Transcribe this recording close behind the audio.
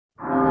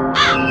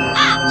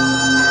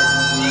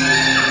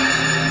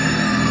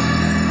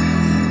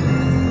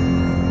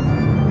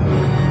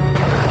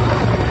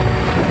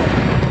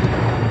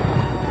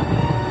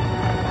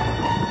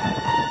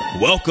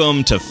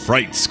Welcome to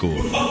Fright School.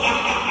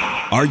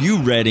 Are you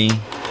ready?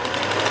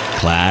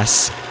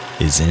 Class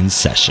is in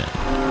session.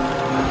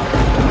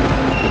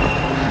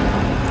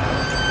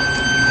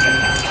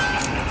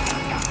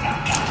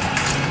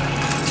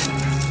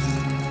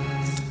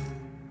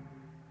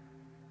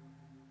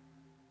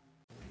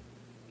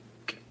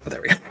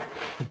 There we go.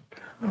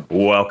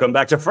 Welcome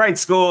back to Fright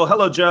School.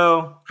 Hello,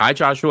 Joe. Hi,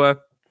 Joshua.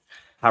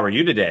 How are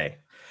you today?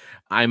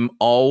 I'm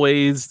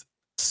always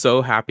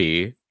so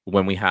happy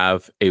when we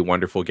have a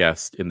wonderful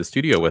guest in the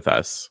studio with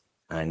us.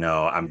 I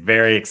know. I'm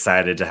very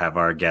excited to have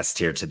our guest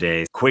here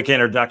today. Quick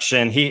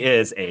introduction. He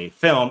is a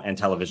film and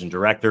television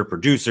director,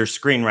 producer,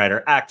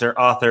 screenwriter, actor,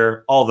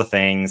 author, all the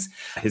things.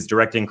 His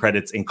directing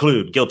credits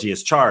include Guilty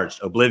as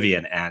Charged,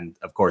 Oblivion, and,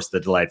 of course,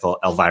 the delightful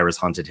Elvira's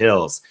Haunted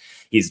Hills.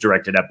 He's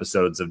directed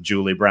episodes of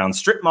Julie Brown's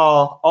Strip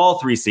Mall, all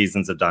 3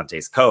 seasons of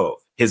Dante's Cove.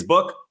 His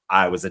book,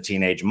 I Was a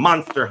Teenage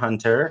Monster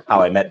Hunter,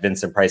 How I Met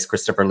Vincent Price,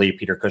 Christopher Lee,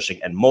 Peter Cushing,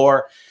 and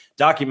more,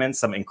 documents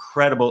some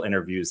incredible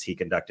interviews he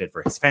conducted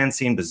for his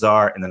fanzine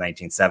Bazaar in the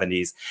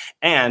 1970s.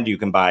 And you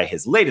can buy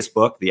his latest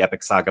book, The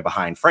Epic Saga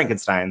Behind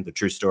Frankenstein, The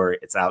True Story.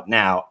 It's out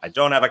now. I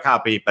don't have a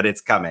copy, but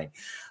it's coming.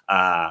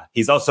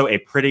 He's also a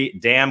pretty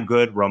damn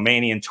good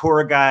Romanian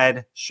tour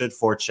guide, should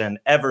fortune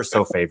ever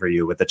so favor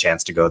you with the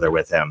chance to go there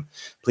with him.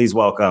 Please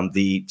welcome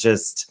the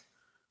just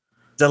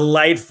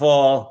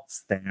delightful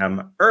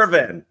Sam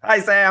Irvin. Hi,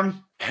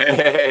 Sam.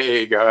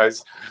 Hey,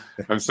 guys.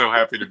 I'm so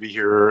happy to be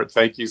here.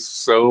 Thank you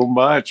so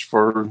much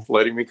for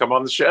letting me come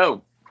on the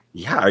show.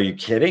 Yeah, are you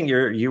kidding?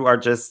 You are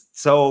just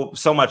so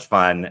much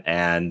fun.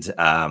 And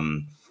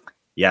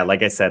yeah,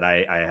 like I said,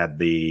 I had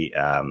the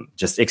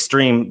just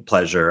extreme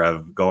pleasure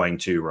of going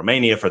to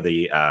Romania for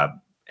the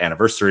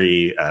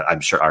anniversary. I'm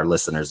sure our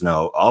listeners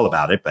know all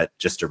about it, but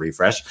just to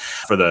refresh,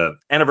 for the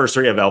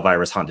anniversary of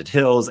Elvira's Haunted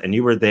Hills. And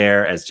you were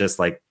there as just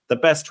like the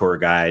best tour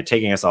guide,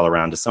 taking us all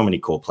around to so many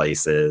cool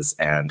places.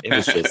 And it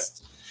was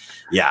just,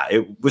 yeah,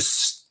 it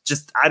was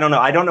just, I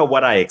don't know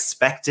what I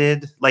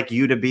expected like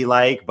you to be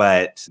like,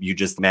 but you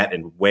just met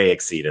and way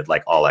exceeded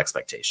like all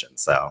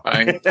expectations. So I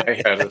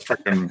had a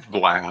freaking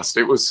blast.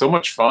 It was so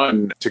much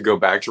fun to go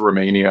back to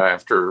Romania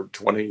after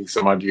 20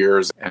 some odd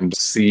years and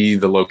see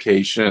the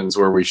locations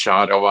where we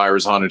shot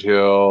Elvira's Haunted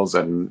Hills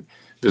and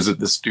visit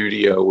the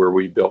studio where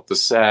we built the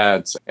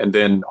sets. And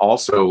then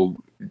also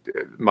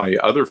my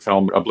other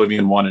film,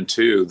 Oblivion 1 and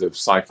 2, the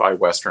sci-fi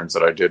westerns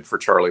that I did for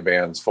Charlie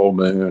Band's Full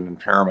Moon and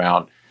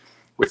Paramount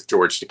with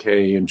George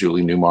Takei and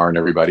Julie Newmar and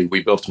everybody.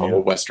 We built a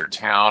whole Western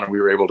town, and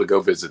we were able to go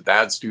visit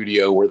that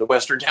studio where the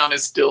Western town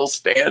is still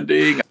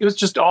standing. It was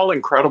just all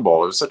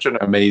incredible. It was such an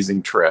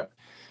amazing trip.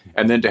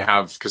 And then to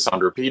have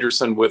Cassandra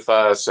Peterson with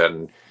us,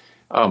 and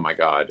oh my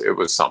God, it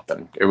was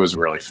something. It was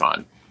really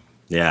fun.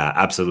 Yeah,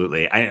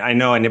 absolutely. I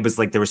know. And it was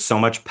like there was so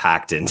much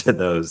packed into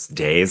those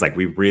days. Like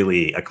we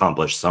really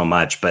accomplished so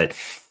much. But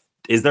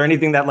is there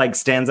anything that like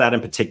stands out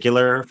in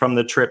particular from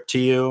the trip to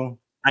you?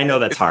 I know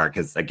that's hard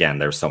because, again,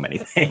 there's so many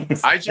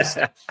things. I just,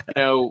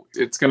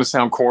 it's going to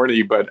sound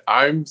corny, but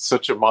I'm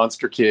such a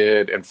monster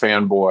kid and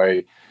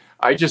fanboy.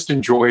 I just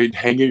enjoyed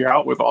hanging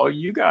out with all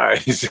you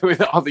guys,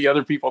 with all the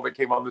other people that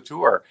came on the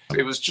tour.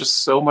 It was just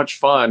so much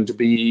fun to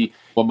be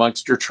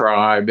amongst your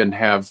tribe and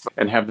have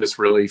this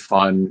really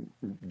fun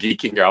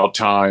geeking out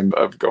time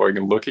of going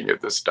and looking at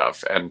this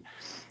stuff. And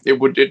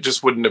it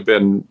just wouldn't have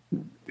been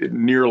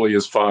nearly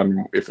as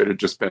fun if it had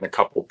just been a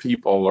couple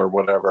people or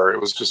whatever. It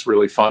was just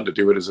really fun to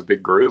do it as a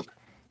big group.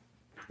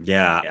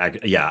 Yeah,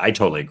 I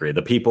totally agree.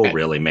 The people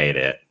really made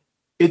it.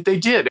 They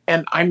did.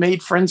 And I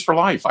made friends for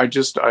life. I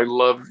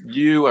love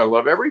you. I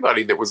love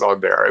everybody that was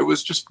on there. It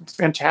was just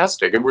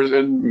fantastic.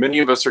 And many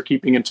of us are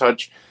keeping in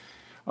touch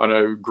on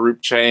a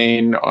group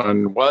chain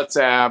on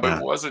WhatsApp. Yeah.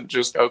 It wasn't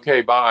just,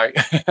 okay, bye.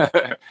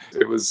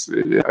 It was,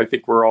 I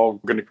think we're all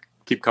going to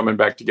keep coming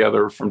back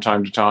together from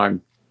time to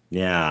time.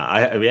 Yeah,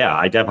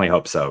 I definitely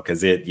hope so.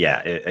 Because it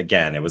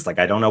was like,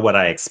 I don't know what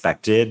I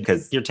expected,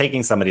 because you're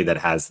taking somebody that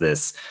has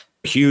this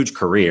huge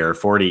career,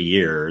 40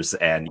 years,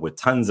 and with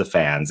tons of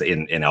fans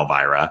in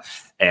Elvira.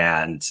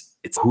 And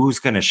it's who's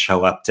going to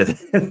show up to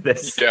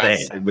this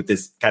thing with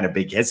this kind of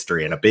big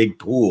history and a big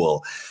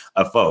pool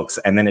of folks.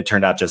 And then it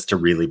turned out just to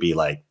really be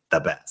like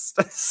the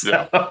best.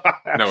 So.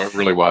 Yeah. No, it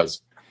really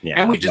was. Yeah,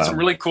 and we did some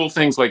really cool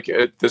things, like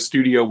at the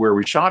studio where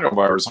we shot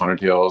Elvira's Haunted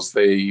Hills.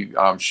 They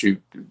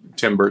shoot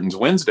Tim Burton's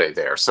Wednesday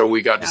there. So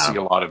we got to see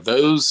a lot of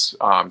those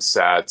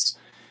sets.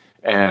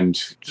 And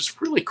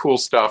just really cool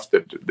stuff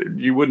that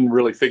you wouldn't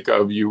really think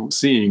of you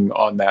seeing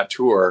on that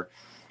tour.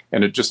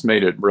 And it just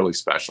made it really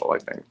special, I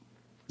think.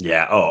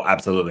 Yeah. Oh,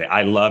 absolutely.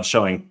 I love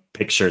showing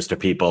pictures to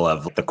people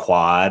of the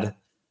quad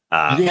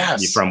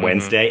from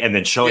Wednesday, and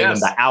then showing them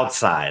the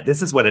outside.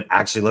 This is what it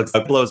actually looks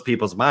like. It blows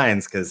people's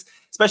minds, because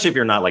especially if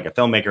you're not like a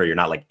filmmaker, or you're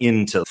not like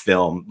into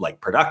film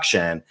like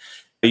production,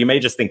 you may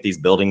just think these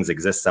buildings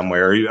exist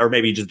somewhere, or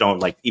maybe you just don't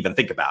like even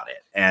think about it.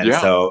 And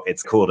so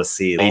it's cool to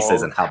see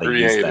pieces and how they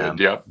use them.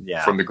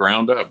 Yeah, from the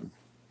ground up.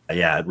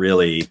 Yeah, it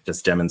really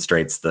just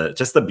demonstrates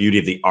the beauty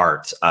of the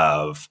art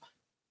of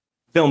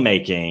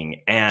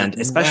filmmaking, and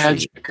especially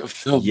magic of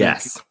filmmaking.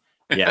 Yes.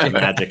 Yeah, the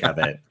magic of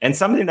it. And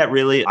something that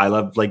really, I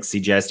love like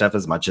CGI stuff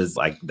as much as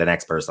like the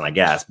next person, I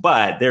guess.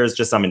 But there's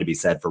just something to be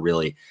said for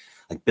really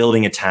like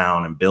building a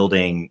town and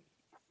building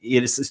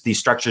it's these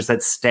structures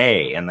that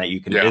stay and that you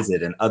can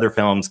visit, and other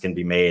films can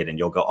be made and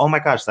you'll go, oh my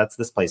gosh, that's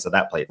this place or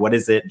that place. What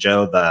is it,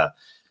 Joe? The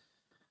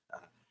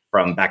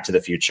from Back to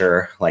the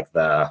Future, like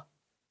the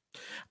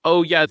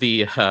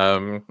the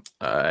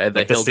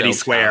like the city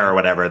square or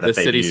whatever that the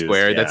they city used.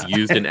 square that's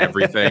used in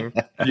everything.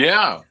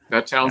 Yeah,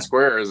 that town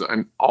square is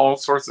and all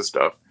sorts of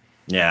stuff.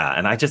 Yeah,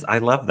 and I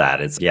love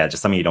that. It's just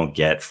something you don't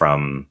get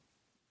from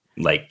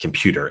like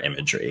computer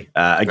imagery.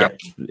 Again,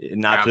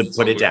 not Absolutely. To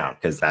put it down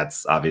because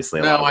that's obviously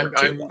a lot of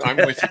work too. I'm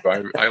with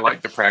you. I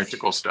like the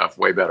practical stuff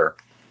way better.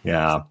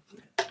 Yeah.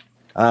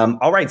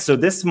 All right. So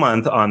this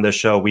month on the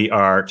show, we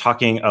are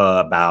talking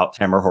about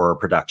Hammer Horror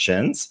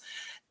Productions.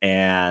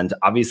 And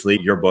obviously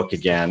your book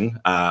again,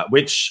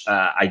 which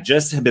I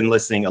just have been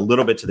listening a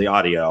little bit to the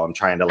audio. I'm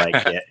trying to like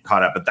get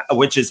caught up, but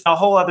which is a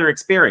whole other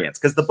experience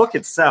because the book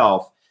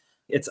itself,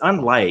 it's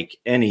unlike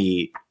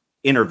any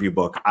interview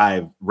book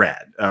I've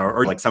read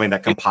or like something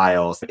that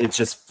compiles. It's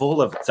just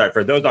full of,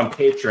 for those on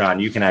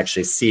Patreon, you can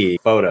actually see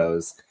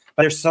photos,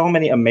 but there's so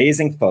many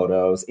amazing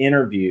photos,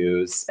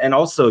 interviews, and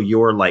also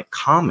your like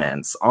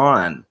comments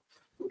on.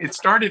 It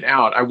started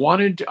out,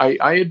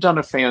 I had done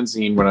a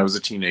fanzine when I was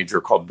a teenager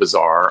called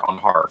Bizarre on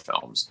horror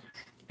films.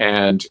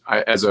 And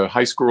as a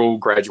high school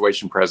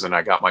graduation present,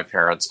 I got my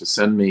parents to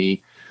send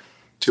me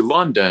to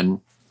London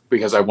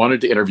because I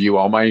wanted to interview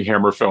all my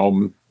Hammer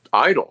film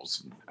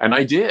idols. And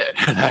I did.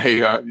 And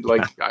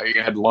I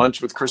had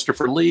lunch with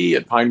Christopher Lee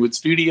at Pinewood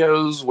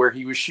Studios where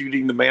he was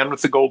shooting The Man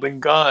with the Golden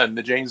Gun,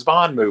 the James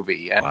Bond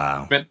movie. And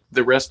I spent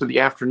the rest of the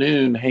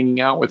afternoon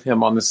hanging out with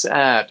him on the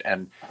set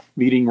and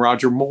meeting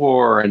Roger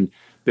Moore and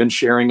then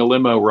sharing a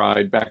limo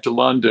ride back to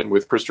London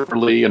with Christopher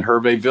Lee and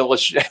Hervé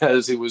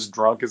Villachez, who was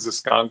drunk as a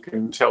skunk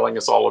and telling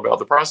us all about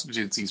the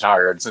prostitutes he's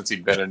hired since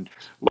he'd been in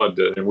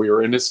London. And we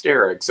were in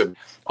hysterics and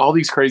all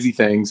these crazy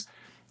things.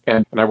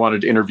 And I wanted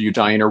to interview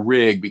Diana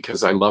Rigg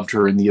because I loved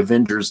her in the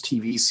Avengers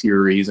TV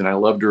series and I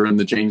loved her in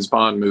the James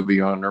Bond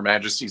movie on Her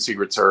Majesty's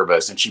Secret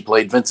Service. And she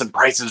played Vincent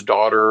Price's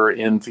daughter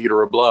in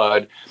Theater of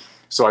Blood.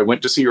 So I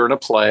went to see her in a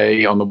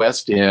play on the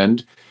West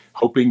End,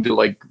 hoping to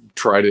like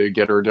try to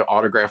get her to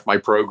autograph my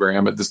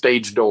program at the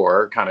stage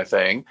door kind of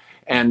thing.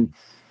 And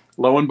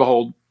lo and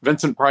behold,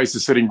 Vincent Price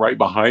is sitting right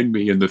behind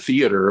me in the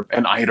theater.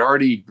 And I had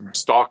already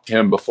stalked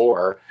him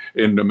before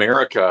in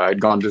America.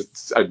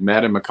 I'd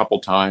met him a couple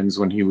times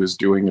when he was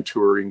doing a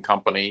touring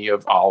company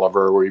of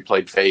Oliver where he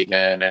played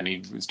Fagin and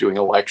he was doing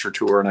a lecture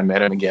tour and I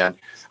met him again.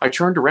 I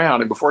turned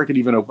around and before I could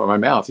even open my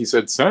mouth, he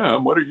said,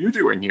 "Sam, what are you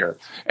doing here?"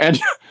 And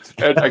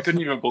I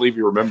couldn't even believe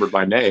he remembered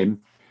my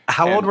name.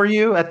 How old were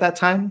you at that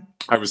time?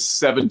 I was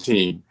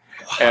 17.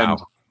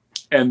 Wow.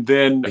 And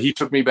then he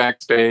took me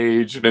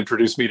backstage and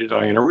introduced me to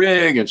Diana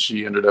Rigg, and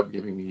she ended up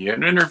giving me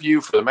an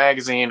interview for the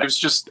magazine.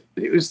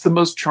 It was the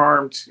most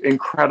charmed,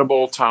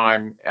 incredible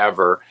time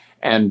ever.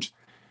 And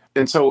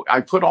so I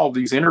put all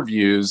these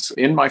interviews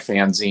in my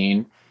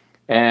fanzine,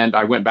 and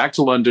I went back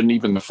to London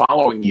even the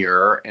following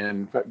year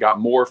and got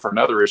more for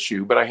another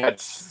issue. But I had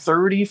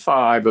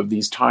 35 of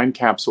these time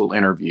capsule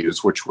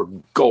interviews, which were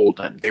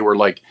golden. They were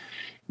like,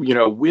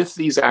 with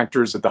these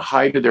actors at the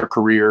height of their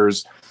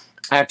careers,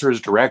 actors,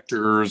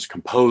 directors,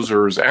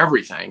 composers,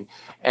 everything.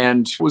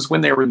 And it was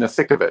when they were in the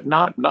thick of it,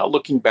 not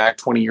looking back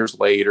 20 years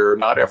later,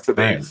 not after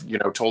they've,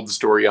 told the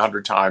story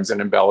 100 times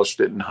and embellished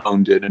it and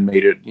honed it and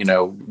made it,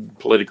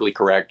 politically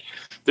correct.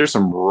 There's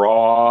some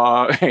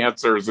raw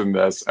answers in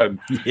this and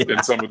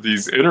in some of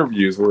these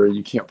interviews where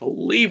you can't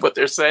believe what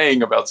they're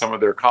saying about some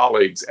of their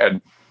colleagues. And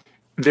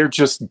they're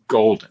just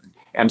golden.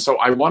 And so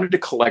I wanted to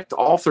collect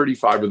all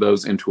 35 of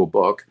those into a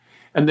book.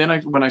 And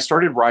then when I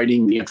started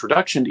writing the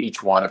introduction to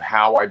each one of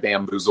how I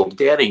bamboozled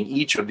getting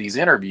each of these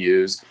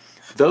interviews,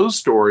 those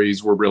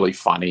stories were really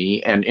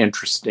funny and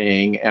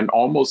interesting and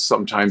almost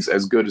sometimes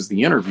as good as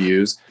the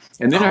interviews.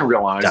 And then I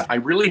realized I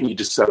really need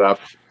to set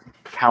up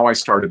how I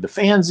started the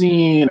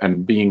fanzine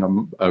and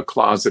being a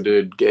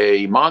closeted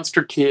gay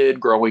monster kid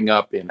growing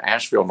up in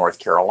Asheville, North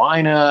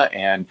Carolina.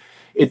 And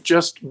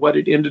what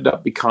it ended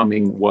up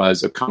becoming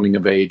was a coming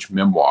of age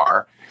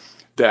memoir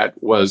that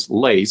was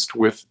laced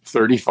with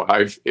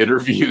 35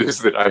 interviews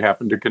that I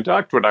happened to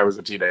conduct when I was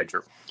a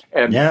teenager.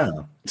 And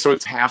so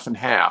it's half and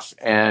half.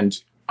 And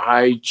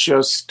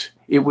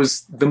it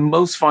was the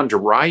most fun to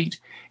write.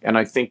 And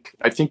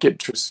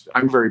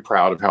I'm very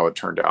proud of how it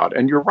turned out.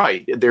 And you're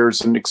right.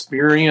 There's an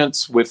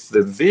experience with the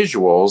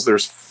visuals.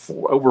 There's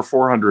over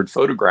 400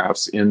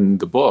 photographs in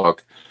the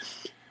book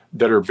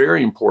that are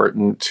very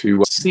important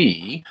to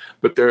see,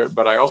 but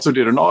I also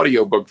did an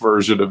audiobook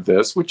version of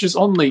this, which is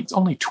only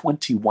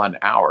 21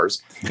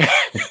 hours.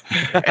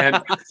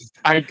 And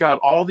I got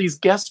all these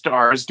guest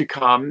stars to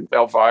come.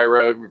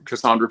 Elvira,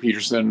 Cassandra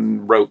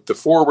Peterson wrote the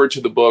foreword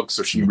to the book,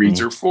 so she reads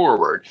her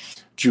foreword.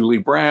 Julie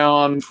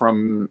Brown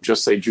from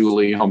Just Say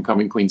Julie,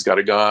 Homecoming Queen's Got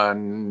a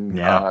Gun,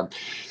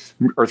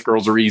 Earth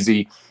Girls Are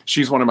Easy.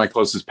 She's one of my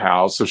closest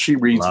pals, so she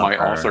reads my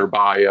author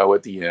bio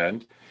at the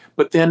end.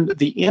 But then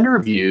the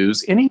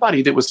interviews,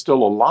 anybody that was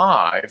still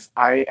alive,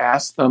 I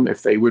asked them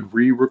if they would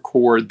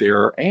re-record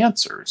their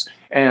answers.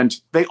 And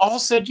they all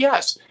said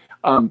yes.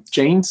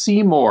 Jane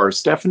Seymour,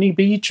 Stephanie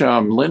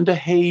Beacham, Linda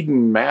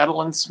Hayden,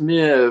 Madeline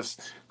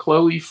Smith,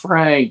 Chloe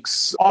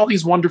Franks, all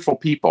these wonderful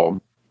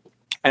people.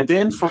 And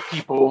then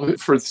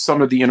for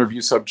some of the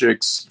interview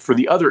subjects, for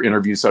the other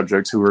interview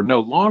subjects who are no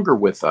longer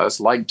with us,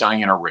 like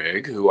Diana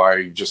Rigg, who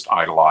I just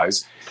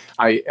idolize,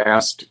 I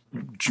asked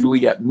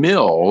Juliet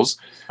Mills,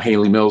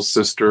 Hayley Mills'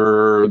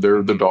 sister.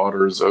 They're the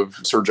daughters of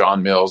Sir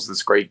John Mills,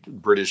 this great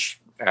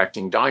British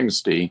acting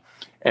dynasty.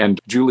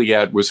 And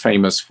Juliet was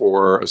famous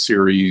for a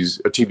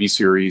TV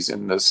series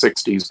in the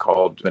 60s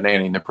called The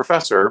Nanny and the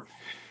Professor.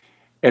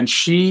 And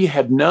she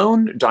had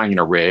known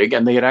Diana Rigg,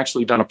 and they had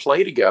actually done a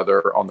play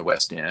together on the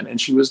West End.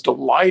 And she was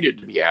delighted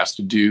to be asked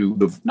to do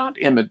not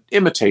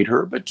imitate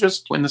her, but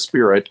just in the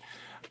spirit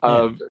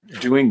of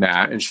doing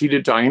that. And she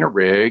did Diana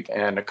Rigg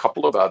and a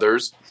couple of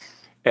others.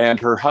 And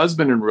her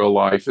husband in real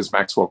life is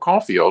Maxwell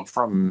Caulfield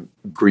from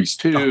Grease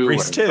 2. Oh,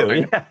 Grease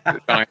 2,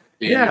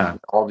 yeah.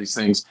 All these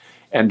things.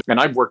 And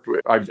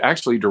I've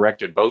actually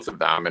directed both of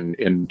them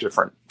in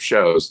different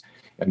shows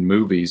and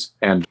movies.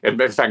 And in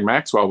fact,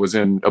 Maxwell was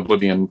in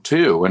Oblivion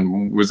 2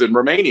 and was in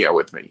Romania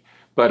with me.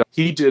 But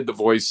he did the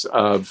voice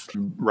of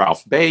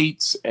Ralph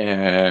Bates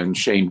and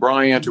Shane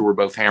Bryant, who were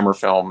both Hammer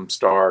film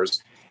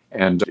stars.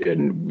 And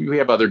we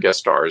have other guest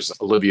stars.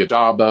 Olivia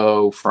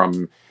Dabo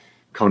from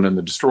Conan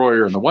the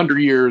Destroyer and the Wonder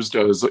Years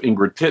does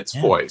Ingrid Pitt's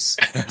voice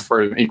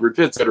for Ingrid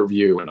Pitt's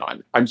interview.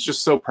 And I'm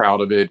just so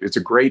proud of it. It's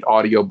a great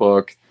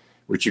audiobook,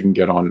 which you can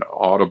get on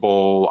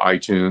Audible,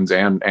 iTunes,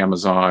 and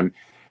Amazon.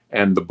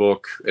 And the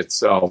book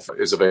itself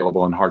is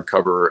available in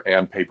hardcover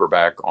and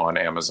paperback on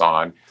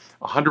Amazon.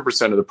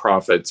 100% of the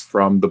profits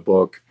from the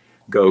book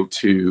go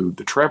to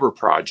the Trevor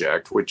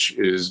Project, which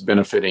is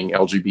benefiting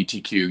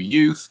LGBTQ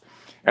youth.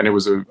 And it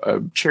was a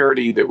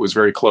charity that was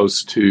very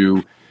close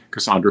to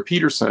Cassandra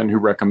Peterson, who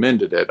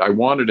recommended it. I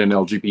wanted an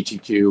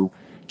LGBTQ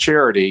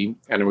charity,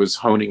 and it was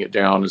honing it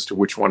down as to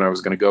which one I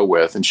was going to go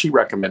with. And she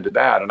recommended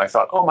that. And I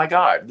thought, oh my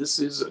God, this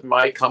is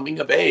my coming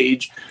of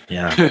age.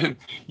 Yeah.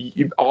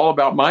 All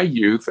about my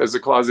youth as a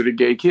closeted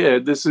gay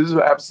kid. This is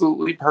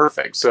absolutely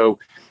perfect. So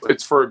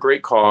it's for a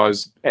great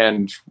cause,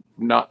 and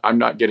I'm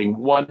not getting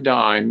one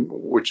dime,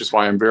 which is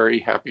why I'm very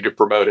happy to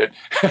promote it.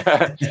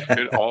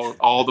 And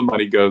all the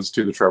money goes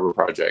to the Trevor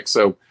Project.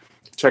 So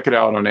check it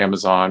out on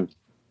Amazon.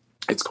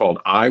 It's called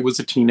I Was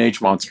a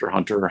Teenage Monster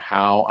Hunter,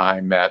 How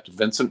I Met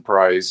Vincent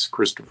Price,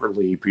 Christopher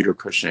Lee, Peter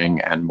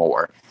Cushing, and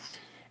more.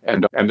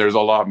 And there's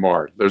a lot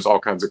more. There's all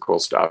kinds of cool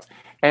stuff.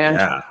 And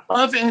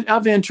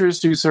of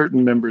interest to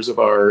certain members of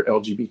our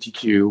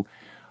LGBTQ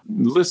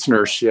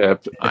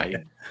listenership,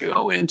 I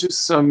go into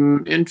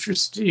some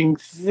interesting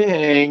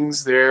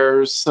things.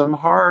 There's some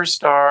horror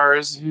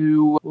stars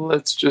who,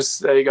 let's just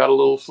say, got a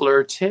little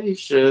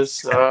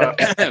flirtatious.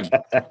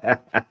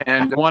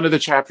 And one of the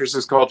chapters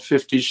is called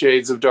 50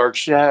 Shades of Dark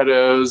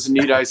Shadows.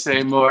 Need I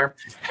say more?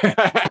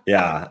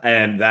 Yeah,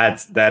 and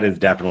that is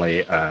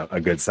definitely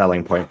a good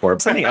selling point for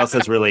it. Something else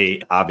is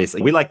really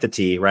obviously, we like the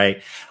tea,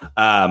 right?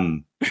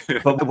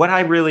 But what I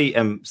really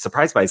am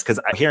surprised by is because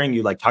I'm hearing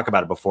you talk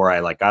about it before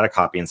I got a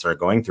copy and started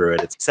going through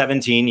it. It's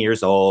 17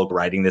 years old,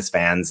 writing this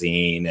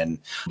fanzine and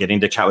getting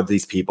to chat with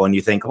these people. And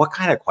you think, what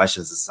kind of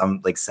questions is some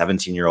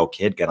 17-year-old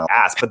kid going to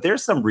ask? But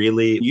there's some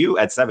you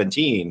at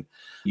 17,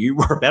 you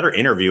were a better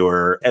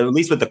interviewer, at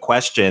least with the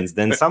questions,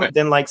 than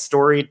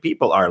storied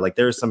people are.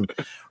 There's some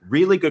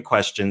really good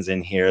questions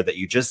in here that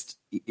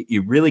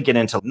you really get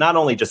into, not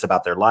only just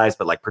about their lives,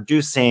 but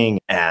producing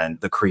and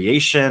the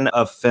creation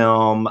of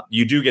film.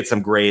 You do get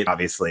some great,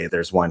 obviously,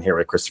 there's one here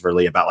with Christopher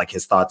Lee about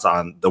his thoughts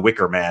on The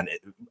Wicker Man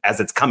as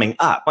it's coming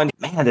up. And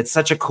man, it's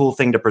such a cool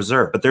thing to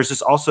preserve. But there's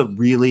just also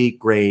really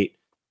great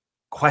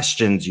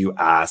questions you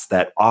ask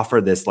that offer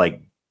this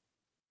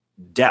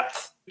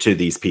depth to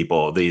these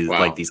people, these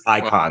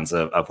icons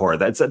of horror.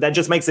 That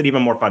just makes it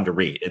even more fun to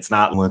read. It's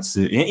not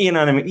you know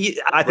what I mean?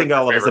 I think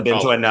all of us have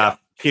been to enough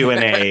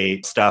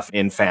Q&A stuff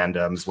in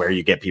fandoms where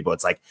you get people.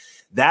 It's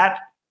that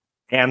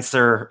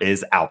answer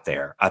is out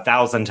there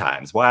 1,000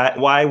 times.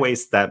 Why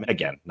waste that?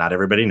 Again, not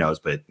everybody knows,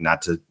 but I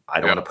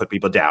don't want to put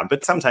people down,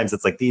 but sometimes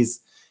it's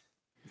these.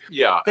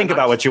 Yeah. Think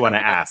about what you want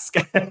to ask.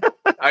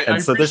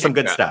 So there's some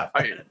good stuff.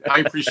 I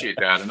appreciate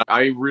that. And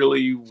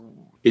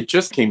it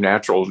just came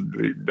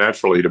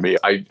naturally to me.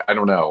 I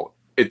don't know.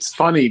 It's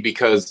funny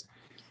because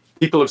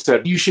people have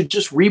said, you should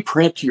just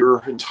reprint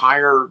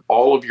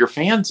all of your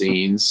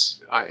fanzines.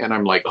 And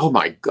I'm like, oh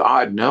my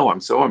God, no,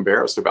 I'm so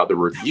embarrassed about the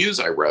reviews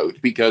I wrote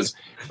because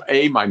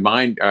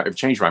I've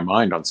changed my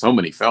mind on so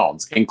many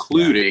films,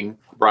 including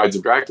Brides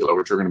of Dracula,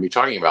 which we're going to be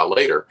talking about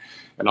later.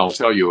 And I'll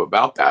tell you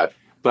about that.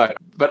 But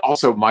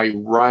also my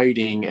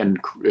writing and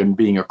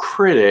being a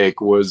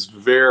critic was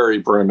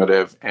very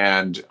primitive,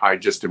 and I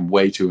just am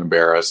way too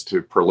embarrassed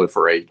to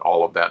proliferate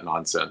all of that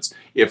nonsense.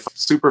 If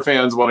super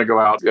fans want to go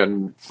out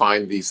and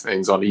find these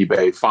things on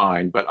eBay,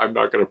 fine, but I'm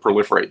not going to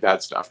proliferate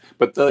that stuff.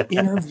 But the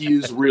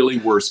interviews really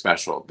were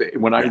special.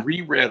 When I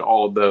reread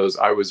all of those,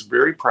 I was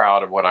very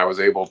proud of what I was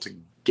able to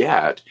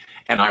get.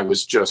 And I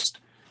was just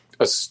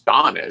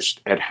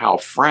astonished at how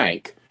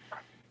frank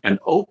and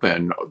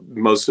open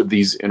most of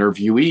these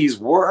interviewees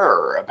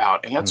were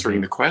about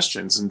answering the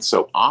questions. And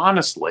so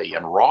honestly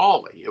and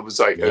rawly, it was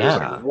like,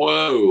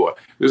 whoa,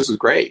 this is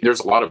great. There's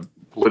a lot of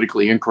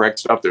politically incorrect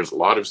stuff. There's a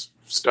lot of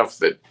stuff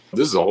that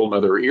this is a whole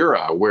nother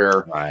era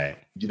where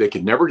they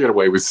could never get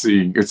away with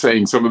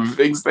saying some of the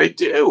things they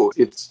do.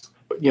 It's,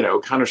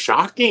 kind of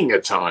shocking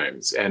at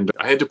times. And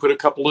I had to put a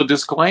couple of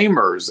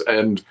disclaimers.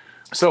 And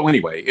so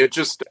anyway,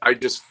 I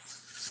just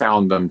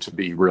found them to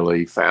be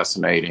really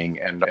fascinating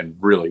and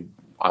really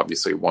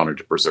obviously wanted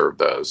to preserve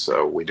those.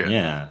 So we did.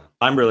 Yeah.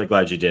 I'm really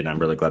glad you did. And I'm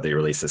really glad that you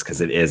released this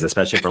because it is,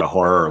 especially for a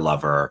horror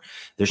lover,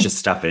 there's just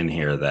stuff in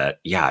here that,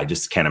 I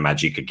just can't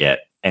imagine you could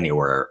get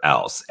anywhere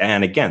else.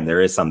 And again,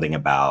 there is something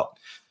about,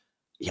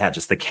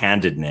 just the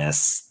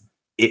candidness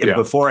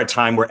before a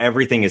time where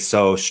everything is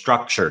so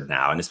structured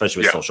now. And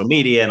especially with social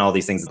media and all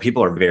these things,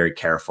 people are very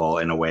careful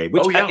in a way,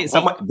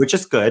 which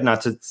is good.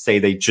 Not to say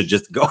they should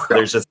just go.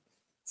 There's just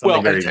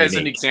as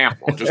an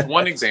example, just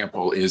one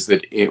example is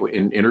that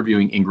in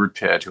interviewing Ingrid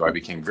Pitt, who I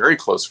became very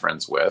close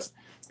friends with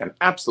and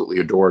absolutely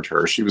adored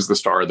her. She was the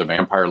star of The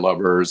Vampire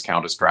Lovers,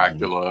 Countess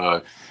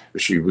Dracula.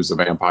 She was a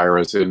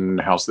vampiress in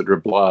House That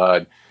Dripped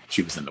Blood.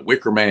 She was in The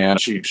Wicker Man.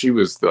 She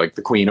was like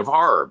the queen of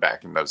horror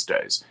back in those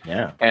days.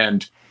 Yeah.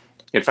 And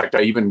in fact,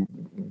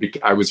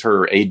 I was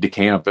her aide de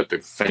camp at the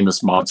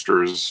famous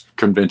Monsters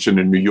convention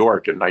in New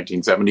York in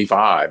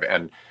 1975.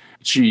 And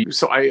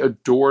so I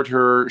adored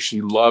her.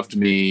 She loved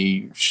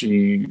me.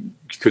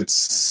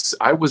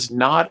 I was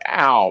not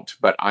out,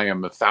 but I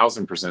am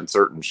 1,000%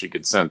 certain she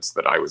could sense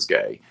that I was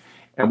gay.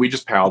 And we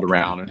just palled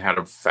around and had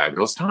a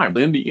fabulous time.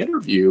 In the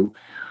interview,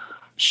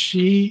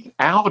 she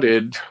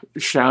outed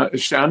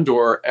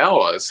Shandor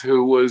Ellis,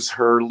 who was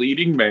her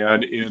leading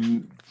man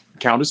in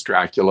Countess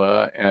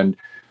Dracula, and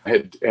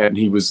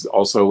he was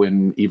also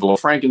in Evil of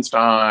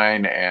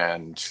Frankenstein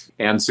and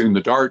Soon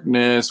the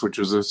Darkness, which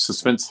was a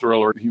suspense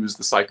thriller. He was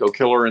the psycho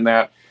killer in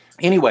that.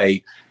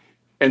 Anyway,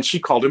 and she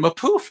called him a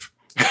poof.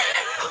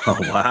 Oh,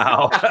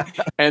 wow.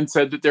 And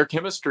said that their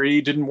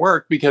chemistry didn't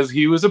work because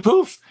he was a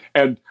poof.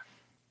 And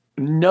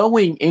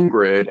knowing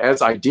Ingrid,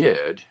 as I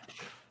did,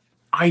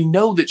 I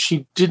know that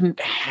she didn't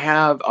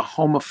have a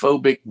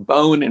homophobic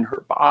bone in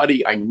her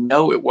body. I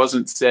know it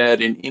wasn't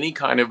said in any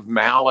kind of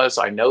malice.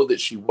 I know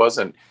that she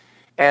wasn't.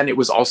 And it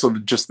was also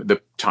just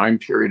the time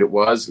period it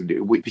was.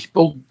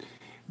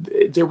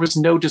 There was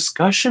no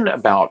discussion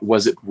about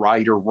was it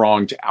right or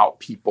wrong to out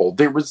people.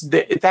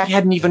 That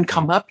hadn't even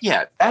come up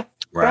yet. That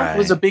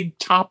was a big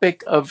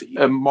topic of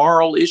a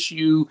moral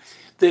issue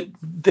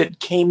that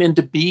came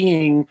into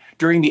being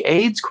during the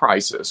AIDS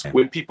crisis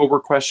when people were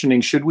questioning,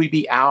 should we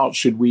be out?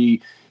 Should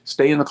we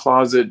stay in the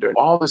closet?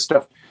 All this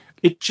stuff.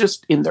 It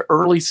just, in the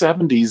early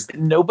 70s,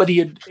 nobody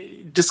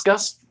had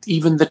discussed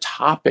even the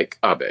topic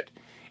of it.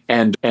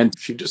 And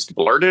she just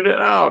blurted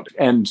it out.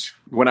 And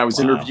when I was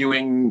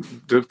interviewing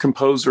the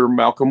composer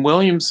Malcolm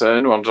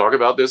Williamson, I'll talk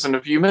about this in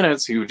a few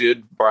minutes, who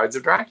did Brides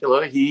of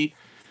Dracula,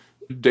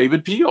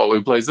 David Peel,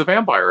 who plays the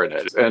vampire in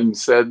it, and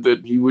said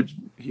that he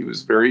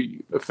was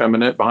very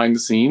effeminate behind the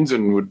scenes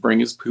and would bring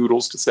his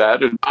poodles to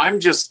set. And I'm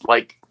just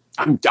like,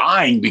 I'm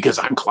dying because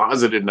I'm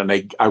closeted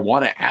and I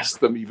want to ask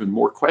them even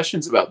more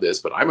questions about this,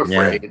 but I'm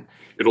afraid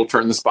it'll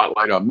turn the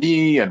spotlight on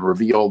me and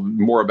reveal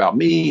more about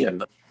me.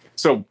 And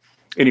so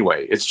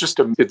anyway,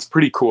 it's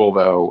pretty cool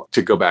though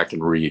to go back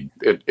and read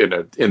it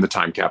in the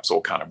time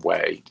capsule kind of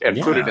way and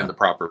put it in the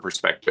proper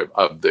perspective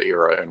of the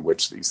era in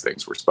which these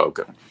things were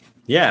spoken.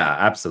 Yeah,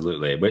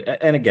 absolutely.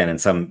 And again, in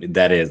some,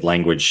 that is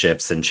language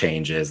shifts and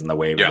changes, and the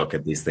way we look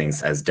at these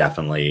things has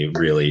definitely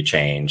really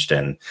changed.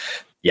 And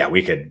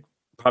we could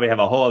probably have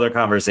a whole other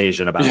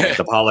conversation about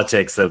the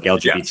politics of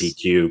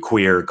LGBTQ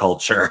queer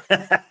culture.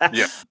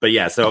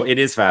 But so it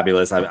is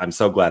fabulous. I'm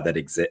so glad that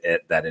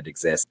it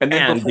exists. And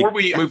then before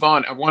we move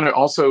on,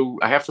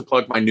 I have to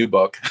plug my new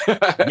book.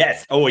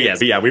 Yes. Oh,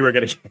 yes. Yeah, we were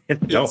going to.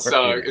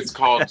 It's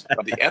called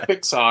The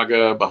Epic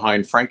Saga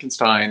Behind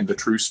Frankenstein, The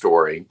True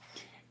Story.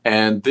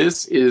 And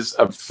this is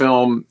a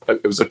film.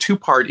 It was a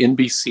 2-part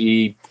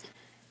NBC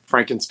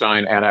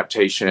Frankenstein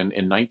adaptation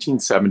in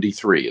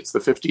 1973. It's the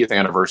 50th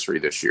anniversary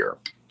this year.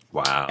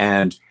 Wow.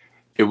 And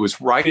it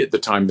was right at the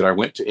time that I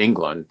went to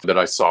England that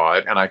I saw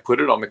it. And I put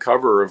it on the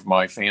cover of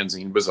my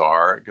fanzine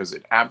bazaar because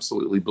it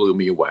absolutely blew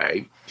me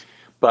away.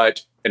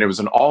 And it was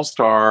an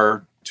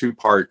all-star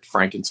 2-part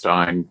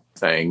Frankenstein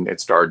thing.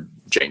 It starred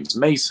James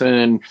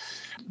Mason,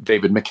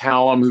 David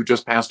McCallum, who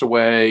just passed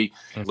away,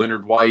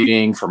 Leonard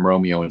Whiting from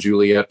Romeo and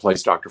Juliet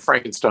plays Dr.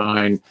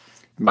 Frankenstein,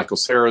 Michael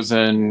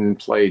Sarrazin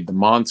played the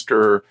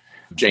monster,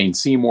 Jane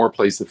Seymour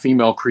plays the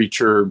female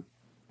creature.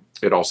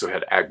 It also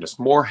had Agnes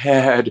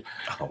Moorehead,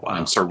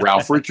 Sir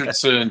Ralph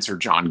Richardson, Sir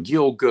John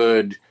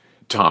Gielgud,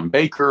 Tom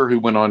Baker, who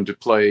went on to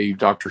play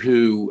Doctor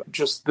Who.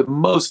 Just the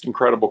most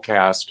incredible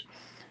cast.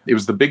 It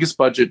was the biggest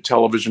budget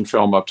television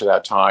film up to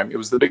that time. It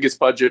was the biggest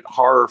budget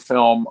horror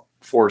film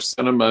for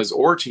cinemas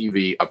or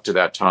TV up to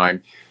that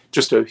time.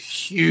 Just a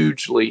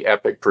hugely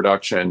epic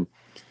production.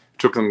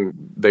 Took them,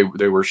 they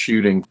were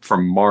shooting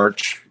from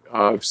March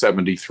of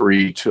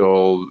 73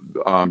 till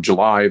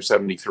July of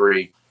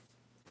 73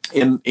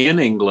 in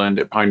England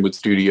at Pinewood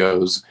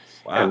Studios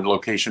and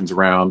locations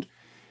around.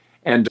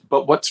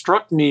 But what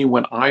struck me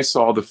when I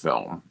saw the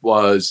film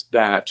was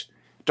that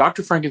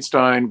Dr.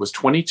 Frankenstein was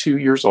 22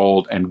 years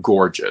old and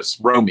gorgeous,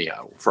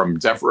 Romeo, from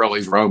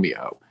Zeffirelli's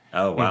Romeo.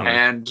 Oh, wow.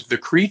 And the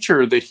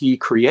creature that he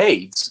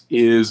creates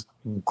is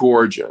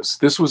gorgeous.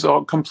 This was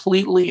a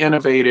completely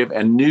innovative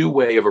and new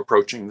way of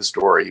approaching the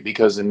story,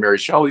 because in Mary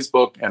Shelley's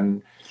book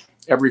and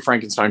every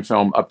Frankenstein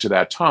film up to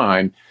that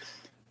time,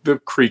 the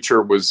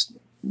creature was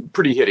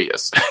pretty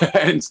hideous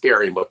and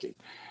scary looking.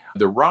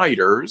 The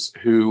writers,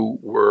 who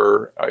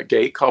were a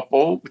gay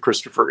couple,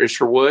 Christopher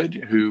Isherwood,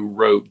 who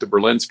wrote the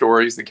Berlin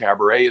stories the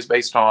Cabaret is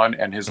based on,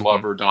 and his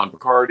lover, Don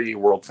Picardi,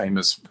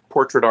 world-famous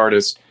portrait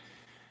artist,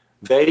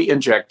 they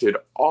injected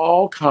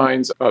all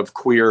kinds of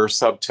queer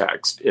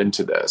subtext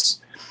into this.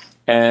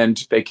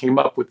 And they came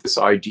up with this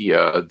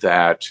idea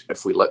that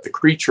if we let the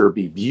creature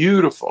be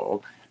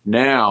beautiful,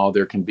 now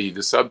there can be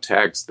the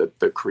subtext that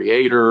the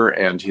creator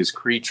and his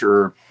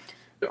creature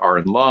are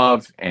in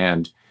love,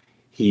 and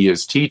he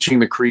is teaching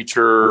the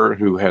creature,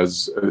 who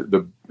has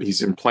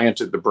he's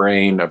implanted the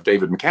brain of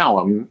David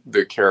McCallum,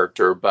 the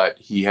character, but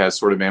he has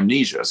sort of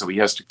amnesia. So he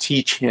has to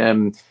teach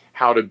him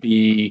how to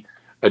be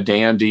a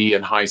dandy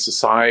in high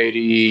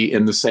society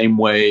in the same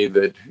way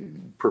that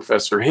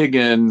Professor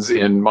Higgins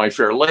in My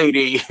Fair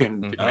Lady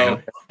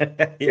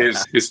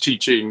is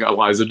teaching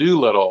Eliza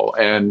Doolittle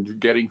and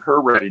getting her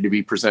ready to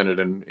be presented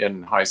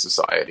in high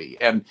society.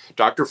 And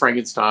Dr.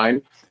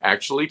 Frankenstein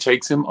actually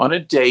takes him on a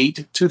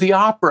date to the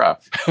opera.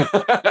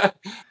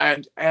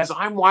 And as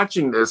I'm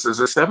watching this as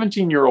a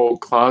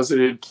 17-year-old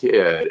closeted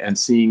kid and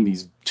seeing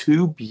these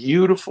two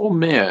beautiful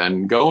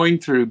men going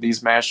through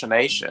these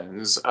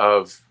machinations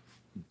of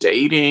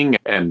dating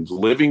and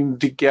living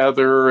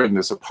together in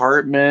this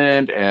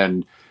apartment,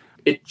 and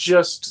it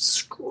just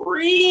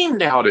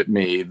screamed out at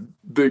me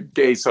the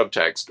gay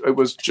subtext. It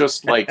was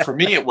just like, for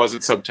me, it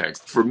wasn't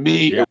subtext. For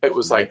me, it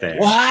was like,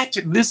 what?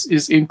 This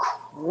is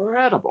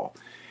incredible.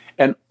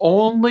 And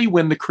only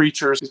when the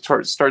creature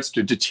starts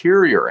to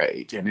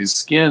deteriorate and his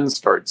skin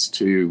starts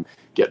to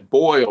get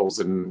boils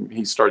and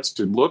he starts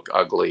to look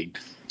ugly,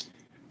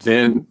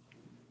 then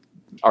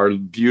our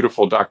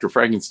beautiful Dr.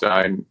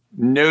 Frankenstein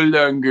no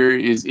longer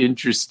is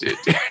interested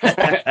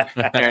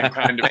and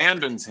kind of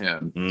abandons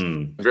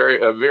him.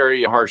 A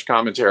very harsh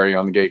commentary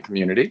on the gay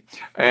community.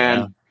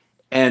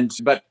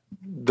 But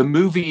the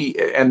movie,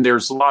 and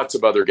there's lots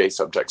of other gay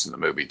subtext in the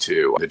movie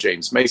too. The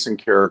James Mason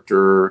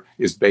character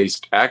is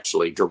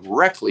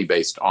directly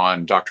based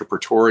on Dr.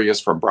 Pretorius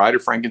from Bride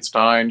of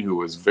Frankenstein, who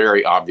was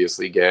very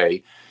obviously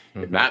gay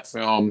in that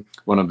film.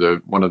 One of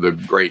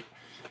the great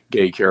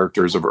gay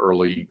characters of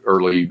early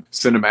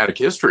cinematic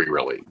history,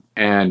 really.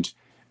 And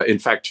in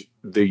fact,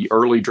 the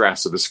early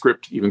drafts of the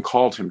script even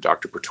called him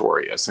Dr.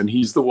 Pretorius, and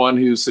he's the one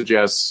who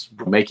suggests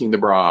making the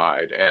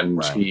bride,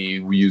 and he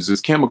uses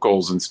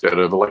chemicals instead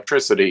of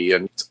electricity,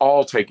 and it's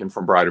all taken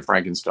from Bride of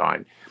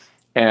Frankenstein,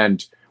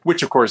 and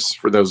which, of course,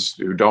 for those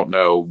who don't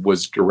know,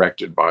 was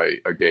directed by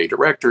a gay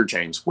director,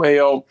 James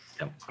Whale.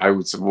 Yep. I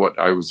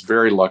was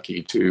very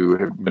lucky to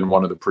have been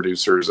one of the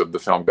producers of the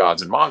film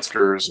Gods and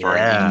Monsters,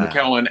 starring Ian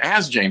McKellen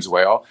as James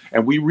Whale,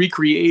 and we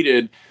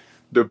recreated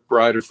the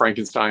Bride of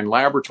Frankenstein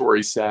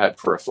laboratory set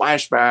for a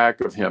flashback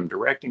of him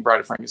directing Bride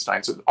of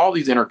Frankenstein. So all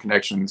these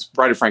interconnections.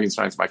 Bride of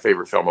Frankenstein is my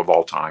favorite film of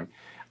all time.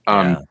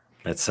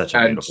 It's such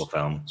a beautiful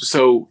film.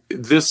 So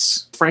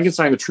this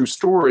Frankenstein, the True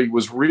Story,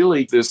 was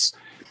really this,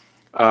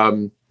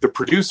 the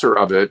producer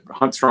of it,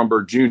 Hunt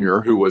Stromberg Jr.,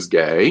 who was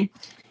gay,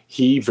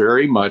 he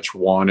very much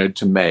wanted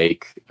to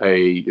make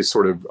a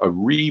sort of a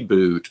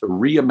reboot, a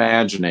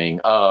reimagining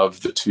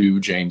of the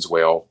two James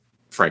Whale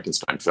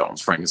Frankenstein films,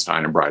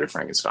 Frankenstein and Bride of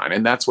Frankenstein.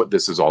 And that's what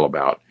this is all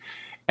about.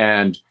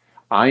 And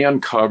I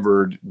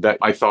uncovered that.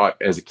 I thought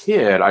as a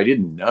kid, I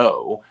didn't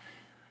know,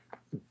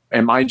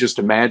 am I just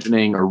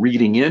imagining or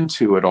reading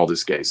into it all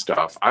this gay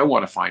stuff? I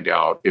want to find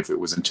out if it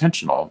was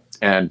intentional.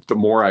 And the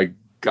more I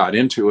got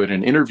into it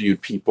and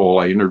interviewed people,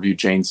 I interviewed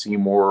Jane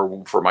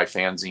Seymour for my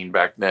fanzine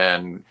back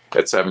then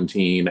at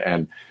 17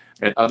 and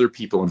other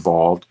people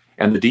involved.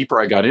 And the deeper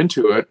I got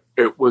into it,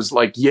 it was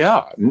like,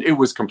 it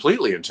was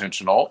completely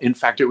intentional. In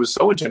fact, it was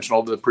so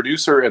intentional, the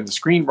producer and the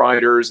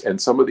screenwriters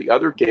and some of the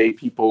other gay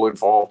people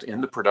involved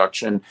in the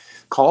production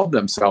called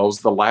themselves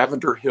the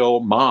Lavender Hill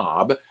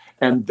Mob.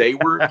 And they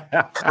were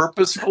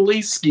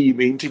purposefully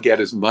scheming to get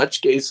as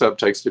much gay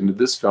subtext into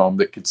this film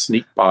that could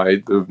sneak by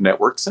the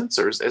network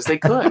censors as they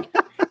could.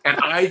 And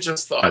I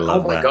just thought,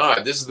 oh my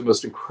God, this is the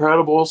most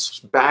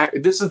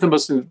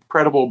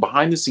incredible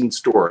behind-the-scenes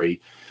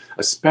story,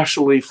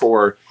 especially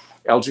for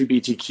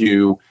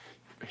LGBTQ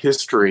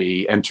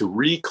history, and to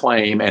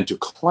reclaim and to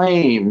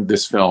claim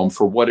this film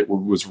for what it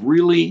was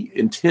really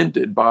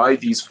intended by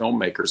these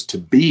filmmakers to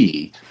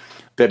be,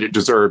 that it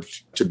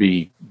deserved to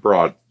be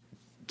brought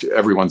to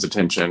everyone's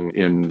attention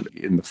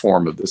in the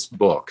form of this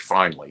book,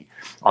 finally,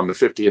 on the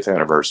 50th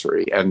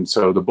anniversary. And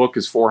so the book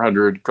is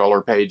 400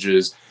 color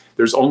pages.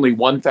 There's only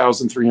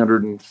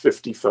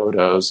 1,350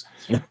 photos.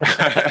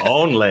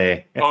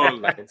 Only.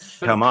 Only.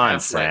 Come on,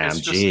 Pamphlet. Sam.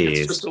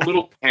 It's just a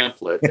little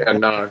pamphlet.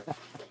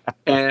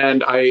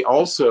 And I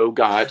also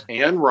got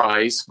Anne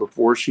Rice,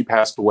 before she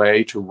passed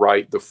away, to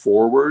write the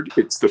foreword.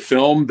 It's the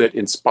film that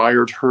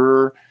inspired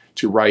her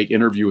to write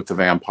Interview with the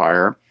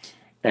Vampire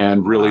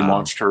and really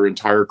launched her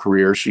entire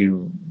career. She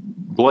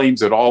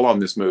blames it all on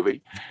this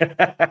movie.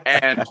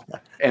 and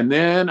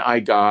then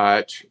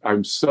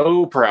I'm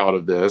so proud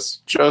of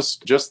this,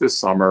 just this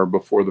summer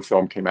before the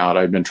film came out.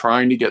 I've been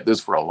trying to get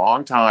this for a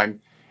long time,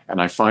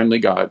 and I finally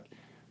got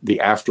the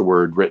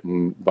afterword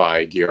written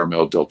by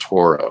Guillermo del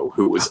Toro,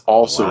 who was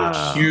also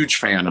a huge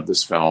fan of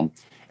this film,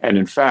 and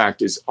in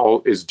fact is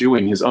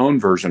doing his own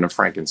version of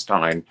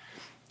Frankenstein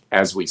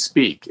as we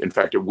speak. In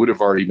fact, it would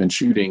have already been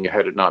shooting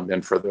had it not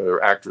been for the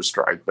actors'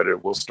 strike, but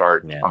it will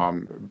start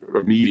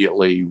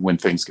immediately when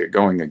things get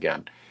going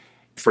again.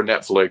 For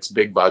Netflix,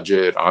 big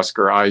budget,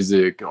 Oscar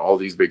Isaac, all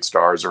these big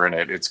stars are in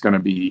it. It's going to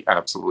be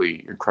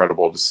absolutely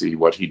incredible to see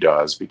what he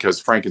does, because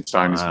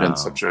Frankenstein has been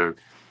such a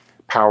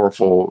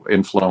powerful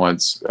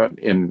influence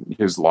in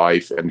his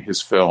life and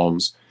his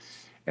films.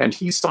 And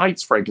he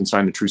cites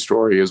Frankenstein, the True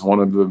Story, as one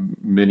of the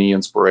many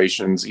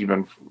inspirations,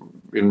 even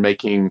in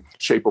making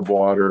Shape of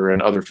Water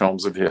and other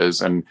films of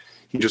his. And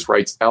he just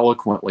writes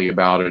eloquently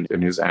about it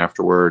in his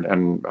afterword.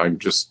 And I'm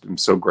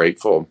so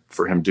grateful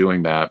for him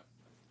doing that.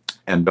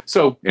 And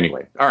so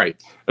anyway, all right,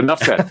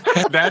 enough said.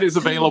 That is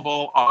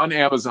available on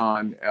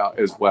Amazon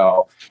as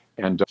well.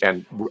 And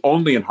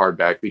only in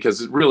hardback,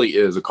 because it really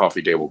is a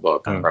coffee table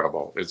book.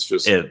 Incredible. It's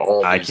just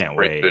I can't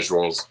wait.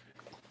 Visuals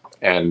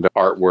and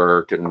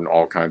artwork and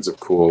all kinds of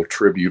cool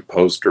tribute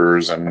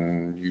posters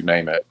and you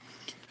name it.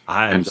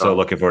 I'm so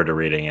looking forward to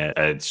reading it.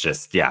 It's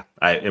just,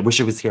 I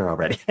wish it was here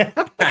already.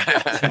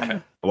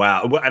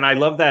 Wow. And I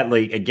love that,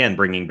 like, again,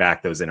 bringing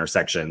back those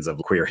intersections of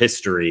queer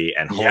history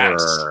and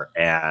horror.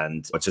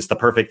 And it's just the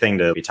perfect thing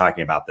to be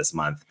talking about this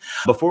month.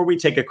 Before we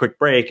take a quick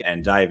break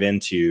and dive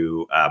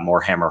into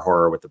more Hammer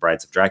horror with The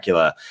Brides of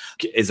Dracula,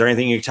 is there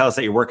anything you can tell us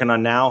that you're working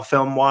on now,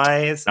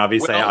 film-wise?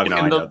 Obviously,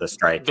 I know the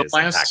strike is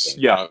impacting.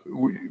 Yeah,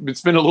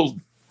 it's been a little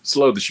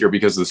slow this year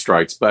because of the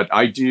strikes, but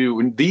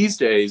these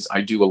days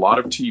I do a lot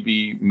of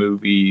TV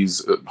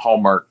movies,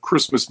 Hallmark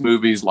Christmas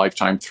movies,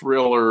 Lifetime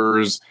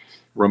thrillers,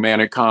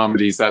 romantic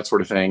comedies, that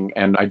sort of thing.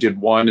 And I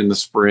did one in the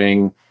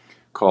spring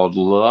called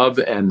Love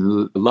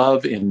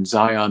in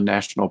Zion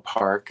National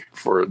Park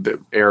that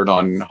aired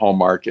on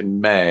Hallmark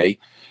in May.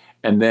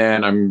 And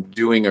then I'm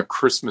doing a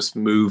Christmas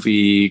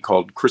movie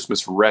called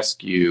Christmas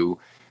Rescue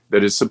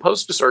that is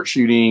supposed to start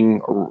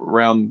shooting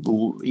around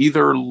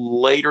either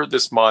later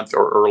this month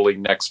or early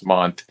next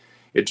month.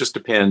 It just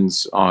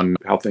depends on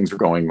how things are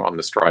going on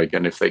the strike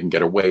and if they can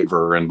get a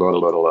waiver and blah,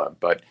 blah, blah, blah.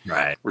 But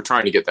we're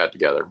trying to get that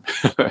together.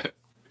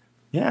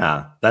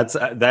 Yeah,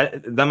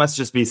 that must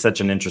just be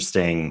such an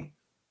interesting.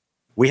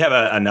 We have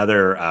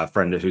another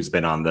friend who's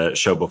been on the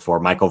show before,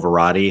 Michael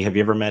Verratti. Have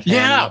you ever met him?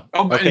 Yeah.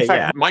 In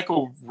fact,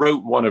 Michael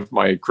wrote one of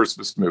my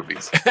Christmas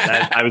movies.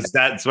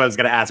 That's what I was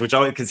going to ask,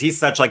 because he's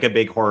such like a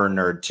big horror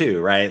nerd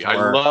too, right? I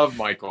love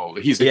Michael.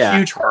 He's a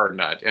huge horror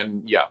nut.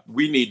 And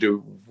we need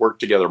to work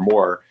together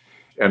more.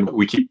 And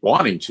we keep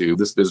wanting to.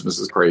 This business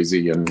is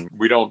crazy, and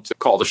we don't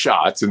call the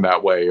shots in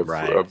that way.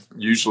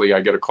 Usually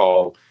I get a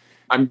call.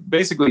 I'm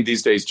basically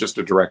these days just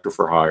a director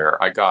for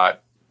hire. I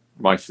got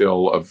my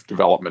fill of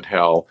development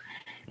hell.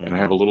 And I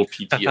have a little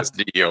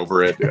PTSD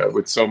over it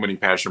with so many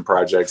passion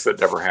projects that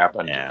never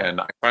happened. Yeah.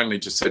 And I finally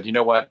just said, you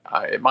know what?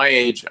 At my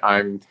age,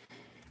 I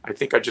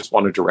think I just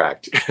want to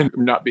direct and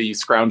not be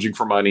scrounging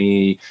for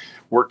money,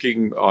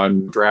 working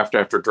on draft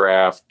after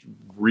draft,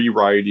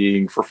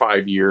 rewriting for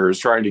 5 years,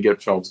 trying to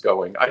get films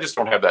going. I just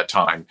don't have that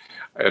time.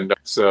 And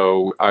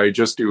so I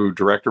just do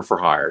director for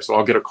hire. So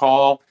I'll get a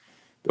call.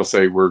 They'll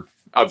say,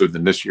 other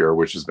than this year,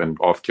 which has been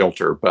off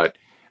kilter, but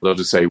they'll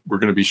just say, we're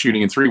going to be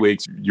shooting in 3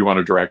 weeks. You want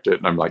to direct it?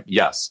 And I'm like,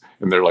 yes.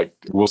 And they're like,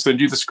 we'll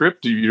send you the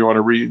script. Do you want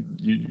to read?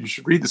 You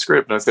should read the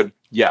script. And I said,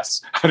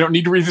 yes. I don't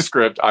need to read the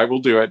script. I will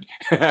do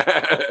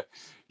it.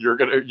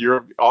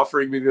 You're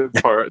offering me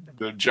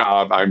the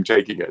job. I'm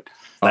taking it.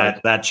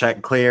 That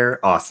check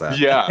clear. Awesome.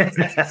 Yeah.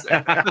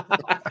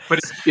 But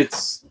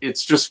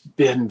it's just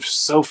been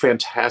so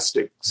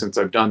fantastic since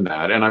I've done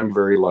that. And I'm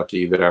very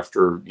lucky that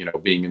after,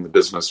 being in the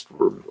business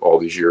for all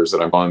these years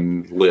that I'm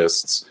on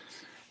lists.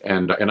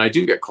 And I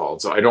do get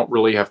called, so I don't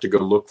really have to go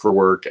look for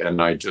work.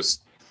 And I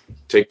just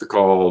take the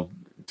call,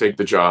 take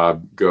the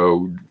job,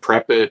 go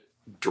prep it,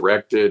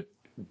 direct it,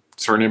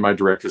 turn in my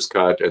director's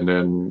cut, and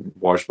then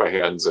wash my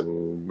hands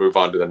and move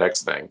on to the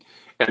next thing.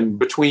 And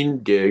between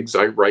gigs,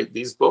 I write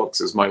these books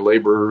as my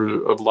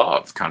labor of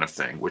love kind of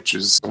thing, which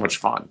is so much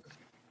fun.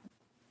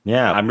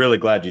 Yeah, I'm really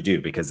glad you do,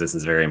 because this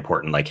is very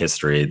important, like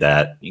history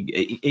that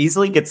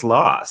easily gets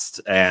lost.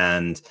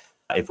 And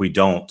if we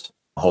don't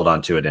hold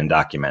on to it and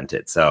document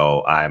it.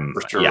 So I'm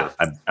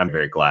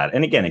very glad.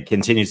 And again, it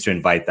continues to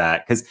invite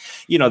that, because,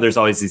 there's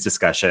always these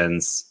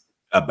discussions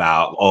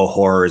about,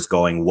 horror is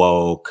going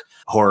woke.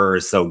 horror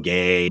is so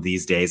gay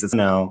these days.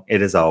 No,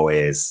 it has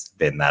always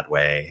been that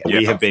way. Yeah.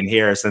 We have been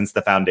here since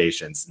the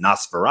foundations.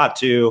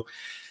 Nosferatu,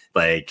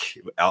 like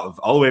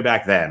all the way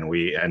back then,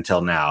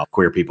 until now,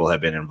 queer people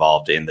have been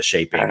involved in the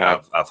shaping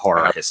of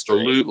horror history.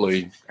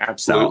 Absolutely.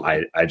 So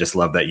I just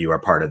love that you are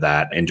part of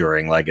that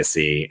enduring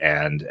legacy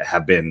and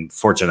have been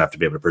fortunate enough to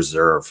be able to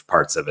preserve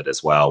parts of it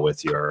as well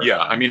with your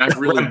I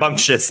really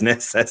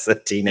rambunctiousness as a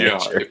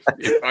teenager.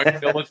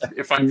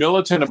 If I'm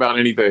militant about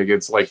anything,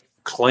 it's like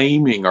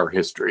claiming our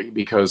history,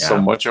 because so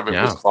much of it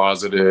was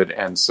closeted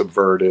and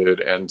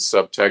subverted and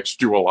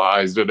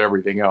subtextualized and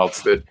everything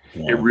else that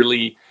it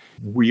really...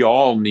 We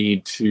all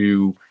need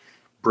to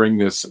bring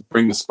the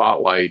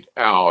spotlight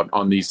out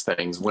on these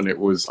things when it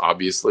was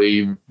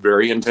obviously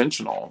very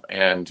intentional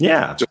and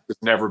just has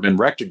never been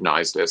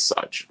recognized as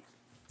such.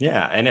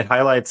 Yeah, and it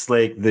highlights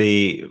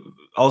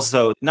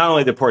also not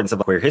only the importance of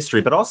queer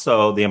history, but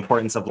also the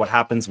importance of what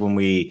happens when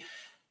we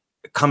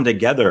come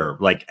together,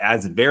 like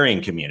as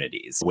varying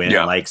communities, when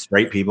like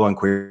straight people and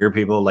queer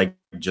people like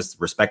just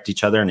respect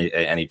each other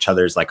and each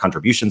other's like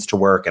contributions to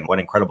work, and what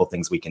incredible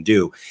things we can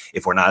do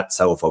if we're not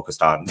so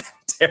focused on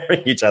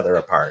tearing each other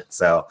apart.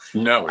 So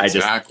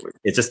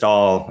it just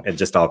all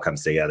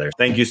comes together.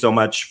 Thank you so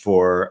much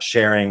for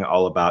sharing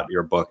all about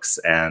your books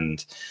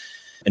and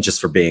just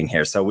for being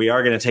here. So we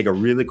are going to take a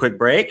really quick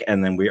break,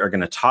 and then we are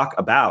going to talk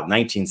about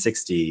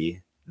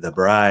 1960, The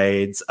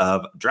Brides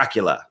of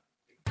Dracula.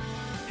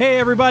 Hey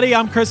everybody,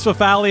 I'm Chris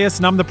Fafalius,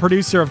 and I'm the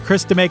producer of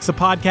Krista Makes a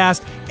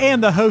Podcast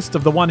and the host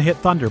of the One Hit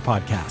Thunder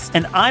podcast.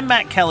 And I'm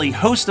Matt Kelly,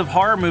 host of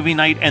Horror Movie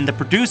Night and the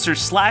producer /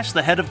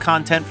 the head of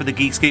content for the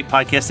Geekscape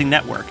Podcasting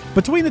Network.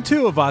 Between the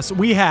two of us,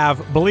 we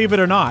have, believe it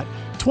or not,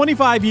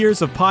 25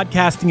 years of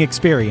podcasting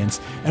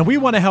experience, and we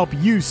want to help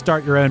you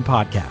start your own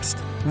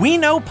podcast. We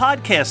know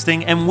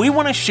podcasting, and we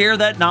want to share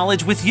that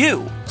knowledge with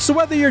you. So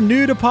whether you're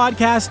new to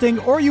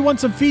podcasting or you want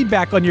some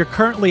feedback on your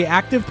currently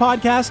active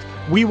podcast,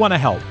 we want to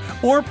help.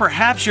 Or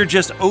perhaps you're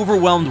just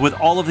overwhelmed with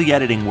all of the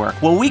editing work.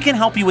 Well, we can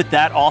help you with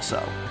that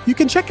also. You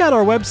can check out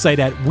our website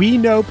at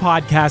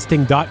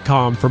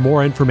weknowpodcasting.com for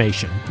more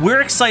information.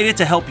 We're excited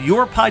to help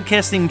your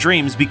podcasting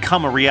dreams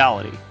become a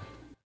reality.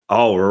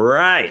 All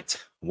right.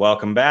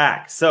 Welcome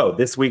back. So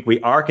this week we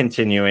are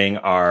continuing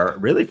our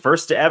really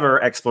first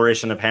ever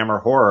exploration of Hammer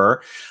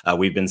horror.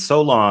 We've been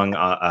so long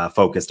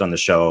focused on the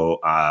show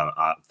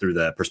through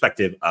the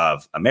perspective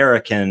of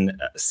American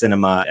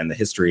cinema and the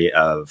history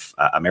of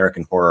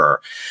American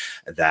horror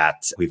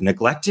that we've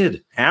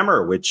neglected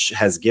Hammer, which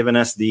has given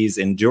us these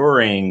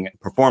enduring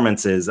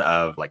performances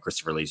of like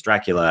Christopher Lee's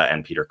Dracula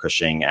and Peter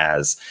Cushing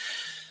as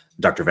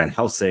Dr. Van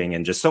Helsing,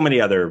 and just so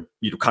many other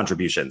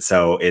contributions.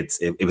 So it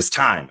was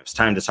time. It was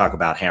time to talk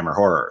about Hammer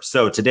horror.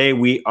 So today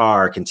we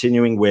are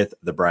continuing with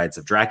The Brides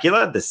of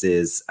Dracula. This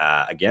is,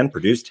 again,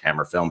 produced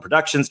Hammer Film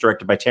Productions,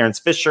 directed by Terrence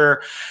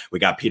Fisher. We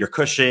got Peter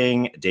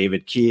Cushing,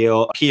 David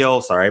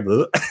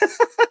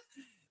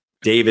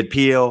David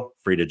Peel,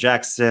 Frida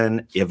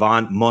Jackson,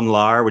 Yvonne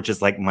Monlar, which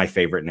is like my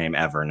favorite name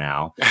ever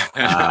now.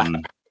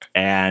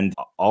 And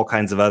all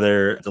kinds of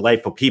other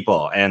delightful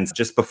people. And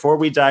just before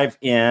we dive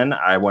in,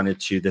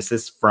 this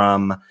is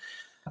from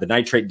The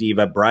Nitrate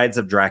Diva, Brides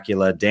of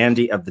Dracula,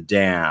 Dandy of the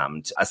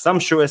Damned. A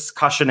sumptuous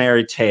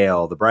cautionary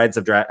tale. The Brides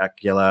of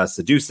Dracula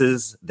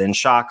seduces, then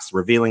shocks,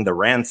 revealing the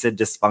rancid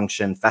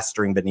dysfunction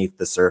festering beneath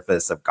the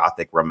surface of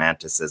Gothic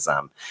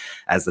romanticism.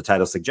 As the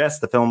title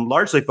suggests, the film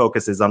largely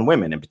focuses on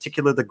women, in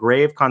particular the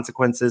grave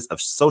consequences of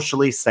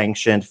socially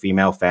sanctioned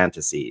female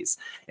fantasies.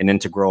 An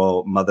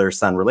integral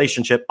mother-son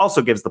relationship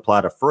also gives the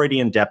plot a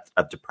Freudian depth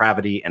of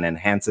depravity and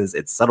enhances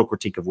its subtle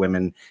critique of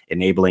women,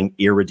 enabling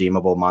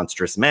irredeemable,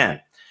 monstrous men.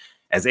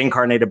 As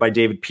incarnated by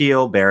David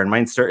Peel, Baron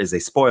Meinster is a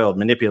spoiled,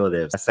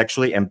 manipulative,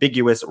 sexually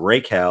ambiguous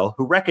Raquel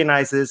who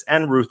recognizes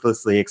and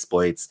ruthlessly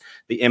exploits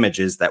the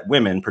images that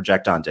women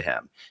project onto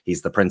him.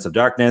 He's the Prince of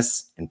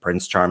Darkness in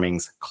Prince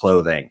Charming's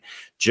clothing.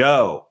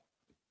 Joe,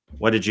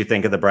 what did you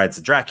think of The Brides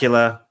of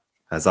Dracula?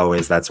 As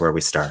always, that's where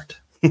we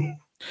start.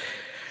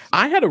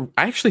 I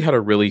actually had a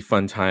really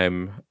fun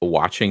time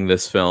watching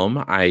this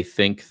film. I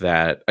think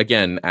that,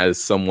 again, as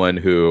someone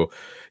who,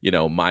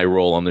 my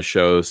role on the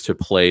show is to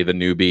play the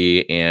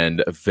newbie,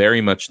 and very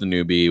much the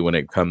newbie when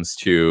it comes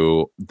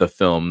to the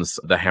films,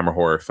 the Hammer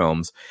horror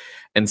films.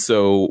 And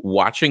so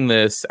watching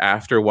this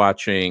after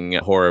watching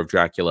Horror of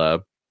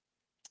Dracula,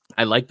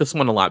 I like this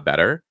one a lot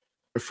better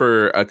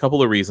for a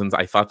couple of reasons.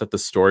 I thought that the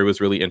story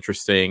was really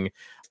interesting.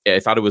 I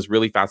thought it was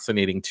really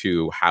fascinating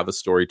to have a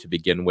story to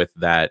begin with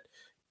that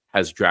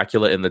has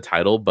Dracula in the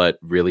title, but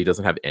really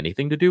doesn't have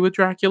anything to do with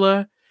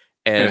Dracula.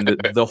 And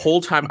the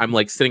whole time I'm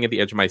like sitting at the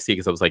edge of my seat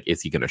because I was like,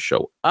 is he going to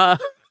show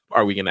up?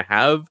 Are we going to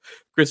have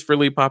Christopher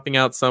Lee popping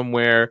out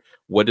somewhere?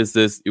 What is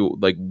this?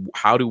 Like,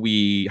 how do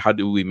we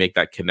make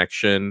that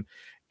connection?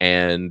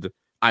 And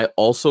I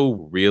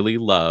also really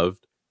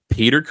loved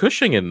Peter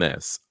Cushing in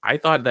this. I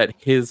thought that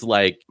his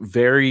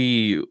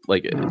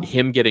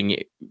him getting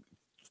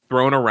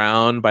thrown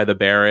around by the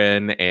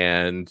Baron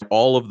and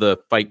all of the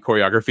fight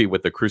choreography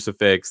with the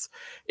crucifix.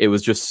 It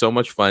was just so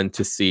much fun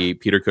to see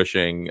Peter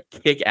Cushing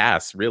kick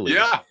ass, really.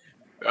 Yeah.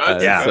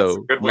 Yeah.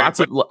 So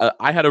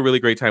I had a really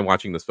great time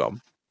watching this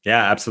film.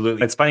 Yeah,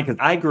 absolutely. It's funny because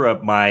I grew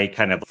up, my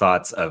kind of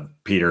thoughts of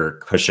Peter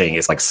Cushing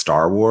is like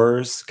Star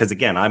Wars. Because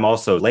again, I'm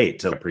also late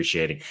to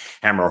appreciating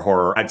Hammer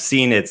horror. I've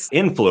seen its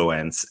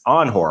influence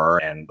on horror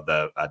and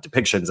the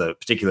depictions of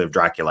particularly of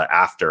Dracula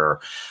after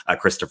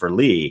Christopher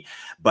Lee.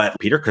 But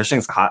Peter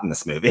Cushing's hot in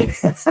this movie.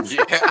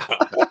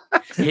 Yeah.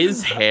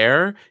 His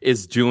hair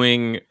is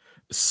doing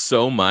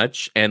so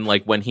much. And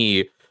like when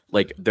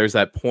there's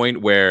that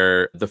point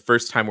where the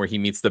first time where he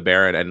meets the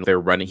Baron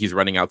and he's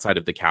running outside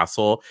of the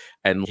castle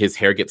and his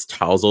hair gets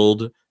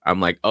tousled. I'm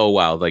like, oh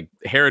wow, like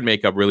hair and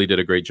makeup really did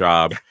a great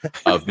job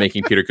of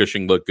making Peter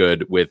Cushing look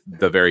good with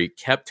the very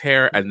kept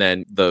hair and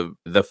then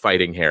the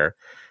fighting hair.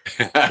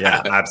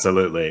 Yeah,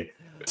 absolutely.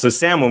 So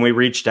Sam, when we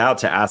reached out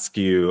to ask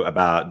you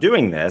about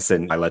doing this,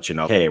 and I let you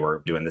know, hey, we're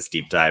doing this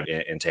deep dive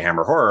into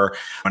Hammer horror,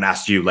 and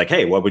asked you like,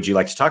 hey, what would you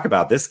like to talk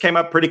about? This came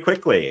up pretty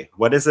quickly.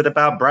 What is it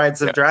about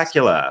Brides of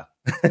Dracula?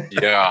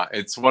 Yeah,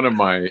 it's one of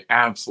my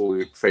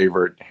absolute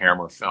favorite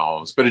Hammer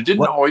films, but it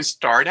didn't always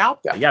start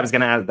out that way. Yeah, I was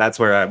going to ask, that's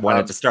where I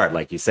wanted to start.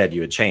 Like you said,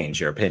 you would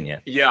change your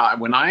opinion. Yeah,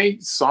 when I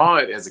saw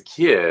it as a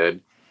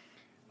kid,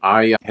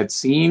 I had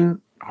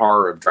seen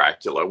Horror of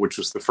Dracula, which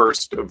was the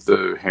first of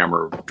the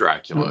Hammer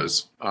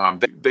Draculas.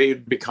 They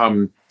had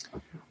become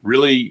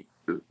really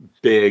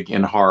big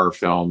in horror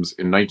films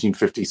in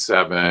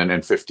 1957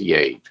 and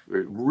 58. It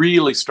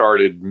really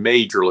started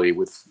majorly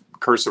with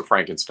Curse of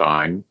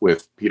Frankenstein,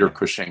 with Peter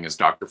Cushing as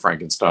Dr.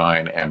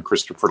 Frankenstein and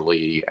Christopher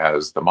Lee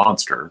as the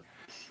monster.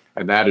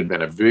 And that had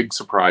been a big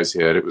surprise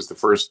hit. It was the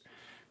first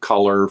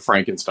color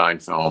Frankenstein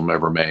film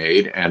ever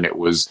made, and it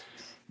was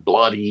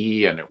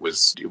bloody, and it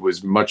was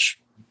much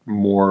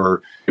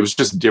more, it was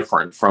just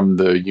different from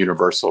the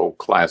universal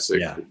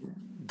classic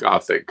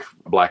Gothic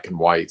black and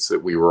whites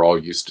that we were all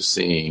used to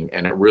seeing.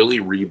 And it really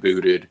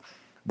rebooted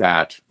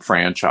that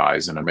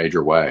franchise in a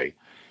major way.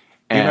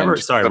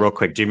 Real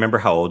quick, do you remember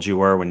how old you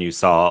were when you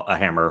saw a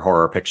Hammer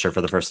horror picture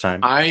for the first time?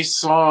 I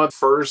saw the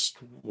first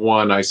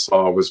one I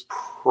saw was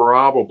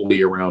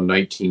probably around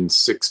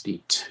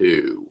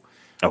 1962.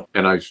 Oh.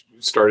 And I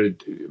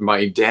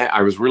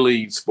was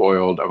really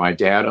spoiled. My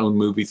dad owned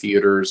movie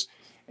theaters,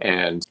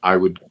 and I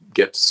would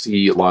get to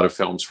see a lot of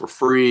films for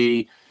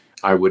free.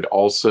 I would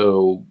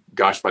also,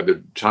 by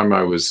the time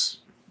I was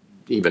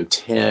even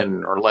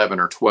 10 or 11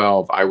 or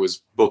 12, I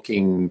was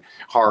booking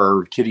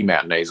horror kiddie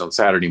matinees on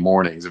Saturday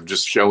mornings of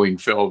just showing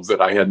films that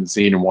I hadn't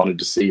seen and wanted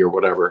to see or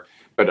whatever.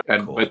 But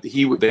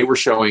they were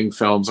showing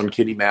films on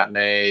kiddie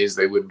matinees.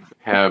 They would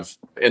have,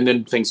 and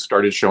then things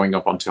started showing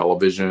up on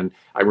television.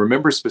 I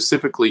remember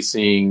specifically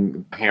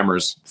seeing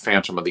Hammer's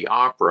Phantom of the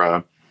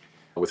Opera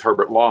with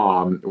Herbert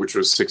Lom, which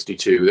was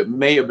 62. That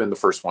may have been the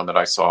first one that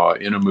I saw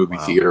in a movie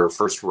theater,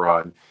 first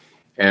run.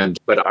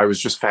 But I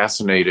was just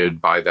fascinated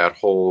by that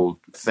whole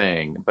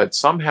thing. But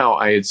somehow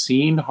I had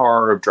seen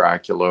Horror of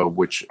Dracula,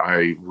 which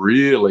I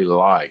really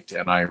liked.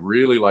 And I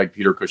really liked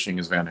Peter Cushing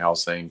as Van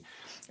Helsing.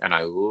 And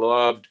I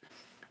loved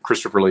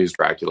Christopher Lee as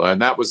Dracula.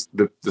 And that was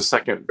the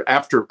second,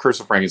 after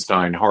Curse of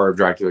Frankenstein, Horror of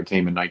Dracula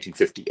came in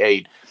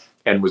 1958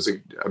 and was a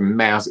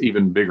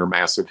even bigger,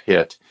 massive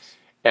hit.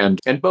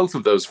 And both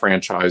of those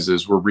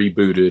franchises were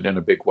rebooted in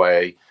a big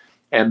way.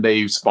 And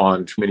they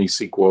spawned many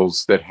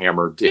sequels that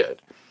Hammer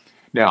did.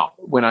 Now,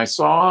 when I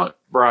saw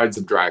Brides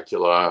of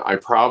Dracula, I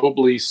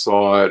probably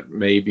saw it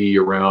maybe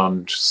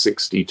around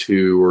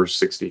 62 or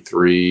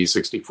 63,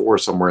 64,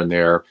 somewhere in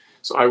there.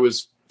 So I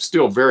was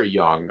still very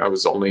young. I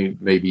was only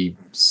maybe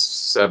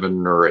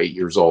 7 or 8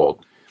 years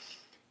old.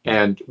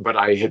 But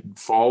I had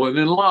fallen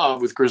in love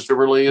with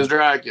Christopher Lee as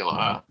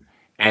Dracula.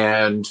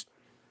 And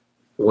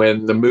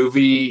when the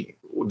movie,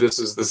 this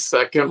is the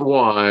second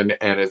one,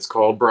 and it's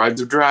called Brides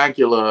of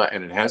Dracula,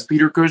 and it has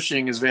Peter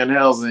Cushing as Van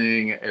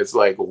Helsing. It's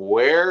like,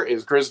 where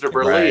is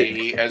Christopher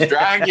Lee as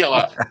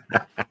Dracula?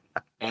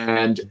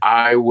 And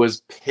I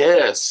was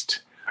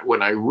pissed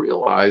when I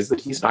realized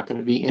that he's not going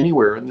to be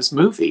anywhere in this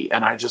movie.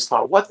 And I just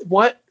thought,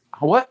 what?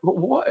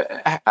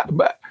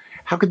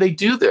 How could they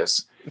do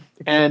this?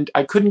 And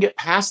I couldn't get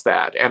past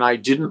that. And I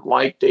didn't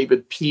like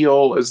David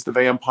Peel as the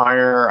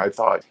vampire. I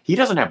thought, he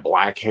doesn't have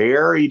black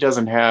hair. He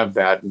doesn't have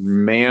that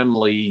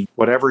manly,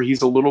 whatever. He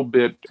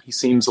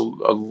seems a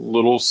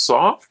little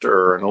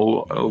softer and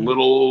a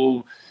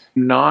little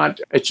not,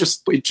 it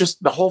just,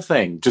 the whole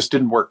thing just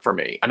didn't work for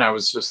me. And I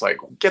was just like,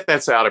 get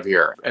that out of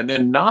here. And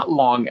then not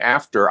long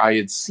after I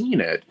had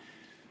seen it,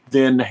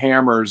 then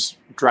Hammer's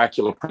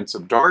Dracula Prince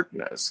of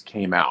Darkness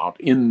came out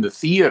in the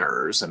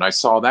theaters, and I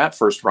saw that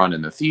first run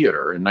in the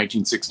theater in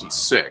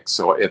 1966.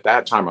 So at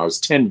that time, I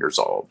was 10 years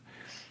old.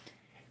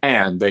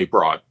 And they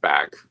brought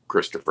back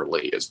Christopher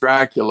Lee as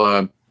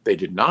Dracula. They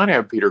did not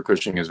have Peter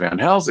Cushing as Van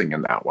Helsing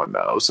in that one,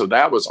 though. So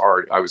that was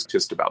I was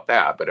pissed about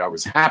that, but I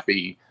was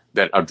happy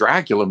that a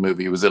Dracula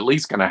movie was at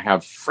least going to have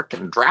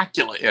frickin'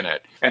 Dracula in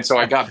it. And so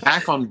I got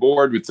back on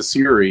board with the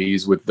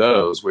series with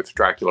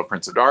Dracula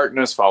Prince of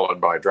Darkness, followed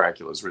by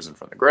Dracula's Risen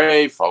from the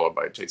Grave, followed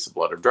by Taste the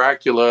Blood of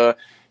Dracula,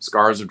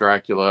 Scars of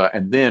Dracula,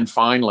 and then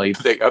finally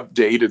they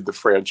updated the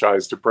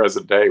franchise to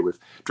present day with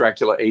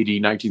Dracula AD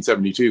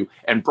 1972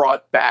 and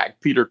brought back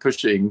Peter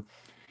Cushing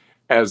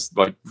as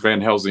like Van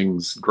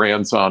Helsing's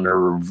grandson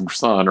or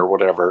son or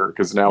whatever,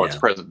 because now it's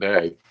present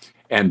day.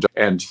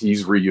 And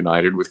he's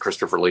reunited with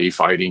Christopher Lee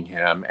fighting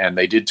him. And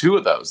they did 2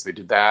 of those. They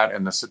did that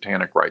and the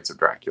Satanic Rites of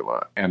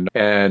Dracula. And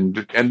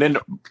then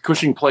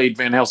Cushing played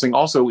Van Helsing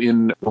also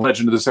in The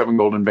Legend of the Seven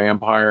Golden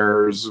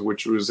Vampires,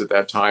 which was at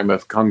that time a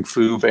kung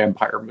fu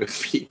vampire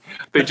movie.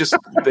 They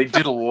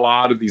did a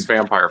lot of these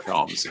vampire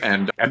films.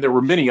 And there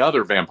were many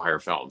other vampire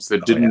films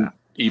that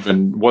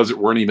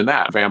weren't even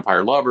that.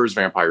 Vampire Lovers,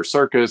 Vampire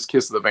Circus,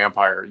 Kiss of the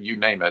Vampire, you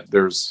name it.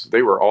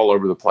 They were all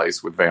over the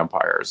place with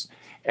vampires.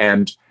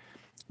 And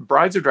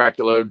Brides of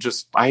Dracula,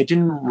 I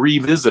didn't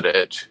revisit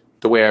it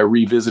the way I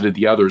revisited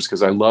the others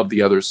because I love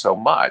the others so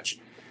much.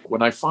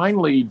 When I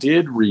finally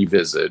did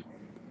revisit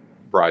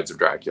Brides of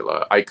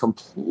Dracula, I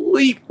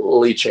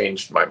completely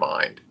changed my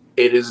mind.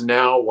 It is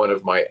now one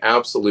of my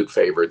absolute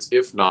favorites,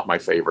 if not my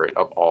favorite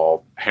of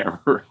all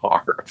Hammer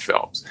horror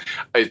films.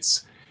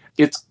 It's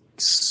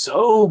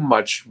so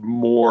much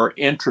more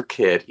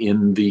intricate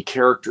in the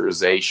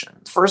characterization.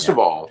 First of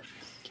all,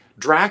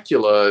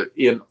 Dracula,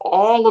 in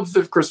all of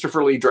the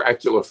Christopher Lee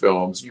Dracula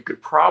films, you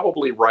could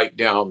probably write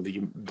down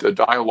the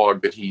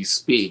dialogue that he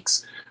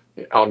speaks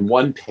on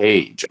one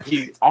page.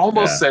 He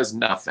almost says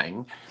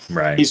nothing.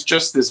 Right. He's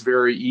just this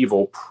very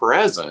evil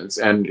presence,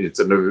 and it's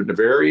a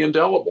very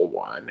indelible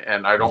one.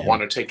 And I don't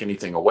want to take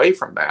anything away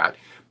from that.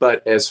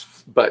 But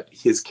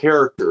his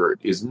character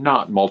is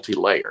not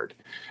multi-layered.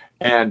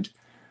 And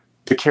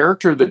the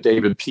character that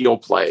David Peel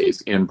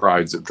plays in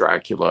Brides of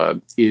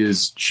Dracula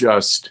is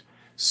just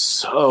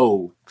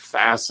so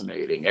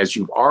fascinating. As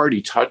you've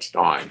already touched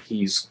on,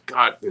 he's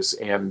got this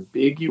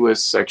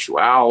ambiguous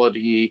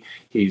sexuality.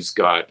 He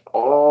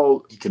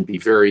can be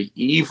very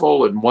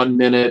evil in one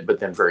minute, but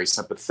then very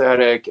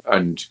sympathetic.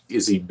 And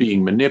is he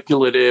being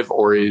manipulative,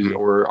 or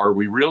are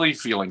we really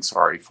feeling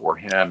sorry for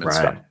him and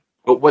stuff?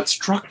 But what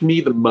struck me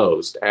the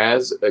most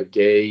as a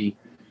gay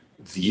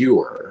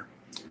viewer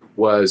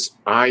was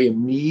I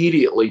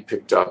immediately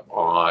picked up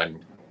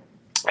on,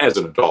 as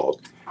an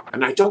adult,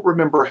 and I don't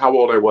remember how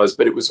old I was,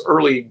 but it was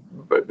early,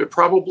 but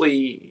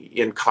probably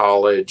in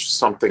college,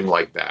 something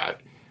like that,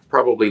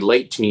 probably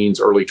late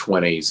teens, early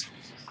 20s.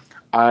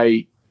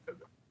 I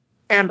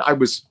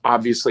was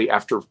obviously,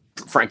 after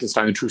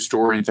Frankenstein, the True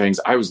Story and things,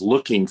 I was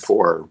looking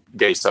for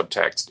gay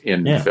subtext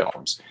in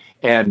films.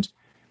 And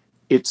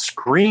it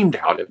screamed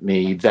out at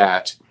me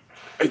that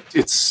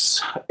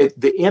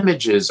the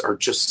images are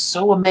just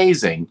so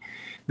amazing.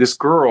 This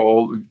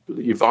girl,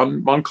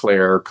 Yvonne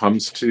Montclair,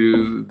 comes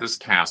to this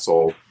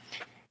castle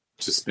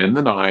to spend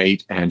the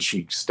night, and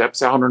she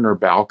steps out on her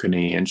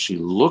balcony and she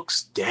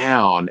looks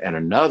down at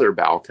another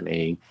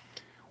balcony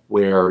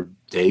where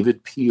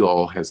David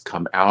Peel has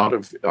come out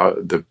of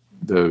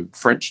the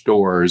French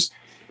doors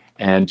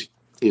and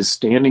is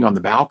standing on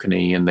the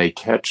balcony, and they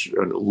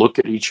look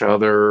at each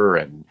other,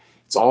 and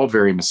it's all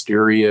very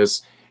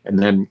mysterious. And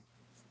then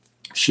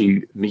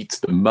she meets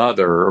the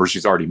mother, or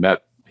she's already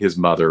met his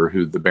mother,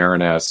 the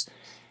Baroness,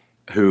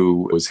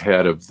 who was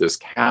head of this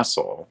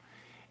castle.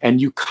 And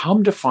you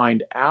come to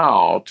find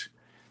out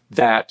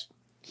that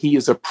he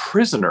is a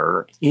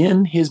prisoner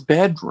in his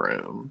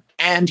bedroom,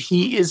 and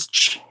he is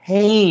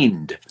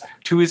chained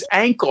to his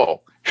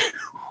ankle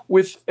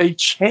with a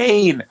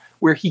chain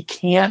where he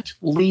can't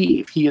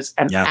leave. He is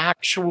an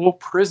actual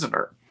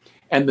prisoner.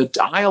 And the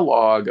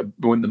dialogue,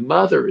 when the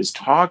mother is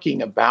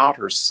talking about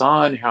her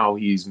son, how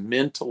he's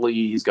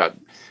got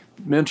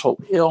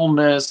mental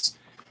illness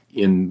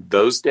in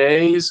those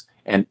days,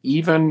 and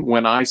even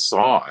when I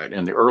saw it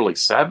in the early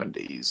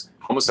 70s,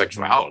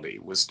 homosexuality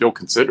was still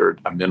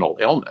considered a mental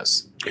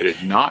illness. It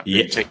had not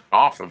been taken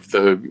off of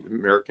the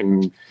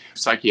American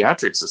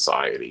Psychiatric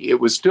Society.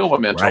 It was still a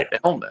mental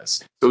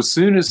illness. So as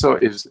soon as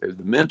the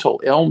mental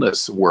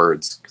illness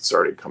words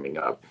started coming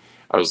up,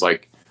 I was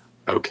like,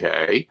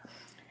 okay.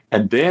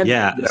 And then,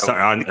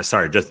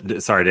 sorry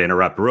to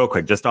interrupt real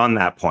quick, just on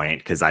that point,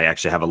 because I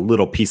actually have a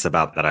little piece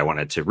about that I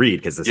wanted to read,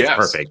 because this is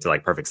perfect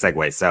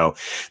segue. So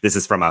this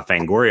is from a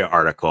Fangoria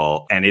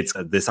article, and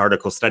this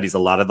article studies a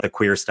lot of the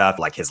queer stuff,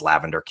 like his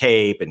lavender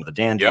cape and the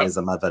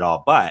dandyism of it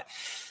all. But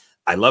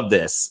I love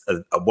this.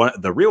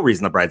 The real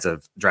reason the Brides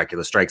of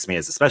Dracula strikes me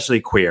as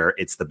especially queer,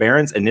 it's the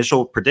Baron's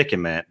initial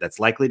predicament that's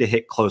likely to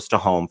hit close to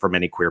home for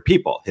many queer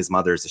people. His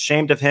mother is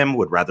ashamed of him,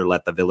 would rather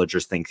let the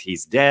villagers think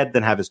he's dead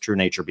than have his true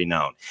nature be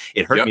known.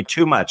 It hurt me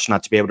too much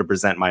not to be able to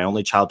present my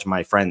only child to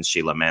my friends,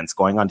 she laments,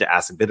 going on to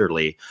ask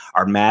bitterly,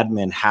 are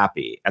madmen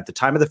happy? At the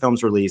time of the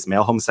film's release,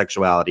 male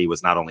homosexuality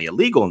was not only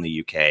illegal in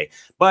the UK,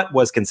 but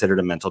was considered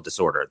a mental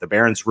disorder. The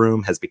Baron's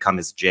room has become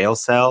his jail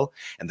cell,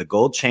 and the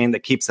gold chain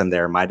that keeps him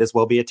there might as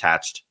well be attached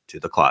to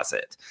the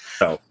closet.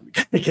 So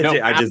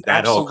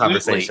that whole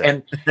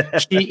conversation.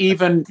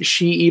 And she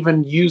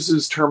even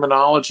uses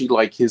terminology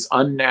like his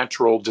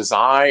unnatural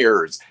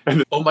desires.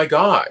 And oh my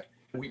God,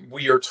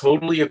 we are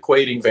totally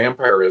equating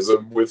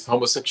vampirism with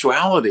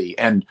homosexuality.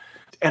 And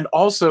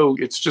also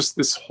it's just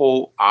this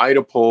whole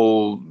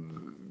Oedipal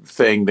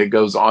thing that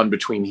goes on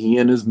between he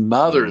and his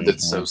mother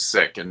that's so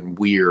sick and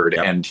weird.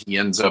 Yep. And he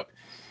ends up,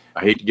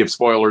 I hate to give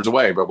spoilers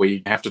away, but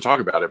we have to talk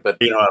about it. But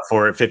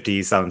for a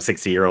 50-some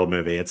 60-year-old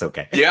movie, it's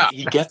okay. Yeah,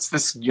 he gets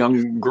this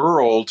young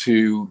girl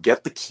to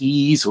get the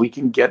keys so he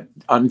can get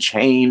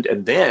unchained.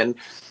 And then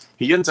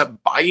he ends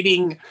up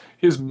biting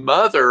his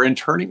mother and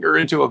turning her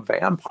into a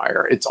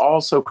vampire. It's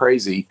all so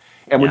crazy.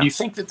 And when you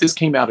think that this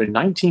came out in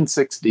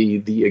 1960,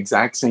 the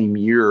exact same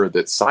year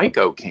that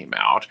Psycho came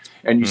out,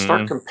 and you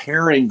start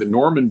comparing the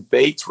Norman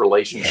Bates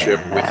relationship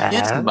with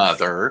his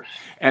mother,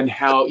 and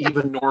how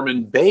even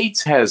Norman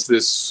Bates has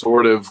this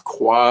sort of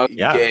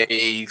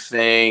quasi-gay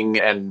thing,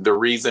 and the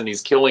reason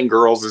he's killing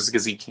girls is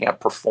because he can't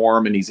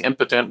perform and he's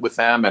impotent with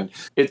them. And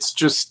it's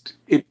just,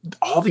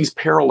 all these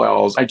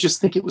parallels, I just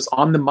think it was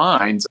on the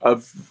minds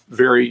of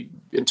very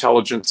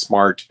intelligent,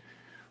 smart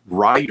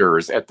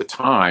writers at the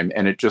time,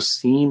 and it just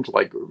seemed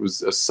like it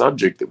was a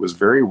subject that was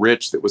very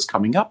rich that was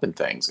coming up in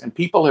things. And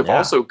people have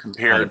also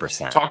compared,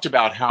 100%. talked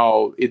about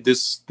how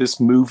this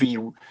movie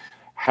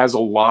has a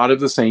lot of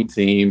the same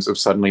themes of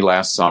Suddenly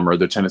Last Summer,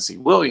 the Tennessee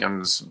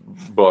Williams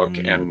book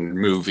and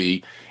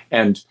movie,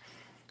 and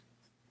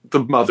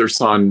the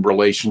mother-son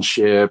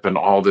relationship and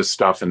all this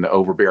stuff, and the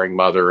overbearing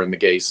mother and the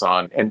gay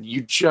son. And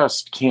you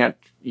just can't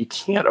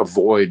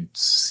avoid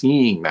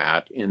seeing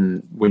that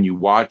when you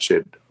watch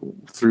it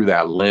through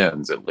that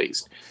lens, at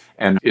least.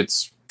 And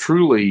it's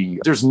truly,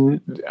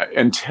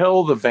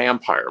 until The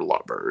Vampire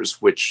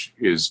Lovers, which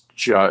is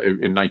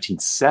in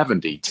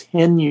 1970,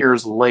 10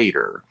 years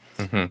later,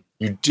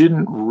 you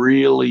didn't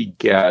really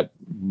get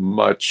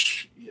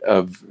much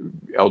of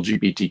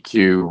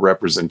LGBTQ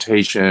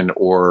representation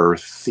or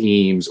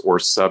themes or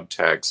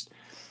subtext,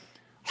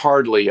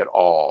 hardly at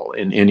all,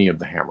 in any of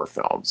the Hammer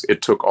films.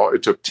 It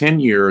took 10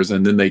 years,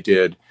 and then they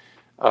did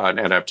an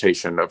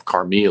adaptation of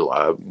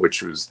Carmilla,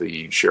 which was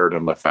the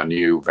Sheridan Le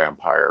Fanu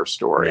vampire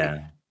story.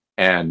 Yeah.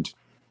 And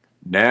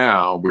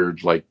now we're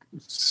like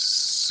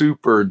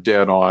super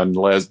dead on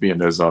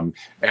lesbianism,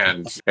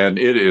 and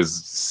it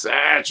is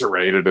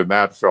saturated in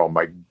that film.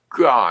 My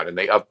God. And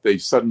they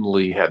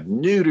suddenly had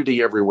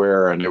nudity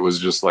everywhere, and it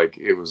was like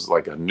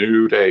a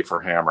new day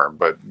for Hammer.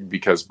 But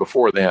because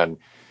before then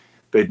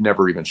they'd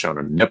never even shown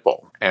a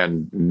nipple,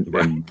 and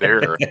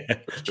there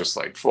it was just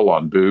like full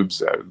on boobs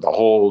the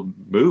whole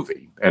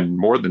movie, and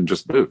more than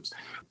just boobs.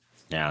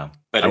 Yeah.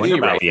 But I wonder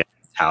about the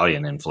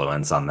Italian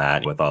influence on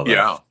that, with all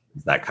the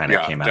that kind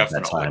of came out at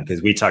that time,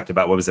 because we talked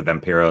about, what was it,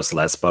 Vampiros,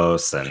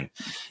 Lesbos, and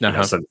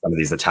some of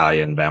these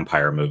Italian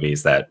vampire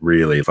movies that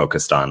really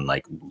focused on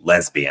like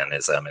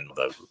lesbianism and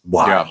the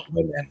wild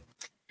women.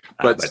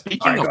 But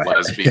speaking of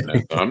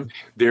lesbianism,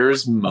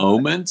 there's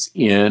moments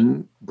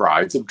in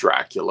Brides of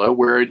Dracula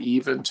where it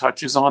even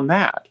touches on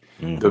that.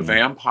 The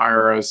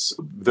vampiress,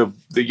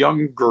 the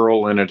young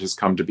girl in it has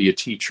come to be a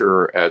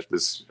teacher at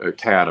this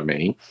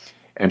academy,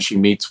 and she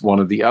meets one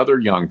of the other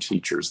young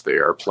teachers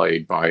there,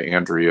 played by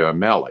Andrea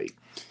Melli.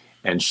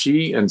 And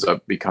she ends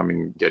up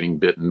getting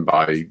bitten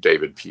by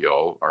David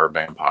Peel, our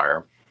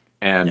vampire,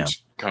 and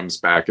comes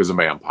back as a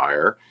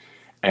vampire.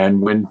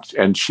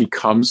 And she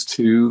comes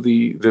to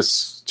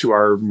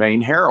our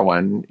main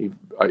heroine,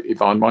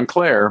 Yvonne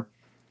Montclair,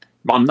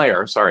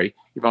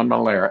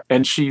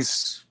 and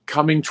she's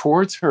coming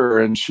towards her,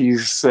 and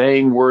she's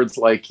saying words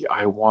like,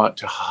 "I want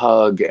to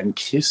hug and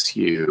kiss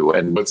you,"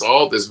 and it's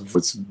all this.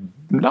 It's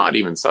not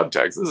even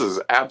subtext. This is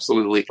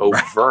absolutely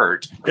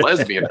overt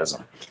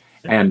lesbianism.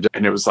 And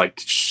it was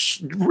like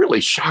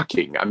really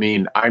shocking. I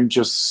mean, I'm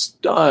just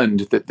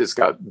stunned that this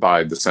got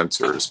by the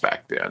censors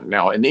back then.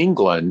 Now, in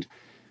England,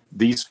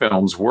 these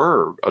films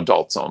were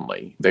adults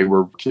only.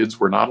 Kids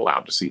were not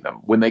allowed to see them.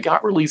 When they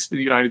got released to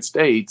the United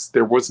States,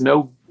 there was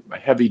no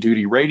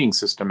heavy-duty rating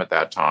system at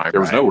that time.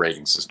 There was no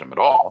rating system at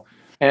all.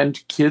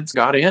 And kids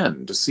got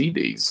in to see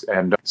these.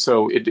 And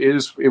so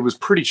it was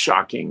pretty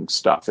shocking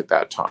stuff at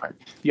that time.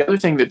 The other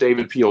thing that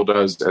David Peel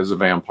does as a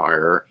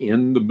vampire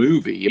in the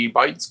movie, he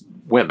bites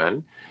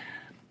women,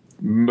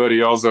 but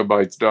he also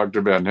bites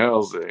Dr. Van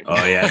Helsing.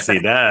 Oh, yes, he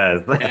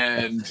does.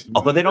 And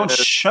although they don't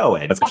show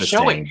it.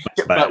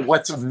 But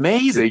what's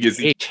amazing is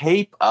he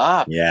cape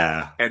up.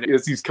 Yeah. And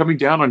as he's coming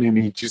down on him,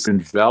 he just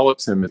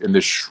envelops him in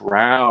this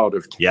shroud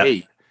of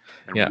cape.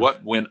 And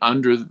what went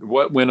on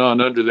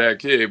under that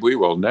cape, we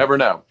will never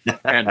know.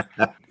 And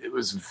it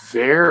was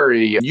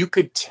you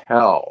could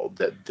tell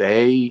that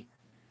they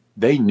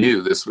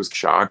knew this was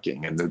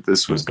shocking, and that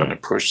this was going to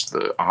push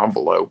the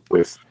envelope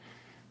with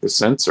the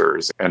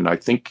censors. And I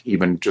think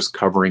even just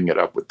covering it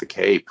up with the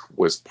cape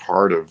was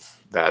part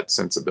of that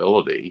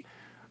sensibility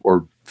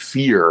or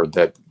fear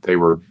that they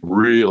were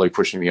really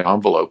pushing the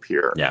envelope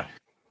here. Yeah.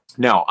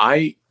 Now,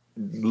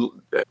 in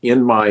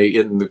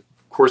the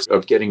course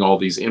of getting all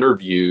these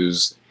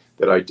interviews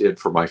that I did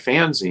for my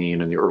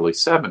fanzine in the early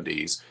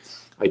 70s,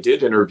 I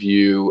did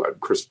interview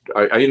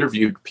I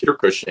interviewed Peter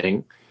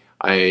Cushing.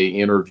 I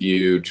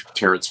interviewed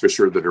Terence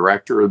Fisher, the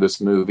director of this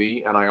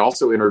movie, and I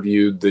also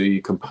interviewed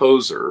the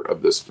composer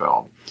of this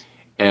film.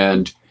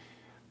 And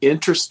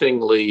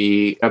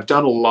interestingly, I've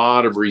done a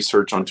lot of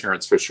research on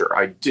Terence Fisher.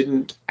 I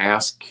didn't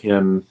ask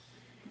him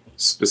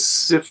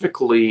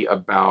specifically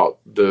about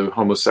the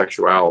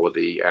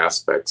homosexuality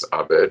aspects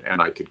of it,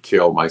 and I could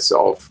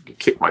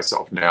kick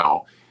myself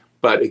now.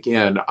 But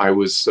again, I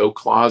was so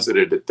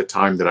closeted at the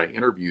time that I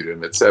interviewed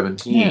him at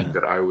 17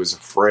 that I was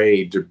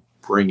afraid to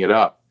bring it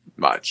up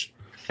much.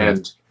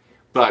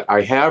 But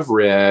I have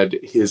read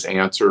his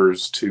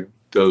answers to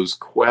those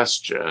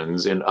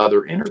questions in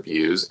other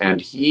interviews, and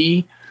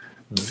he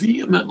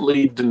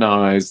vehemently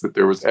denies that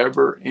there was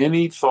ever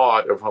any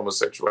thought of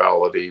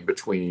homosexuality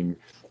between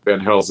Van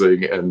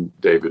Helsing and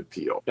David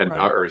Peel, and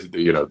or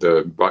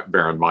the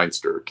Baron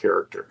Meinster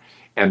character.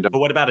 And but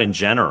what about in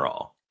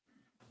general?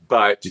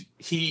 But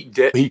he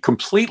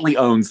completely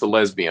owns the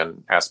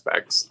lesbian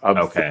aspects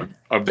of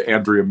the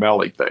Andrea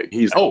Melly thing.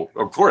 He's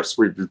of course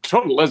we're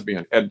total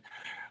lesbian,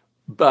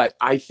 but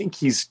I think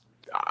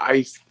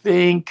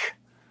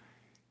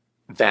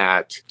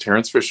that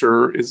Terence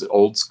Fisher is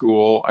old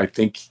school. I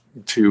think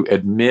to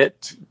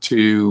admit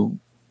to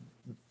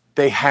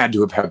they had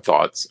to have had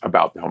thoughts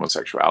about the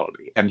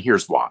homosexuality, and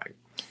here's why: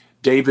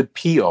 David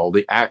Peel,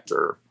 the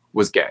actor,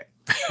 was gay,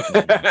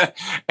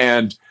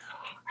 and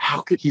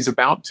how could he's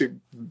about to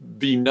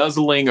be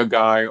nuzzling a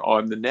guy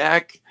on the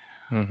neck?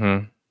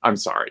 Mm-hmm. I'm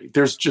sorry.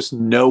 There's just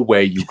no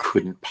way you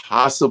couldn't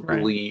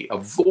possibly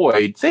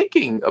avoid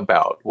thinking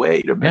about,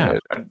 wait a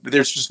minute. Yeah.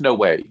 There's just no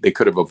way they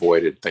could have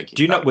avoided thinking.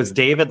 Do you know, was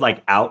David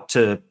out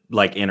to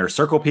inner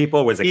circle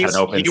people? Was it kind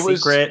of open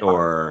secret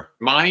or?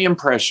 My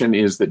impression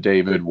is that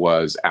David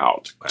was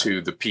out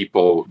to the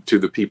people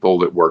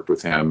that worked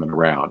with him and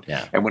around.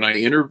 Yeah. And when I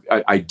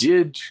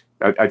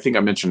think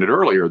I mentioned it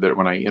earlier that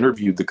when I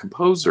interviewed the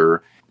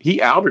composer, he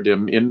outed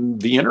him in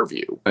the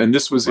interview. And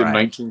this was in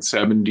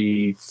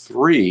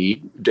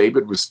 1973.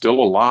 David was still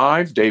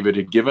alive. David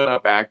had given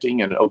up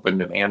acting and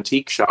opened an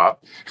antique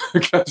shop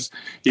because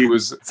he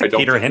was... It's like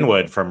Peter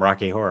Hinwood from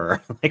Rocky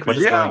Horror. What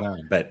is going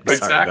on? But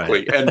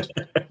exactly.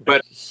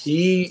 But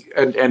he...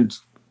 And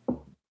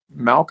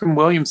Malcolm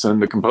Williamson,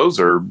 the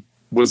composer,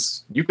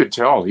 you could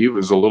tell he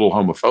was a little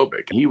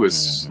homophobic. He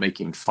was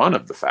making fun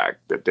of the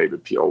fact that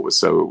David Peel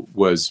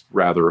was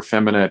rather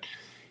effeminate.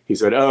 He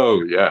said,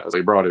 "Oh, yes,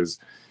 he brought his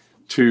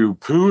 2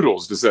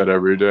 poodles to set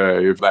every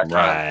day."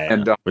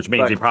 Which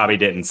means he probably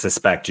didn't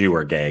suspect you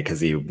were gay because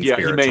he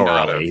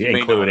spiritually,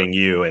 including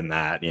you in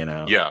that,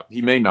 Yeah,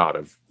 he may not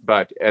have.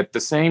 But at the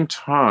same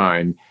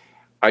time,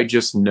 I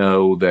just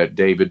know that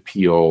David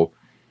Peel,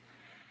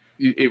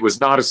 it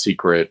was not a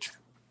secret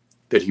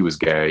that he was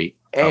gay.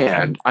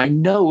 And I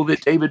know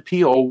that David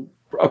Peel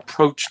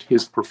approached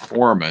his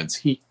performance.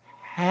 He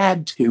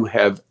had to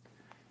have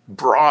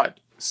brought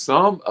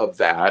some of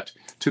that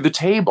to the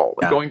table,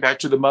 going back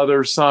to the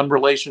mother-son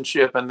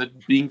relationship and the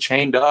being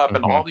chained up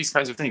and all these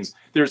kinds of things.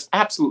 There's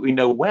absolutely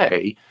no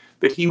way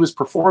that he was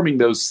performing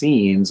those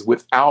scenes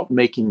without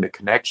making the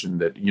connection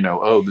that,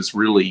 this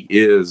really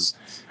is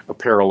a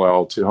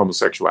parallel to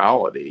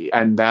homosexuality.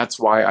 And that's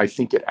why I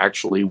think it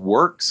actually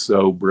works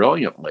so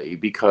brilliantly,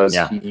 because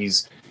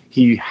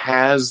he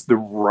has the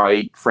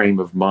right frame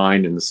of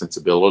mind and the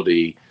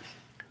sensibility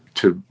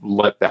to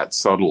let that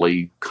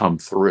subtly come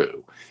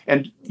through.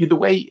 And the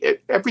way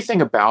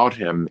everything about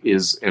him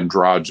is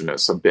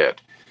androgynous a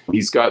bit.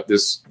 He's got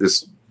this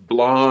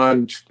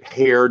blonde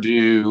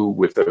hairdo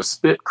with a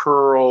spit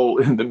curl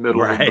in the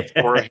middle of the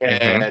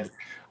forehead,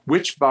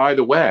 which, by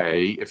the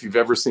way, if you've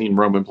ever seen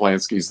Roman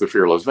Polanski's The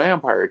Fearless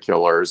Vampire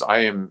Killers, I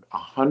am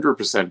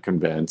 100%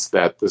 convinced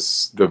that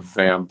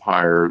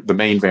the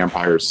main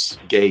vampire's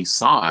gay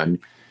son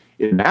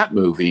in that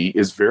movie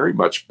is very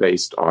much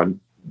based on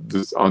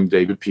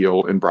David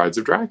Peel in Brides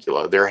of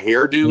Dracula. Their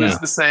hairdo is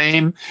the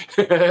same.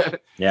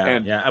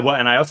 And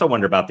I also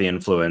wonder about the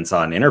influence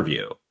on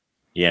Interview.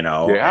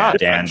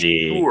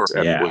 Dandy. Sure.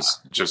 And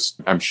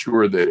I'm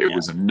sure that it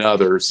was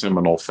another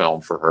seminal film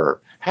for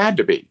her. Had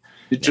to be.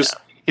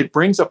 It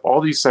brings up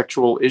all these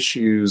sexual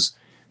issues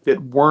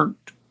that weren't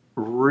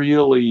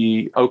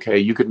really okay.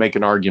 You could make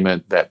an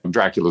argument that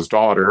Dracula's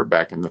daughter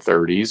back in the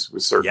 30s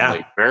was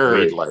certainly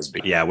very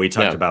lesbian. Yeah, we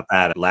talked about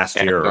that last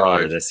year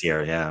or this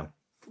year. Yeah.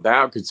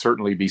 That could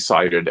certainly be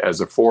cited as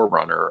a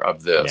forerunner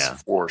of this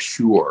for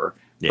sure.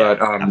 Yeah,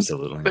 but,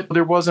 absolutely. But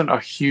there wasn't a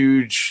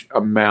huge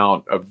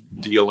amount of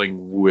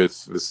dealing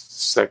with the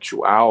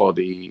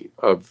sexuality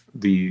of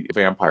the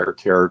vampire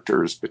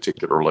characters,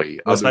 particularly.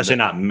 Especially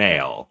not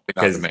male.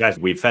 Because guys,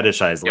 we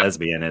fetishized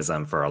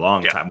lesbianism for a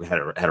long time. We had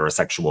a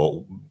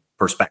heterosexual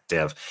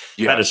perspective.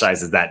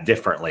 Fetishizes that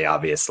differently,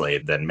 obviously,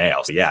 than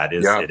male. So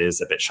it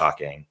is a bit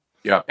shocking.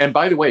 Yeah. And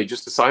by the way,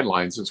 just a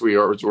sideline, since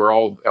we're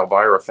all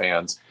Elvira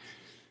fans,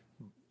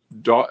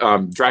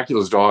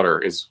 Dracula's Daughter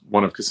is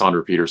one of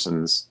Cassandra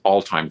Peterson's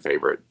all-time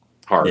favorite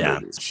horror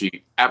movies.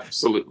 She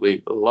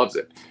absolutely loves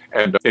it.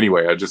 And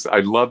anyway,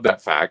 I love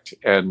that fact.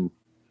 And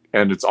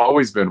it's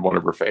always been one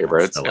of her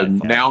favorites.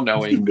 And now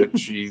knowing that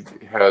she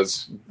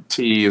has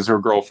T as her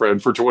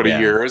girlfriend for 20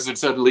 years, it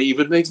suddenly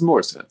even makes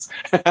more sense.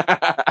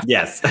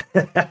 Yes.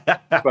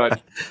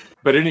 But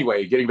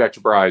anyway, getting back to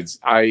Brides,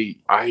 I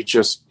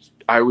just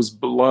I was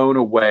blown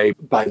away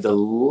by the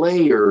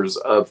layers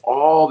of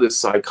all this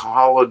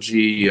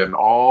psychology and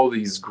all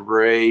these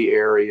gray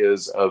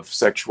areas of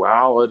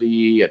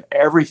sexuality and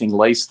everything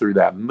laced through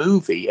that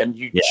movie. And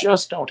you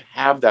just don't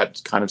have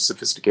that kind of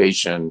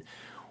sophistication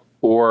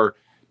or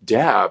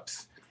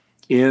depth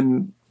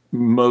in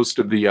most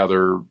of the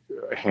other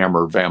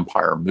Hammer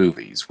vampire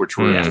movies, which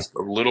were just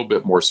a little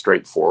bit more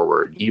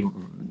straightforward,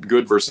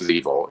 good versus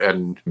evil.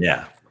 And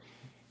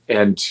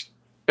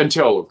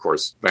until, of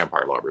course,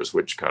 Vampire Lovers,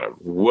 which kind of,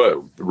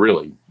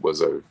 really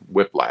was a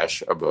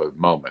whiplash of a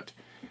moment.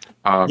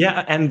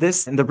 And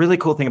the really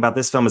cool thing about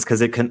this film is because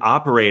it can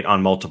operate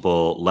on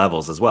multiple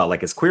levels as well.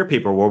 Like as queer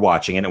people, we're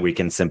watching it and we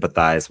can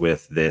sympathize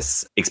with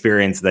this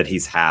experience that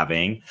he's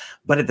having.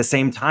 But at the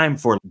same time,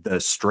 for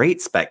the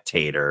straight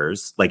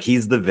spectators, like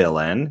he's the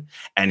villain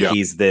and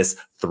he's this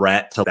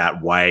threat to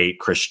that white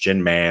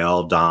Christian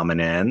male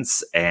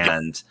dominance.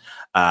 And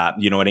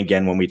and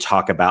again, when we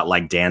talk about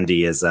like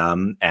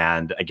dandyism,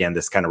 and again,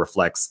 this kind of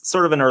reflects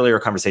sort of an earlier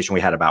conversation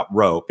we had about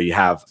rope.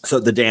 So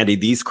the dandy,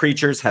 these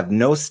creatures have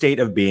no state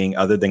of being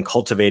other than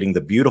cultivating the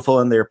beautiful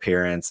in their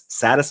appearance,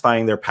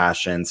 satisfying their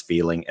passions,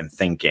 feeling, and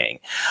thinking.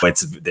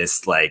 It's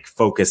this like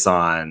focus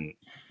on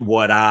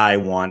what I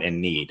want and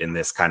need in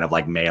this kind of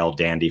like male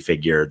dandy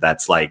figure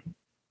that's like,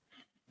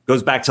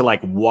 goes back to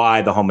like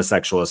why the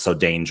homosexual is so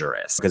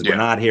dangerous, because we're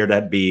not here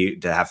to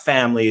have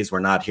families. We're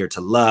not here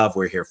to love.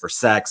 We're here for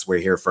sex. We're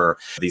here for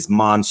these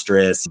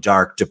monstrous,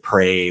 dark,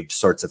 depraved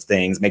sorts of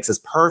things. Makes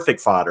us perfect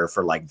fodder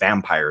for like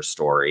vampire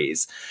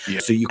stories.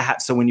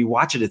 So when you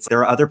watch it, there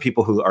are other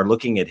people who are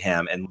looking at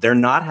him and they're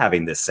not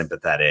having this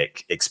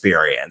sympathetic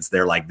experience.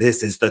 They're like,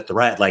 this is the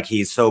threat. Like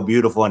he's so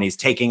beautiful and he's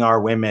taking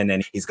our women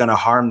and he's going to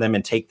harm them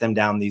and take them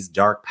down these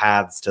dark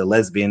paths to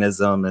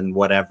lesbianism and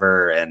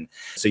whatever. And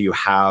so you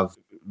have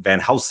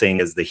Van Helsing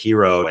is the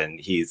hero, and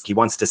he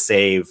wants to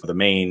save the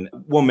main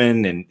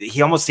woman, and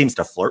he almost seems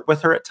to flirt with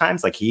her at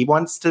times. Like he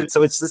wants to.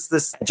 So it's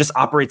this it just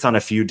operates on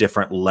a few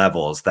different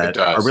levels that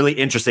are really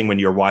interesting when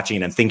you're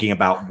watching and thinking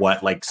about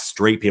what like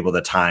straight people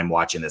at the time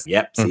watching this.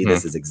 See,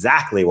 this is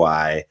exactly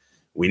why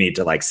we need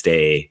to like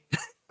stay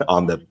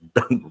on the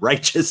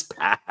righteous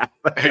path.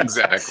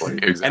 Exactly.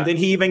 And then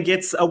he even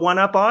gets a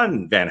one-up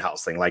on Van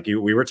Helsing, like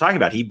we were talking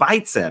about. He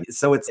bites him.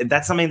 So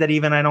that's something that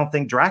even I don't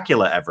think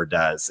Dracula ever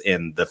does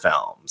in the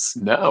films.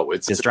 No,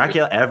 does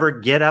Dracula ever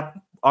get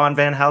up on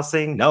Van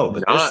Helsing? No,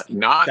 but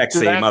not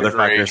sexy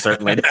motherfucker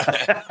certainly does.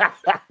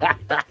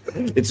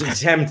 It's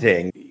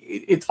tempting.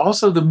 It's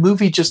also, the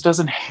movie just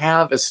doesn't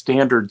have a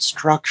standard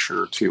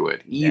structure to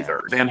it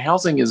either. Van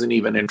Helsing isn't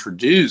even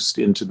introduced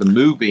into the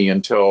movie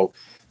until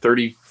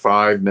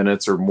 35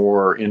 minutes or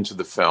more into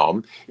the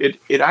film. It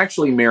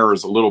actually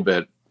mirrors a little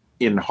bit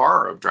in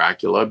Horror of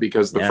Dracula,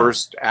 because the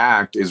first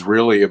act is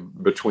really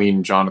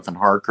between Jonathan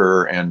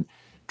Harker and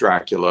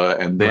Dracula,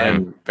 and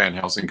then Van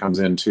Helsing comes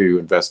in to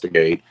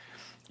investigate.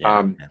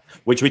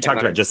 Which we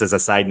talked about, just as a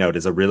side note,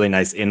 is a really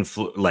nice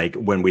like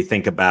when we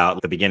think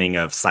about the beginning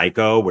of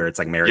Psycho, where it's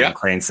like Marion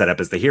Crane set up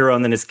as the hero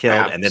and then is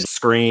killed, and then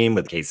Scream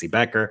with Casey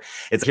Becker.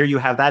 It's here you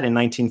have that in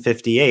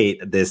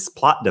 1958, this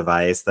plot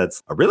device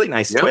that's a really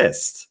nice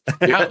twist.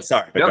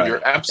 Sorry. No,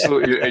 you're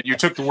absolutely, you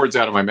took the words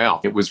out of my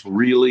mouth. It was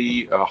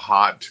really a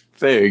hot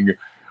thing,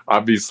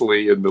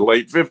 obviously, in the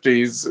late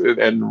 50s.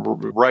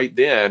 And right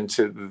then,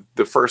 to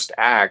the first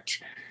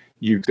act,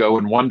 you go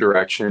in one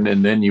direction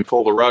and then you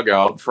pull the rug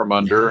out from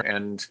under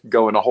and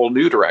go in a whole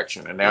new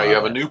direction. And now you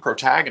have a new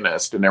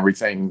protagonist and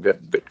everything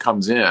that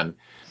comes in.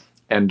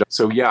 And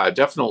so, it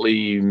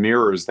definitely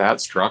mirrors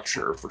that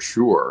structure for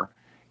sure.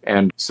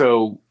 And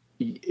so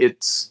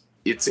it's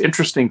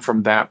interesting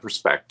from that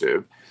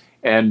perspective.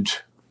 And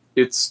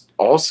it's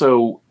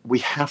also, we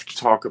have to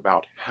talk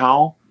about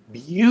how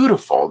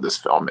beautiful this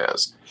film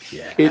is.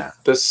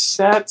 The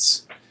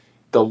sets,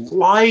 the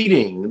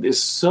lighting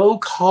is so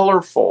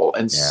colorful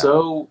and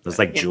so there's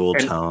like jewel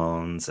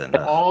tones and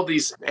all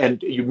these.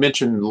 And you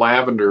mentioned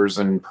lavenders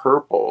and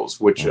purples,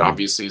 which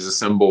obviously is a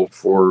symbol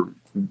for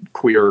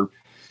queer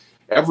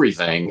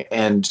everything.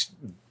 And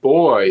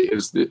boy,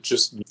 is it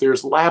just,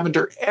 there's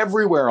lavender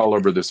everywhere all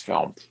over this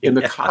film, in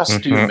the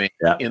costuming,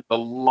 in the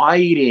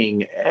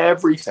lighting,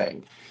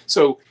 everything.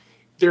 So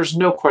there's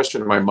no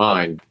question in my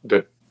mind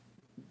that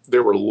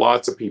there were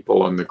lots of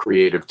people on the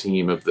creative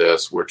team of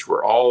this, which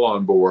were all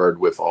on board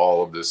with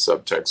all of this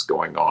subtext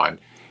going on.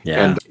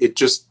 And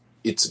it's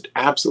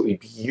absolutely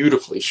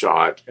beautifully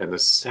shot, and the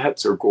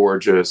sets are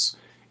gorgeous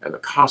and the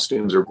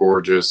costumes are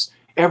gorgeous.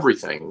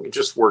 Everything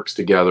just works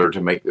together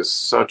to make this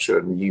such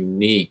a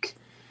unique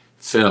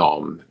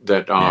film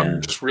that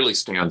just really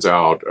stands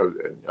out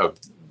of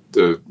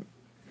the,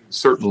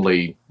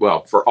 certainly,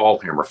 well, for all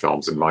Hammer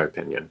films, in my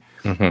opinion.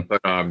 But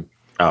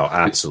oh,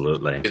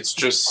 absolutely. It's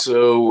just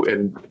so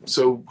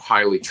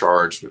highly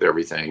charged with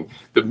everything.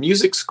 The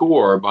music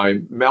score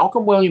by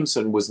Malcolm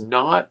Williamson was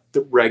not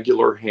the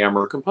regular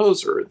Hammer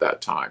composer at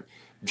that time.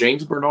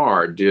 James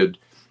Bernard did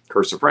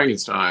Curse of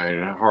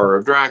Frankenstein, Horror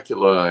of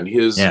Dracula, and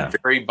his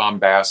very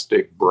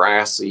bombastic,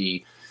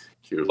 brassy,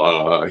 his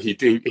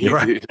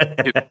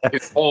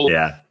whole,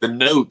 the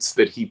notes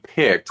that he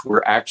picked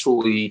were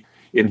actually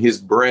in his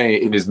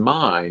brain, in his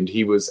mind,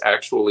 he was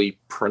actually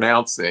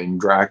pronouncing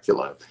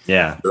Dracula.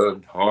 Yeah.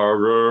 The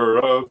horror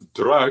of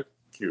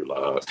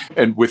Dracula.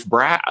 And with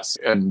brass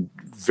and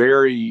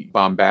very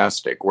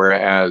bombastic,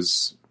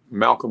 whereas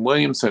Malcolm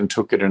Williamson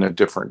took it in a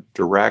different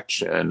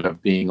direction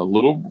of being a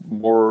little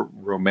more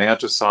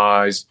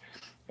romanticized,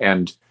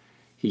 and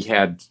he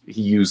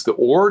used the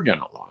organ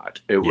a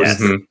lot. It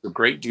was a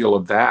great deal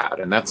of that,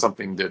 and that's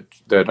something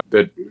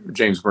that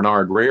James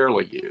Bernard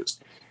rarely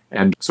used.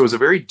 And so it was a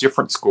very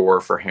different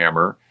score for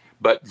Hammer,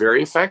 but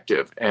very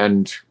effective.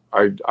 And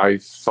I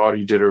thought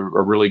he did a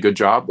really good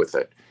job with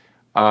it.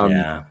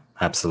 Yeah,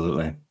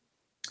 absolutely.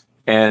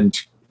 And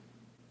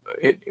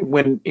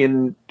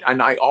and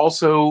I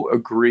also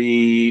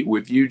agree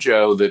with you,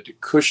 Joe, that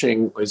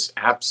Cushing was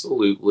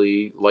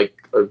absolutely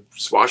like a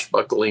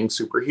swashbuckling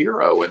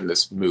superhero in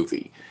this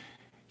movie.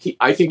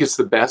 I think it's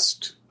the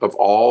best of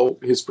all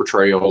his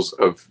portrayals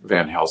of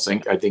Van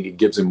Helsing. I think it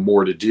gives him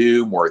more to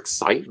do, more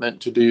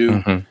excitement to do.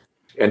 Mm-hmm.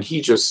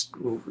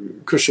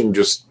 And Cushing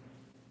just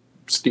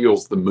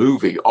steals the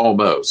movie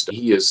almost.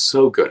 He is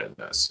so good in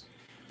this.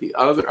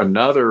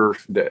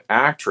 The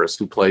actress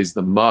who plays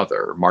the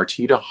mother,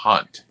 Martita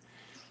Hunt,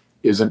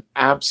 is an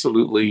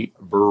absolutely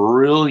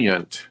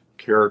brilliant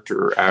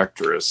character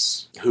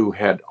actress who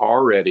had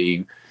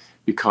already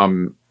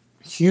become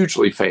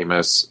hugely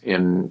famous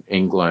in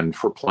England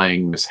for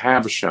playing Miss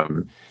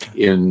Havisham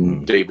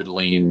in David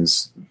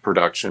Lean's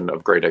production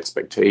of Great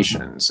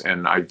Expectations.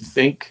 And I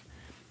think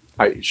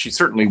she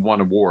certainly won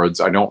awards.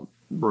 I don't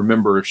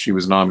remember if she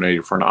was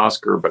nominated for an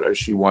Oscar, but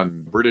she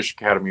won British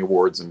Academy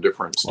Awards and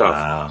different stuff.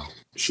 Wow.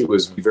 She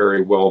was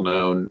very well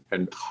known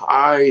and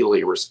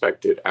highly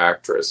respected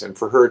actress. And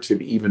for her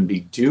to even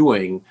be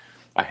doing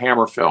a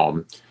Hammer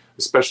film,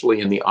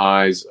 especially in the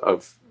eyes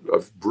of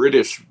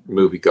British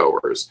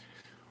moviegoers,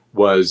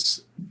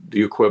 was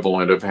the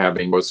equivalent of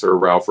having Sir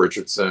Ralph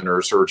Richardson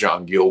or Sir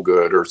John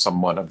Gielgud or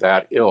someone of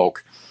that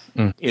ilk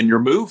in your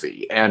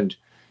movie. And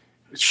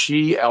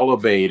she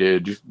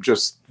elevated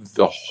just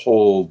the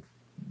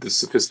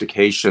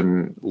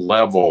sophistication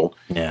level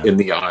in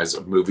the eyes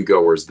of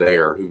moviegoers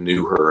there who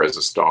knew her as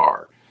a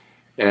star.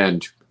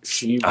 And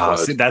she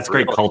that's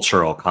great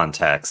cultural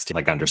context,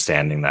 like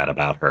understanding that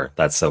about her.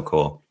 That's so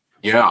cool.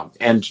 Yeah.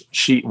 And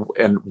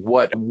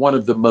one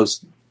of the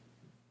most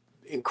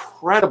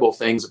incredible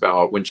things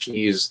about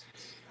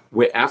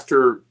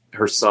after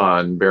her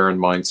son, Baron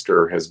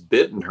Meinster, has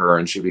bitten her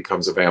and she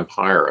becomes a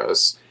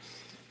vampiress,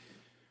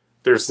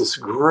 there's this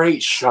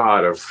great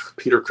shot of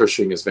Peter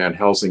Cushing as Van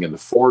Helsing in the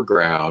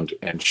foreground,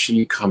 and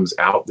she comes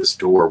out this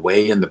door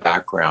way in the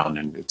background,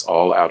 and it's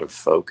all out of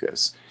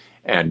focus.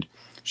 And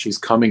she's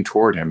coming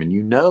toward him, and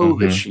you know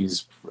that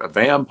she's a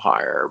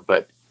vampire,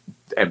 but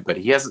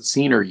he hasn't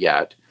seen her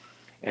yet.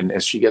 And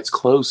as she gets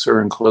closer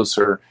and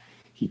closer,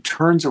 he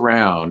turns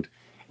around,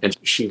 and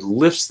she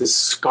lifts this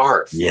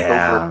scarf over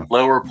the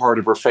lower part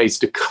of her face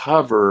to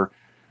cover.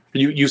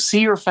 You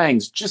see her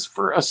fangs just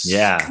for a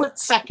split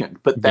second,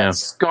 but that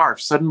scarf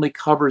suddenly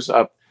covers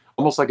up,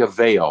 almost like a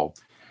veil,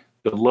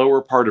 the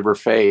lower part of her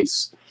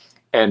face.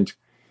 And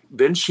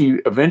then she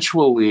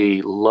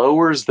eventually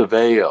lowers the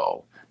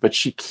veil, but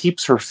she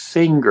keeps her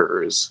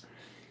fingers,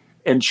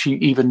 and she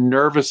even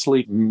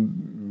nervously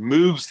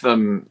moves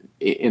them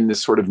in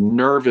this sort of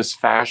nervous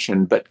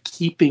fashion, but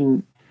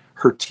keeping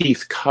her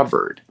teeth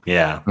covered.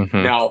 Yeah.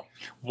 Mm-hmm. Now,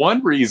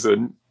 one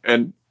reason,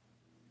 and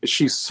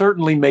she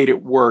certainly made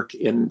it work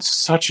in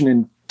such an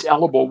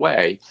indelible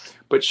way,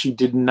 but she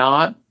did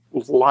not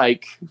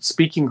like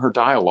speaking her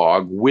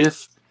dialogue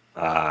with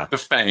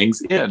the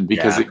fangs in,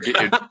 because it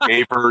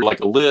gave her like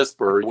a lisp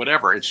or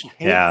whatever. And she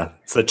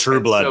it's a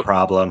True Blood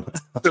problem.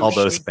 All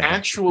those she fangs.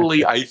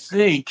 actually, I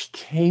think,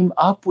 came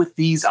up with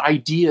these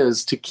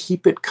ideas to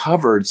keep it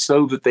covered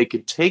so that they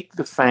could take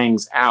the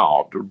fangs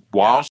out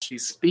while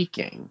she's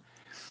speaking.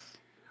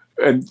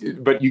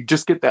 But you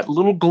just get that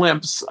little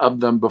glimpse of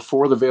them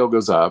before the veil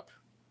goes up.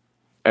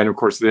 And of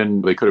course,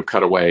 then they could have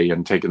cut away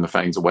and taken the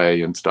fangs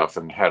away and stuff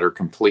and had her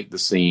complete the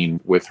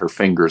scene with her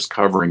fingers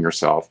covering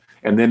herself.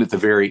 And then at the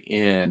very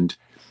end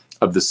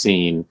of the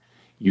scene,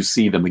 you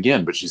see them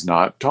again, but she's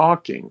not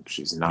talking.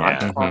 She's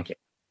not talking.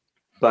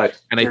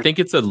 And I think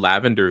it's a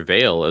lavender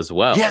veil as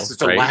well. Yes,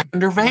 it's a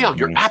lavender veil.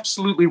 You're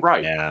absolutely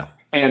right. Yeah.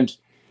 And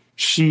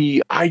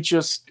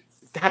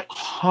that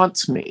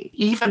haunts me.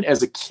 Even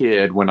as a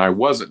kid, when I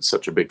wasn't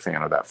such a big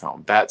fan of that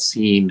film, that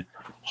scene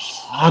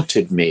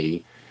haunted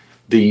me.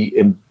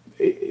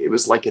 It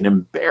was like an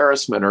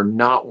embarrassment or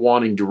not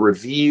wanting to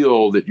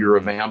reveal that you're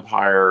a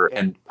vampire.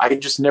 And I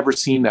had just never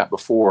seen that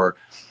before,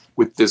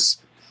 with this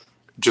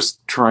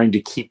just trying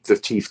to keep the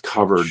teeth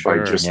covered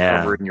by just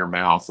covering your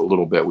mouth a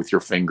little bit with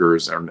your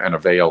fingers and a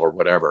veil or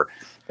whatever.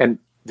 And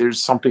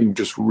there's something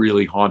just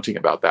really haunting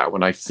about that.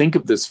 When I think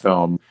of this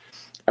film,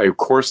 I, of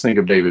course, think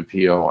of David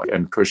Peel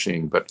and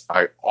Cushing, but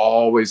I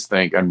always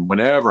think, and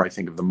whenever I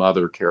think of the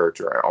mother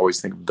character, I always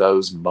think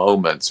those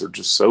moments are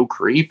just so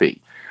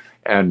creepy.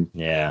 And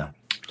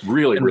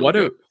really, and really what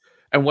good.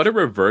 And what a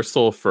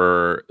reversal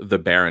for the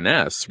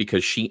Baroness,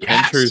 because she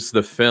enters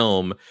the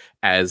film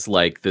as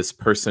like this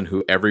person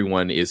who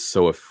everyone is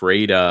so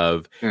afraid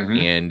of,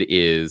 and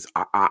is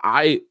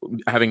I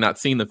having not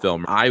seen the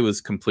film, I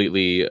was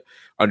completely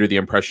under the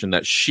impression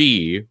that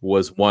she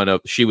was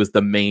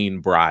the main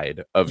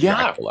bride of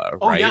Dracula,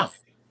 right? Yeah.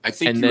 I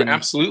think you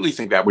absolutely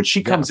think that. When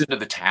she comes into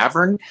the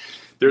tavern,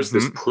 there's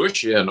this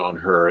push in on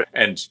her,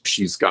 and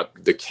she's got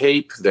the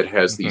cape that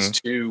has these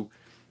two,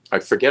 I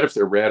forget if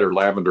they're red or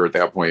lavender at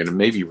that point, and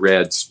maybe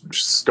red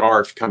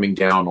scarf coming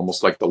down,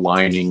 almost like the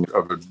lining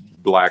of a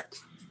black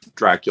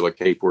Dracula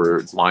cape where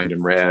it's lined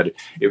in red.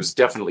 It was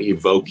definitely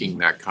evoking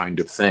that kind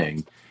of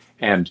thing.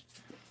 And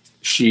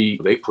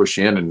they push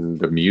in, and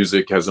the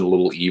music has a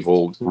little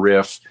evil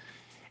riff.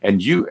 And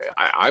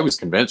I was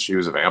convinced she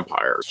was a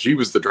vampire. She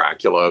was the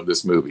Dracula of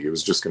this movie. It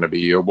was just going to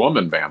be a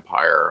woman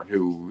vampire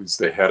who's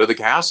the head of the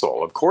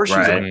castle. Of course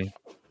she's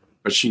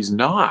but she's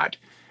not.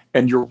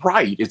 And you're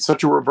right. It's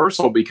such a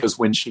reversal, because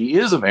when she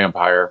is a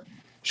vampire,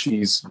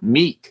 she's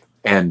meek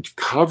and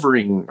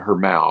covering her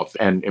mouth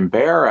and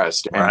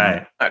embarrassed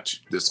and not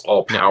this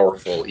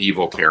all-powerful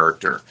evil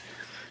character.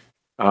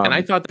 And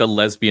I thought the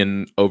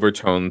lesbian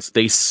overtones,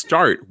 they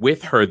start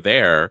with her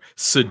there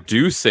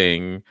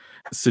seducing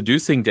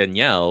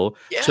Danielle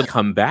to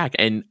come back.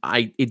 And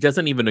it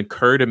doesn't even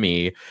occur to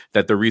me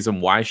that the reason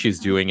why she's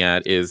doing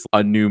it is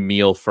a new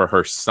meal for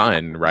her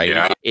son, right?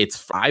 Yeah.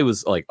 I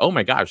was like, oh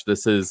my gosh,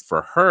 this is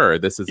for her.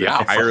 This is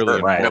entirely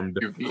informed.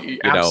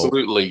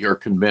 Absolutely, you're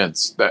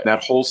convinced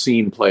that whole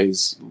scene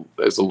plays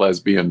as a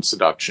lesbian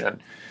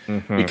seduction.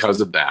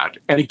 Because of that.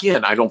 And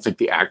again, I don't think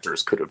the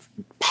actors could have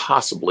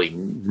possibly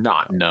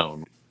not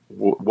known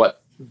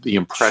what the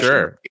impression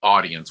of the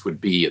audience would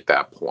be at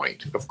that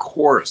point. Of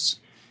course.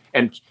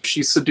 And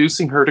she's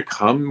seducing her to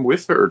come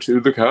with her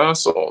to the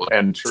castle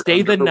and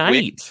stay the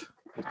night.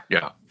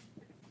 Yeah.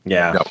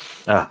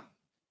 No.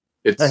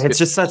 It's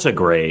just such a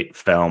great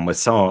film with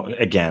so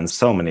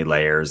many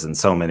layers and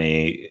so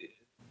many.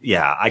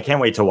 Yeah, I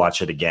can't wait to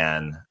watch it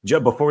again. Joe,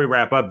 before we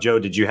wrap up, Joe,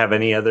 did you have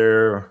any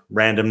other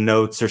random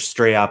notes or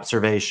stray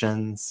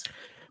observations?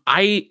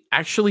 I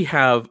actually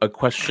have a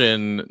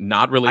question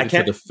not related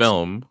to the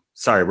film.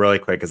 Sorry, really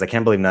quick, because I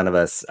can't believe none of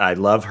us, I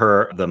love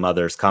the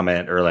mother's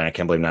comment earlier, I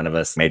can't believe none of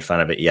us made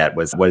fun of it yet,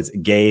 was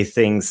gay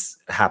things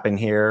happen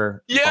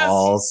here? Yes!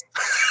 Balls.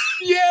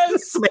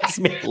 Yes! Makes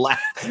me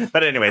laugh.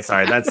 But anyway,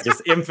 sorry, that's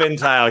just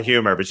infantile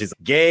humor, but she's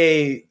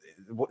gay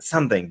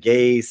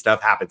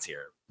stuff happens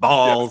here.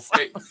 Balls.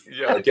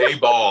 Gay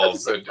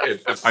balls. And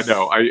I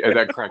know,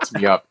 that cracks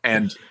me up.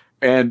 And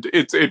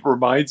it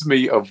reminds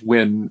me of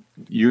when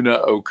Una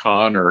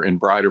O'Connor in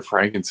Bride of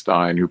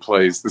Frankenstein, who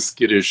plays the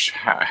skittish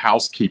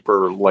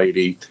housekeeper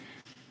lady,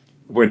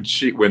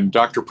 when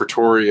Dr.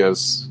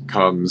 Pretorius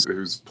comes,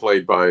 who's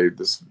played by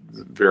this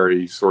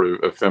very sort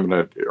of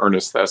effeminate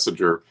Ernest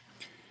Thesiger,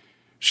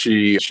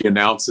 she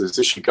announces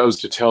as she goes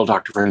to tell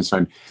Dr.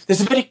 Frankenstein, "There's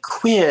a very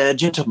queer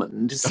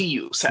gentleman to see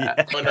you, sir."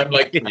 And I'm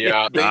like, they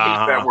hate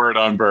that word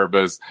on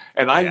purpose.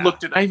 And I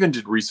even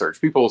did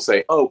research. People will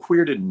say, "Oh,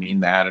 queer didn't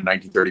mean that in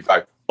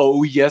 1935."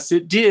 Oh, yes,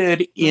 it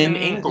did in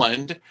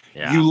England.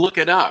 Yeah. You look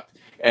it up.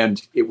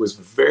 And it was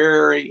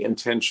very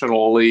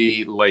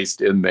intentionally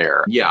laced in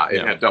there. Yeah,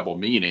 it had double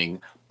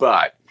meaning,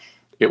 but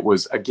it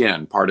was,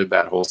 again, part of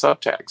that whole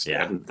subtext.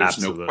 Yeah, and there's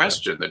no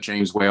question that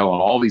James Whale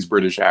and all these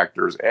British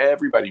actors,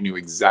 everybody knew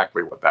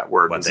exactly what that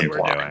word was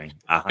implying.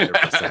 Were doing.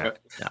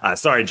 100%.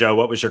 Sorry, Joe,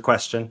 what was your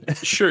question?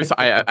 Sure. So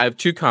I have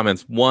two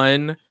comments.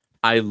 One,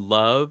 I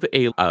love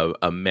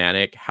a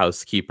manic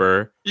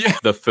housekeeper,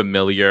 the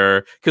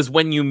familiar, because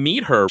when you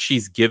meet her,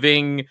 she's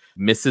giving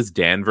Mrs.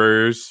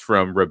 Danvers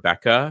from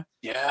Rebecca.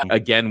 Yeah.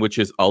 Again, which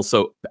is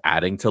also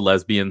adding to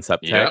lesbian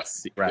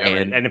subtext. Yeah. Right.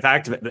 And in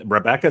fact,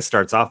 Rebecca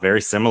starts off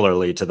very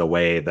similarly to the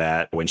way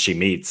that when she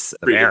meets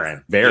the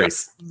Baron, very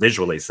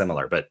visually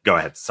similar. But go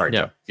ahead. Sorry,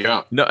 Joe.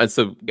 Yeah. No, and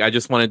so I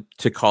just wanted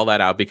to call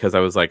that out because I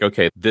was like,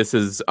 okay, this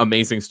is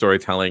amazing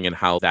storytelling and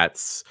how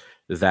that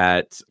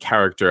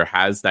character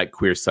has that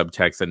queer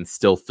subtext and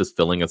still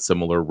fulfilling a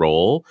similar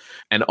role.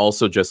 And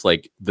also just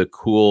like the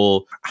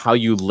cool, how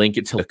you link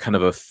it to kind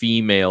of a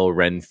female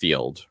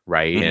Renfield,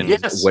 right? And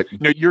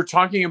you're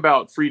talking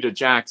about Frida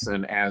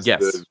Jackson as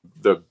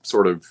the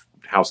sort of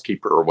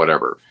housekeeper or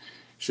whatever.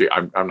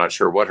 I'm not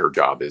sure what her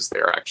job is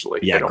there,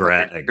 actually. Yeah,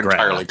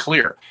 entirely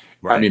clear.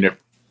 Right. I mean,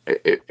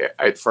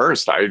 at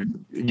first,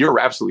 you're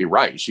absolutely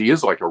right. She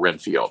is like a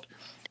Renfield.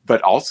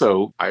 But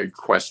also, I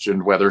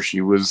questioned whether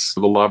she was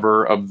the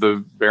lover of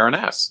the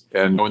Baroness,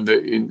 and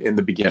in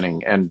the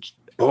beginning. And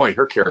boy,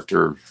 her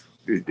character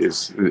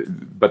is.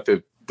 But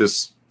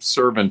this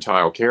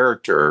servile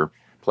character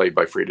played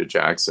by Frida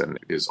Jackson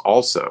is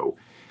also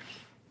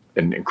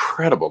an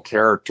incredible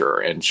character.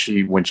 And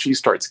when she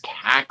starts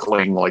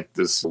cackling like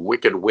this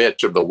wicked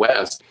witch of the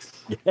West,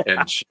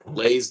 and she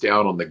lays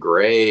down on the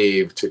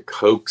grave to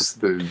coax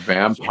the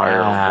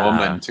vampire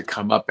woman to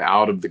come up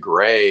out of the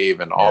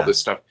grave, and all this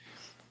stuff.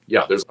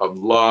 Yeah, there's a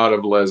lot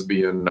of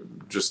lesbian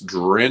just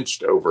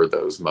drenched over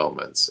those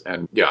moments.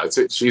 And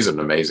she's an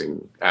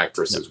amazing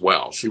actress as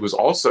well. She was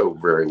also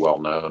very well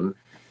known.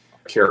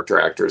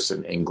 character actress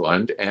in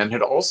England, and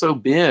had also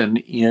been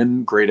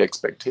in Great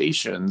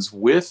Expectations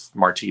with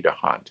Martina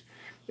Hunt.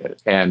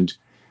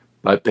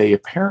 But they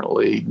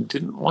apparently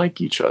didn't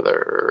like each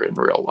other in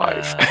real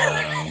life.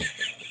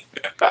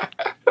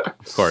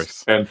 Of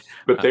course.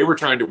 But they were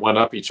trying to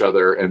one-up each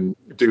other and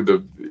do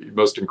the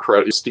most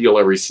incredible, steal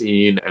every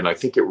scene, and I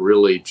think it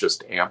really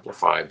just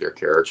amplified their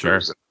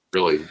characters. Sure.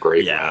 Really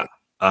great. Yeah,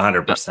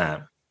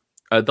 100%.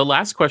 The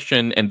last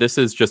question, and this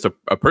is just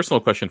a personal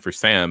question for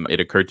Sam. It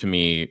occurred to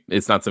me,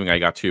 it's not something I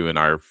got to in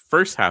our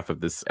first half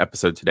of this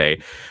episode today,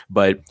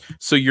 but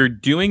so you're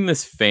doing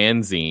this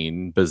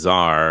fanzine,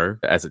 Bizarre,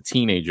 as a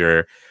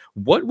teenager.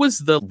 What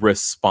was the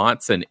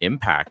response and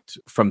impact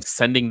from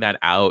sending that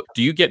out?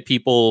 Do you get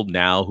people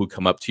now who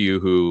come up to you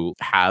who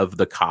have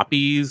the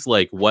copies?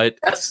 Like what,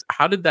 Yes.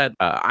 How did that,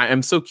 I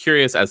am so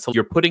curious as to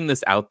you're putting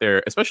this out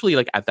there, especially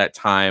like at that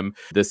time,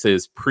 this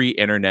is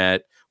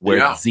pre-internet, where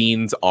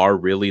zines are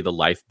really the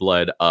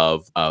lifeblood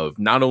of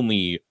not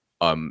only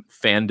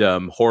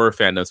fandom, horror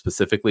fandom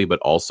specifically, but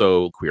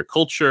also queer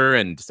culture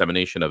and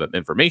dissemination of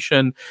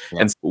information.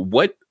 Yeah. And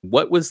what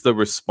was the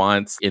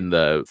response in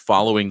the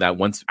following that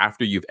once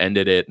after you've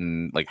ended it,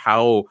 and like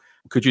how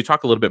could you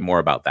talk a little bit more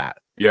about that?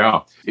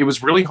 Yeah, it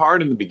was really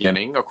hard in the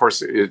beginning. Of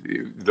course,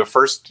 the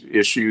first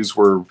issues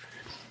were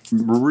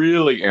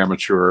really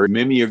amateur,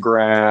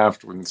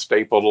 mimeographed and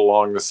stapled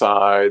along the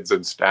sides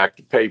and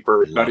stacked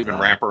paper, not even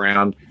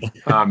wraparound.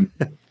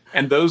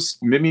 And those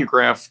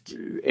mimeographed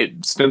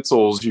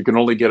stencils, you can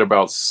only get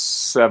about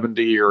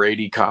 70 or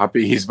 80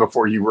 copies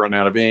before you run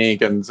out of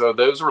ink. And so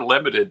those were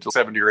limited to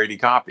 70 or 80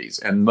 copies.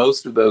 And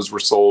most of those were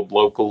sold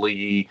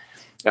locally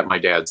at my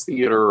dad's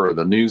theater or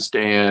the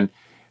newsstand,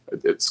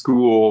 at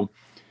school.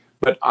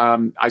 But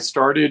I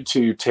started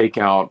to take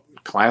out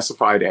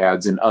classified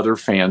ads in other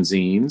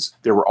fanzines.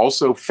 There were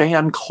also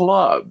fan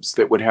clubs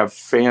that would have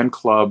fan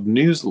club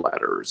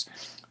newsletters,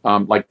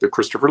 like the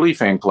Christopher Lee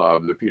fan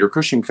club, the Peter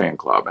Cushing fan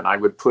club, and I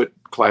would put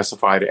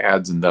classified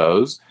ads in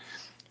those.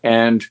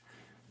 And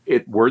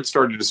word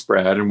started to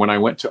spread. And when I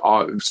went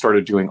to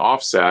started doing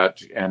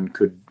offset and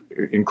could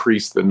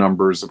increase the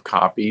numbers of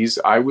copies,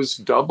 I was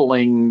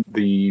doubling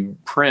the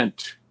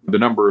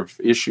number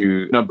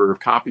of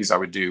copies I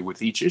would do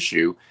with each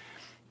issue.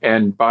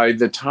 And by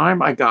the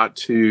time I got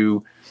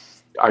to,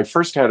 I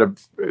first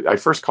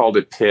called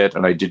it Pit,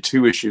 and I did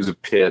 2 issues of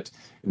Pit,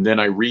 and then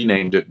I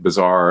renamed it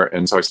Bizarre,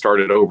 and so I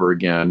started over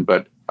again.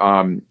 But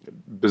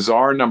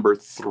Bizarre number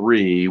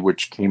 3,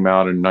 which came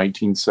out in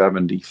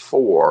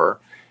 1974,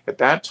 at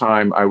that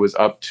time I was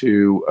up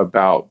to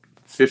about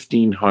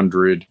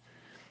 1,500,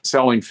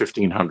 selling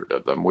 1,500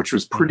 of them, which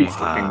was pretty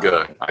freaking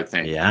good, I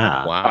think.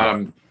 Yeah.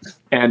 Wow.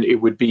 And it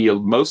would be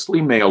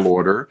mostly mail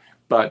order.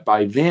 But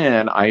by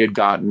then, I had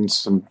gotten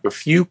a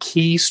few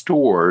key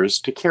stores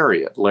to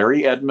carry it.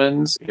 Larry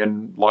Edmunds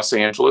in Los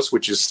Angeles,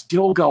 which is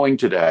still going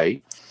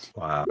today.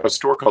 Wow. A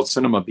store called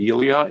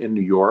Cinemabilia in New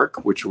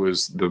York, which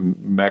was the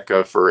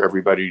mecca for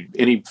everybody.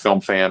 Any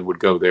film fan would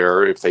go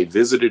there if they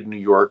visited New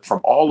York from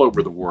all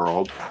over the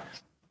world.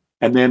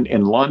 And then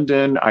in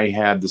London, I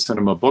had the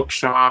Cinema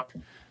Bookshop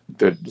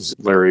that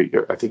Larry,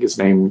 I think his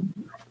name,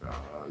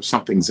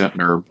 something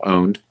Zentner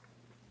owned.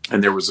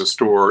 And there was a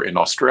store in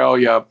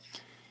Australia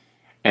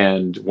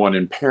and one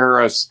in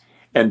Paris.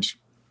 And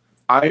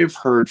I've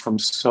heard from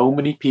so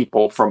many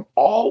people from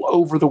all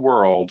over the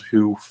world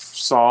who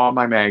saw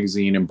my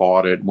magazine and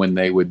bought it when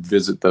they would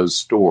visit those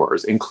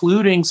stores,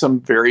 including some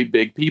very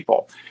big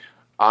people.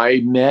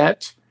 I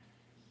met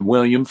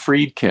William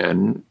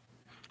Friedkin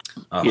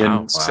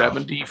in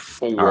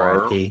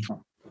 74,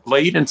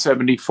 late in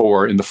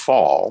 74 in the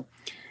fall.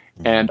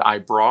 And I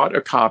brought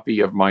a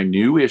copy of my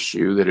new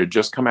issue that had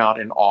just come out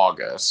in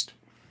August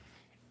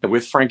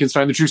with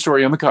Frankenstein, the True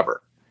Story on the cover.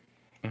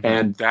 Mm-hmm.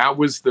 And that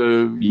was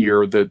the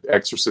year that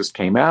Exorcist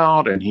came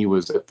out, and he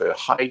was at the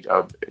height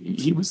of,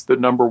 he was the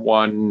number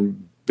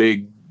one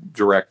big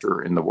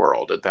director in the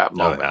world at that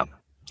moment. Oh,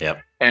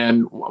 yep.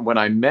 And when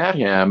I met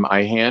him,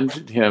 I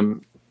handed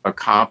him a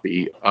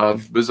copy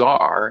of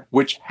Bizarre,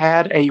 which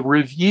had a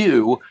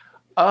review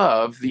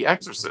of The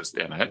Exorcist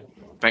in it.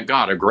 Thank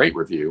God, a great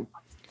review.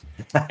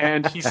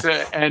 And he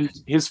said, and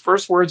his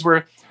first words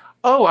were,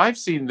 "Oh, I've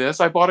seen this.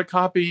 I bought a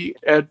copy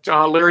at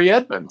Larry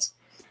Edmunds.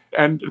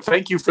 And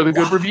thank you for the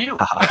good review."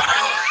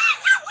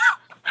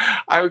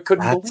 I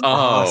couldn't believe it.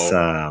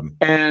 Awesome.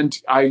 And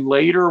I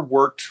later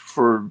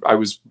I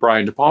was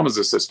Brian De Palma's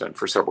assistant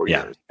for several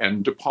years.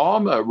 And De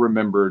Palma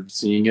remembered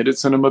seeing it at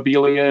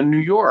Cinemabilia in New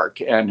York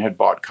and had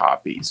bought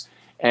copies.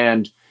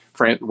 And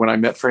when I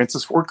met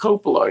Francis Ford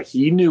Coppola,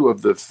 he knew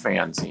of the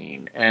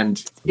fanzine.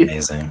 And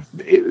amazing.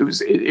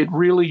 It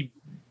really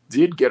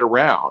did get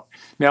around.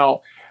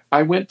 Now,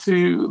 I went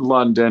to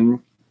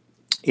London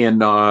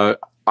in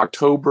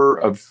October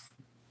of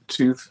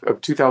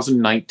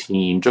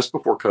 2019, just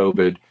before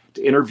COVID,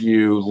 to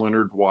interview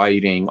Leonard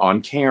Whiting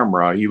on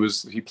camera.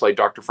 He played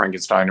Dr.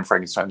 Frankenstein in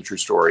Frankenstein, the True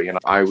Story, and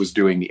I was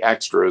doing the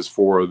extras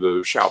for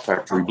the Shout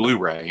Factory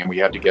Blu-ray, and we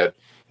had to get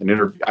an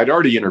interview. I'd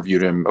already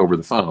interviewed him over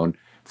the phone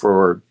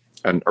for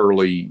an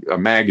early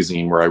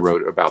magazine where I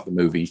wrote about the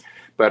movie.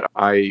 But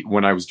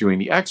when I was doing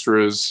the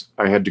extras,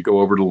 I had to go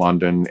over to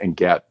London and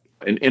get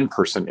an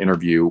in-person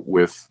interview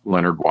with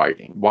Leonard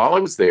Whiting. While I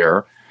was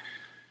there,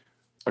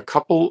 a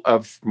couple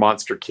of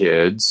monster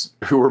kids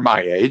who were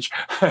my age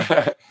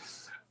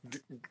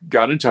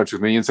got in touch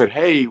with me and said,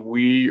 "Hey,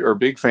 we are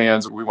big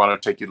fans. We want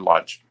to take you to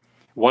lunch."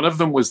 One of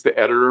them was the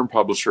editor and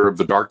publisher of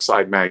the Dark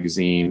Side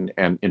magazine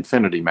and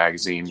Infinity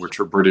magazine, which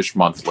are British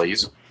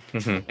monthlies.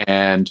 Mm-hmm.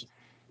 And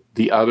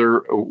the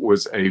other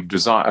was a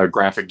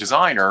graphic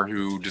designer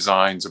who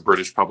designs a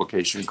British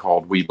publication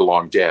called We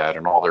Belong Dead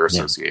and all their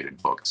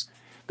associated books.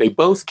 They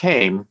both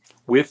came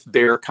with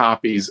their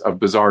copies of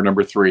Bazaar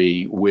number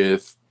 3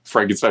 with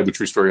Frankenstein, the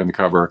True Story on the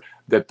cover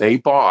that they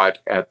bought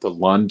at the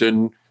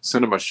London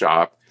cinema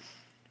shop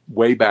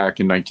way back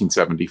in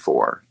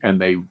 1974. And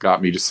they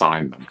got me to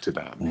sign them to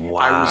them. Wow.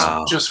 I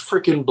was just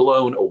freaking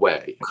blown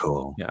away.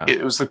 Cool. Yeah.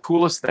 It was the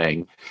coolest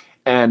thing.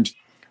 And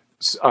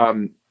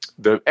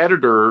the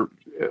editor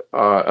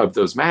of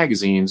those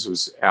magazines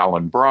was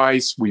Alan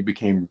Bryce. We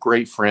became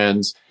great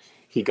friends.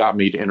 He got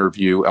me to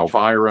interview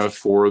Elvira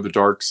for The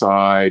Dark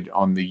Side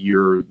on the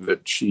year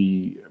that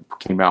she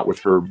came out with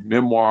her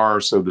memoir.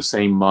 So the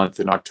same month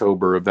in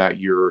October of that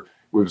year, it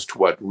was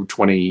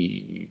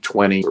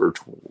 2020 or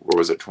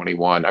was it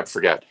 21? I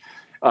forget.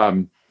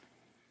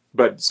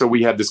 But so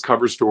we had this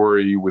cover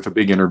story with a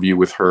big interview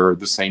with her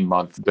the same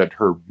month that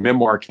her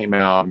memoir came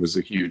out and was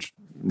a huge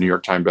New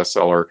York Times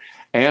bestseller,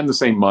 and the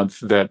same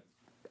month that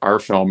our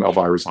film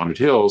Elvira's Haunted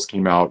Hills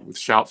came out with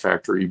Shout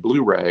Factory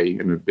Blu-ray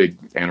in a big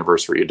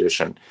anniversary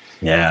edition.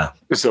 Yeah.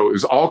 So it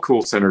was all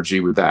cool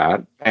synergy with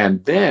that.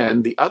 And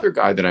then the other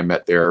guy that I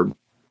met there,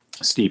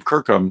 Steve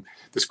Kirkham,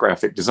 this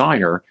graphic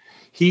designer,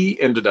 he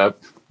ended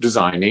up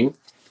designing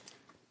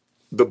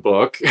the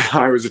book,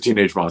 I Was a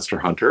Teenage Monster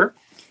Hunter.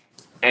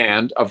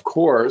 And of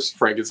course,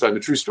 Frankenstein, the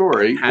True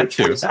Story. Had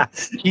to.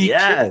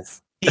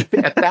 Yes.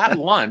 At that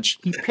lunch,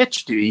 he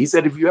pitched me. He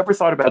said, "Have you ever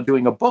thought about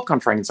doing a book on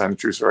Frankenstein, the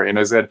True Story?" And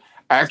I said,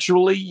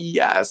 "Actually,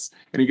 yes."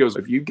 And he goes,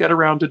 "If you get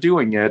around to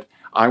doing it,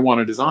 I want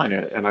to design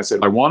it." And I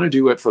said, "I want to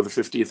do it for the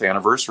 50th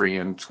anniversary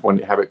and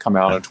have it come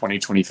out in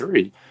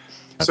 2023.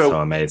 That's so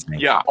amazing.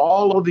 Yeah,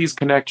 all of these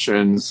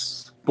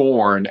connections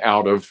born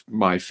out of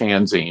my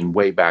fanzine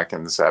way back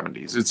in the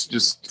 70s. It's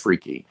just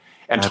freaky.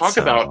 And That's talk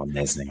so about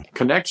amazing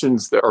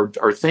connections that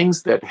are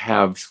things that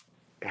have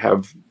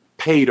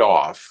paid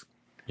off.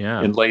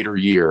 Yeah. In later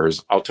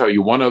years. I'll tell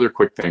you one other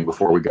quick thing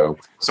before we go.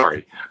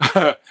 Sorry.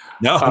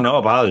 No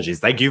apologies.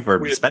 Thank you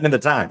for spending the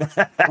time.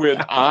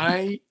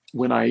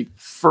 when I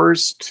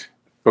first,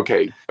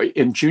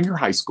 in junior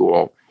high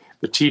school,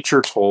 the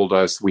teacher told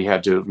us we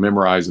had to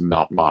memorize a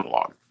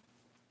monologue.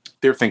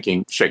 They're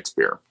thinking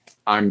Shakespeare.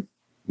 I'm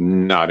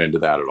not into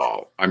that at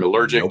all. I'm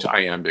allergic to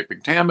iambic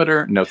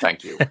pentameter. No,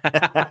 thank you.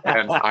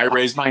 And I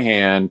raise my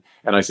hand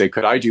and I say,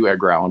 "Could I do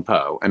Edgar Allan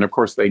Poe?" And of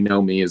course, they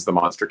know me as the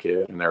monster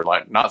kid, and they're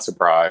like, not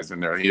surprised.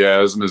 And they're,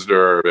 "Yes, Mr.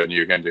 Irvin,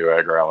 you can do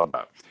Edgar Allan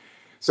Poe."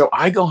 So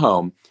I go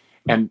home,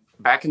 and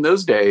back in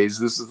those days,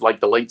 this is like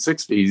the late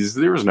 60s,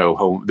 there was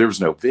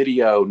no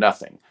video,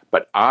 nothing.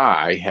 But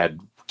I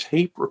had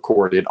tape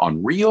recorded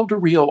on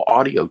reel-to-reel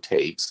audio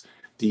tapes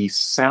the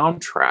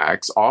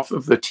soundtracks off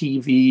of the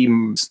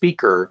TV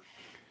speaker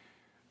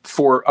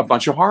for a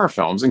bunch of horror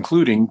films,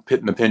 including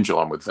Pit and the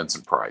Pendulum with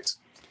Vincent Price.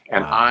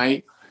 And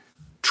I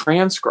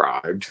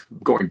transcribed,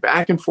 going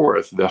back and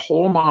forth, the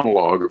whole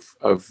monologue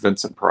of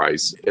Vincent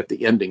Price at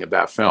the ending of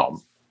that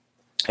film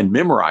and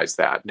memorized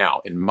that.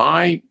 Now, in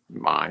my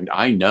mind,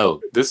 I know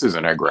this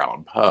isn't Edgar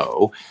Allan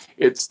Poe.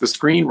 It's the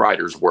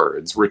screenwriter's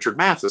words, Richard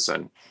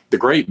Matheson, the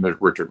great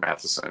Richard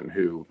Matheson,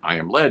 who I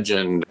Am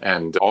Legend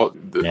and all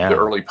the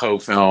early Poe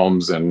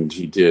films, and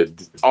he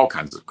did all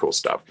kinds of cool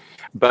stuff.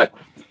 But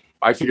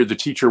I figured the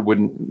teacher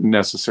wouldn't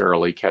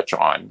necessarily catch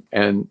on,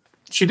 and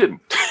she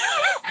didn't.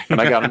 And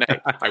I got an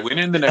A. I went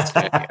in the next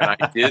day, and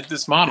I did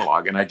this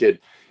monologue,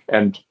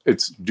 and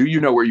it's, "Do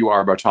you know where you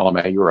are,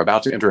 Bartolome? You are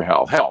about to enter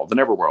hell. Hell, the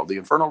netherworld, the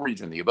infernal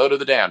region, the abode of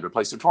the damned, a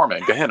place of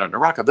torment, Gehenna,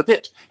 Naraka, the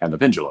pit, and the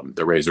pendulum,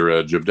 the razor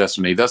edge of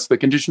destiny. Thus the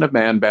condition of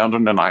man bound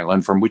on an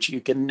island from which he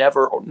can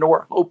never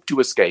nor hope to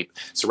escape,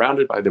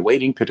 surrounded by the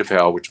waiting pit of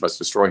hell, which must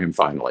destroy him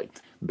finally.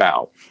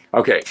 Bow."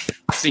 Okay,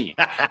 scene.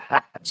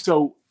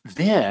 So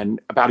then,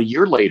 about a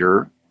year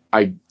later,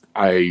 I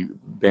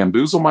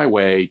bamboozle my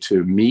way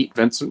to meet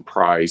Vincent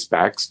Price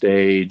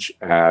backstage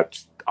at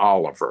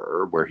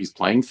Oliver, where he's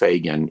playing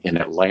Fagin in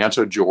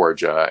Atlanta,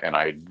 Georgia. And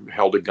I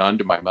held a gun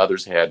to my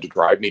mother's head to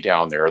drive me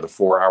down there, the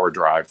 4-hour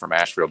drive from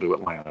Asheville to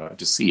Atlanta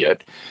to see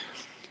it.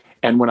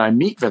 And when I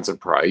meet Vincent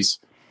Price,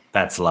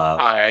 that's love.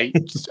 I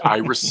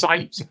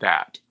recite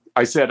that.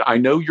 I said, "I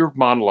know your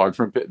monologue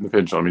from Pit and the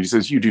Pendulum." And he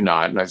says, "You do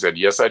not." And I said,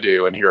 "Yes, I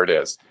do. And here it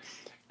is."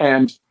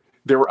 And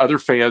there were other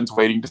fans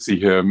waiting to see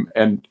him,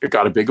 and it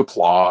got a big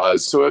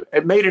applause. So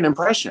it made an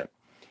impression.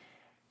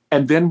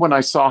 And then when I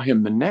saw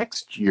him the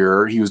next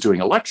year, he was doing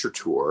a lecture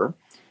tour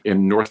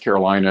in North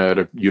Carolina at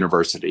a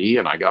university,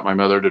 and I got my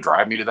mother to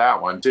drive me to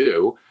that one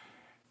too.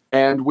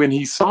 And when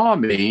he saw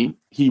me,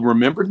 he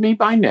remembered me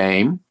by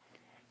name,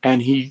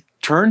 and he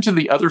turned to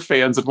the other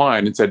fans in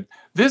line and said,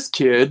 "This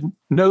kid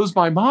knows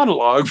my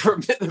monologue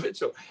from the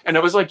Mitchell." And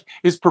I was like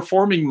his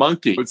performing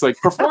monkey. It's like,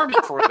 perform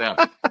it for them.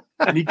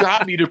 And he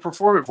got me to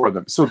perform it for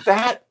them. So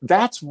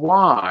that's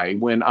why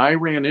when I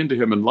ran into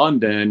him in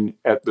London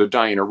at the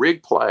Diana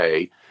Rigg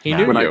play,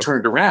 I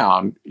turned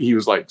around, he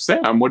was like,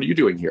 "Sam, what are you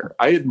doing here?"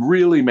 I had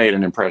really made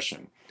an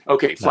impression.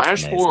 Okay,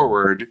 flash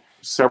forward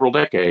several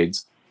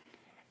decades,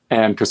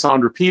 and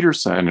Cassandra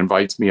Peterson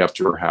invites me up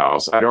to her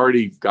house. I'd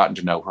already gotten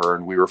to know her,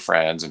 and we were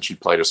friends, and she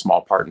played a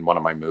small part in one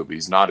of my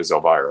movies, not as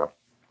Elvira.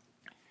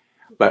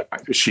 But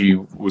she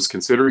was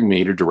considering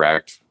me to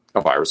direct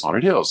Elvira's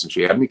Haunted Hills, and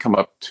she had me come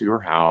up to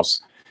her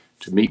house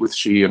to meet with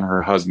she and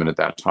her husband at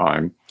that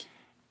time.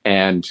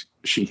 And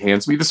she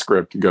hands me the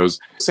script and goes,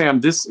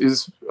 "Sam, this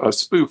is a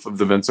spoof of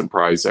the Vincent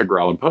Price Edgar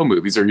Allan Poe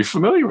movies. Are you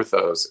familiar with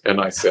those?"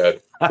 And I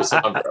said,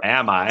 "Cassandra,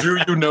 am I? Do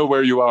you know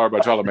where you are by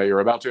Ptolemy?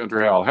 You're about to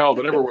enter hell. Hell,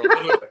 the never will."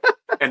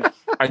 And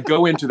I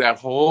go into that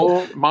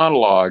whole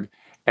monologue,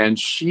 and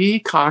she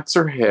cocks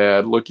her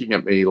head looking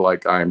at me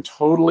like I'm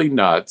totally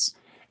nuts.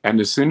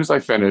 And as soon as I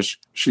finish,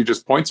 she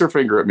just points her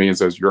finger at me and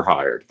says, "You're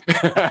hired."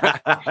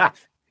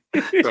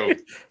 So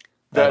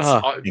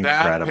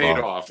that paid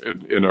off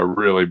in a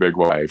really big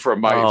way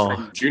from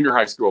junior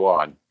high school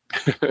on.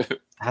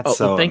 That's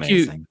so thank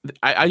amazing. you.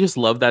 I just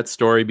love that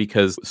story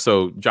because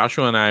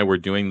Joshua and I were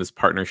doing this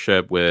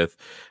partnership with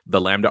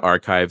the Lambda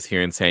Archives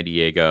here in San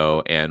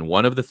Diego. And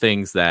one of the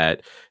things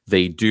that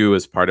they do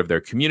as part of their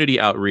community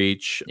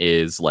outreach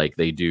is like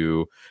they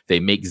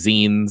make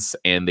zines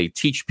and they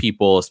teach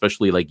people,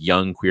 especially like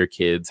young queer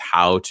kids,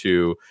 how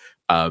to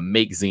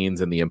make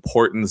zines and the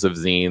importance of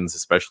zines,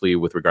 especially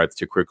with regards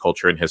to queer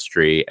culture and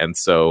history. And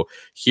so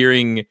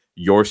hearing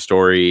your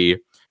story,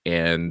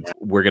 and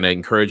we're going to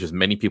encourage as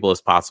many people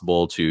as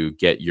possible to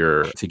get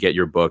your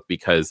book,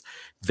 because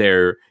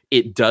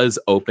it does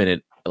open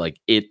it. Like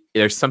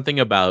there's something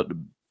about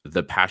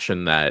the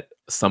passion that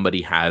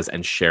somebody has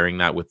and sharing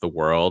that with the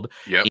world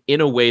in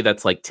a way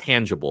that's like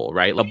tangible,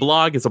 right? A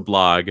blog is a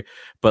blog,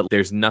 but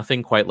there's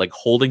nothing quite like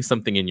holding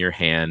something in your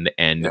hand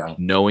and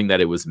knowing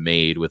that it was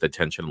made with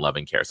attention, love,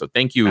 and care. So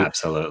thank you.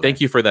 Absolutely. Thank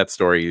you for that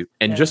story.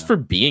 And just for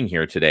being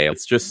here today.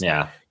 It's just,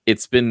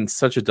 it's been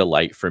such a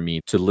delight for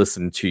me to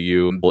listen to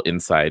you,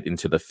 insight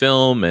into the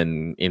film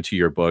and into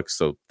your book.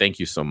 So thank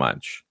you so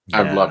much.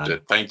 I've loved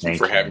it. Thank you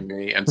for having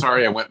me. And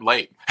sorry I went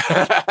late.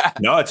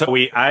 No,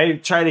 I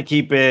try to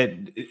keep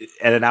it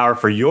at an hour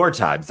for your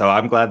time. So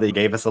I'm glad that you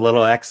gave us a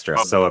little extra.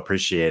 So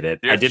appreciate it.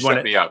 I did want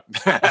to me up.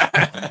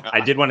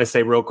 I did want to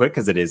say real quick,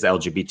 because it is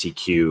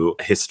LGBTQ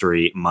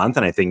History Month.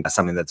 And I think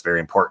something that's very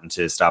important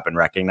to stop and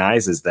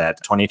recognize is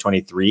that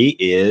 2023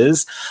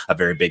 is a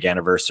very big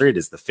anniversary. It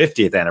is the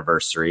 50th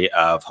anniversary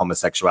of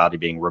homosexuality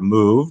being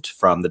removed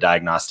from the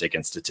Diagnostic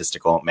and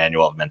Statistical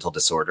Manual of Mental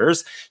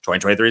Disorders.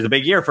 2023 is a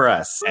big year for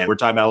us. And we're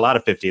talking about a lot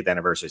of 50th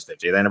anniversaries,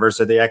 50th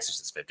anniversary of The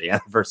Exorcist, 50th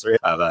anniversary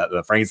of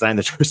the Frankenstein,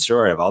 the True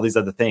Story, of all these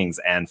other things.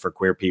 And for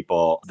queer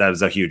people, that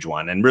was a huge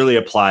one and really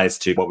applies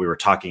to what we were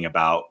talking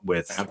about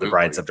with The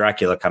Brides of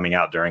Dracula coming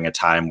out during a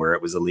time where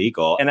it was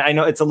illegal. And I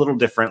know it's a little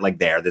different like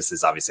there. This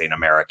is obviously an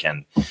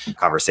American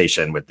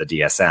conversation with the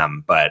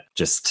DSM, but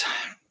just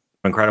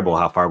incredible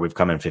how far we've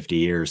come in 50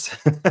 years,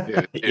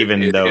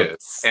 even though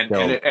it's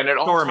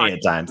stormy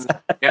at times.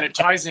 And it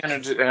ties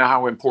into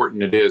how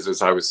important it is,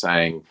 as I was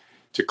saying,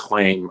 to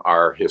claim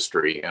our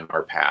history and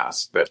our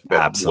past that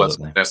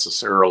wasn't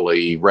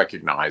necessarily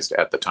recognized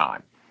at the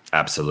time.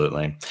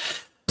 Absolutely.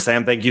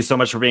 Sam, thank you so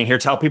much for being here.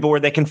 Tell people where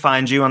they can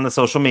find you on the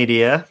social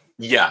media.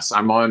 Yes,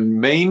 I'm on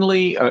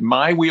mainly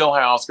my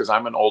wheelhouse, because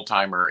I'm an old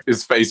timer,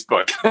 is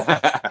Facebook.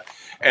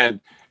 and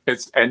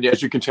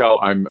as you can tell,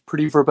 I'm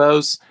pretty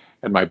verbose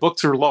and my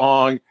books are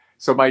long.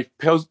 So my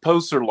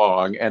posts are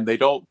long, and they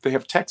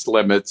have text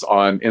limits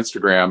on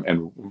Instagram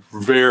and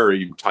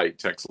very tight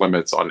text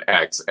limits on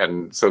X.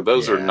 And so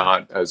those are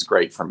not as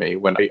great for me.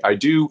 When I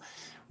do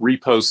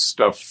repost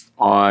stuff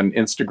on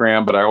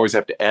Instagram, but I always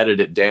have to edit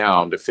it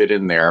down to fit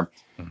in there.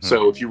 Mm-hmm.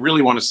 So if you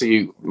really want to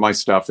see my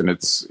stuff in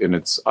its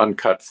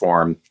uncut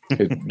form,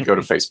 go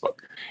to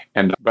Facebook.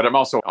 But I'm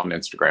also on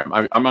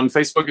Instagram. I'm on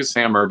Facebook as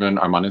Sam Irvin.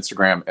 I'm on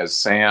Instagram as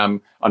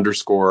Sam_Irvin,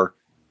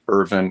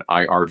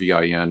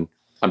 IRVIN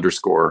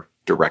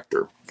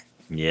 _director.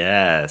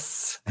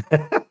 Yes.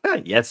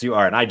 Yes, you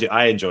are. And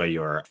I enjoy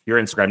your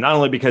Instagram, not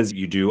only because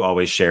you do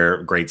always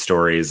share great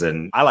stories,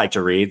 and I like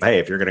to read. Hey,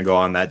 if you're going to go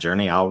on that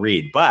journey, I'll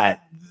read. But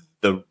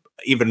the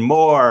even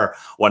more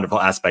wonderful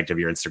aspect of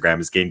your Instagram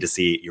is getting to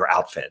see your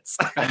outfits.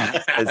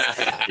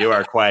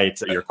 You're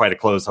quite a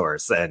clothes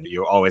horse, and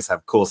you always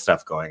have cool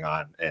stuff going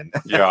on. And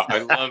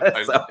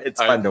it's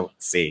fun to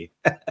see.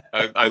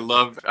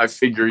 I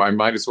figure I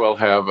might as well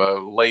have a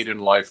late in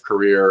life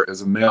career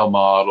as a male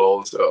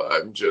model. So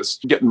I'm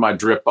just getting my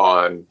drip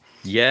on.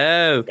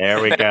 Yeah. There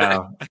we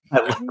go. I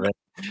love it.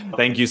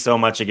 Thank you so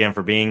much again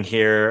for being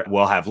here.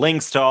 We'll have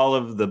links to all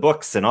of the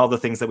books and all the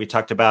things that we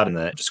talked about in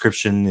the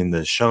description, in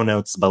the show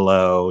notes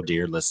below.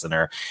 Dear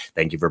listener,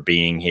 thank you for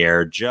being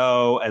here.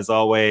 Joe, as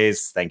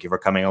always, thank you for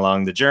coming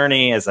along the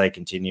journey as I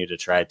continue to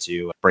try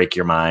to break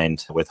your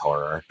mind with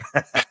horror.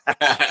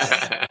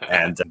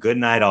 And good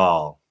night,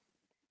 all.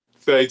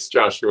 Thanks,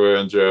 Joshua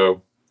and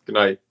Joe. Good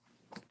night.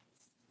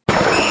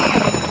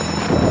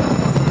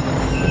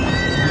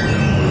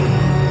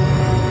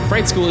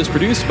 Fright School is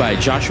produced by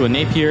Joshua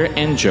Napier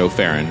and Joe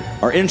Farron.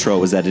 Our intro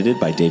was edited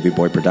by Davey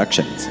Boy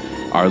Productions.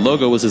 Our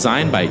logo was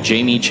designed by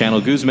Jamie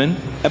Channel Guzman.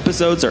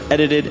 Episodes are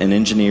edited and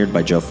engineered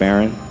by Joe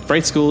Farron.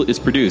 Fright School is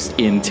produced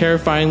in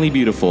terrifyingly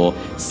beautiful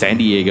San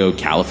Diego,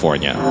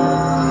 California.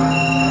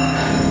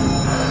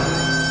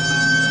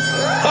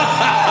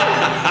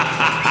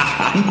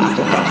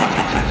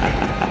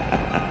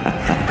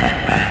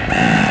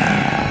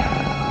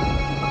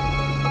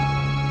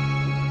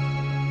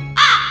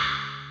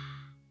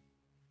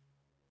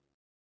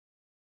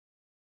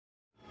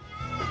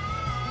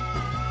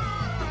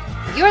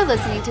 You're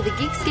listening to the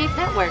Geekscape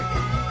Network.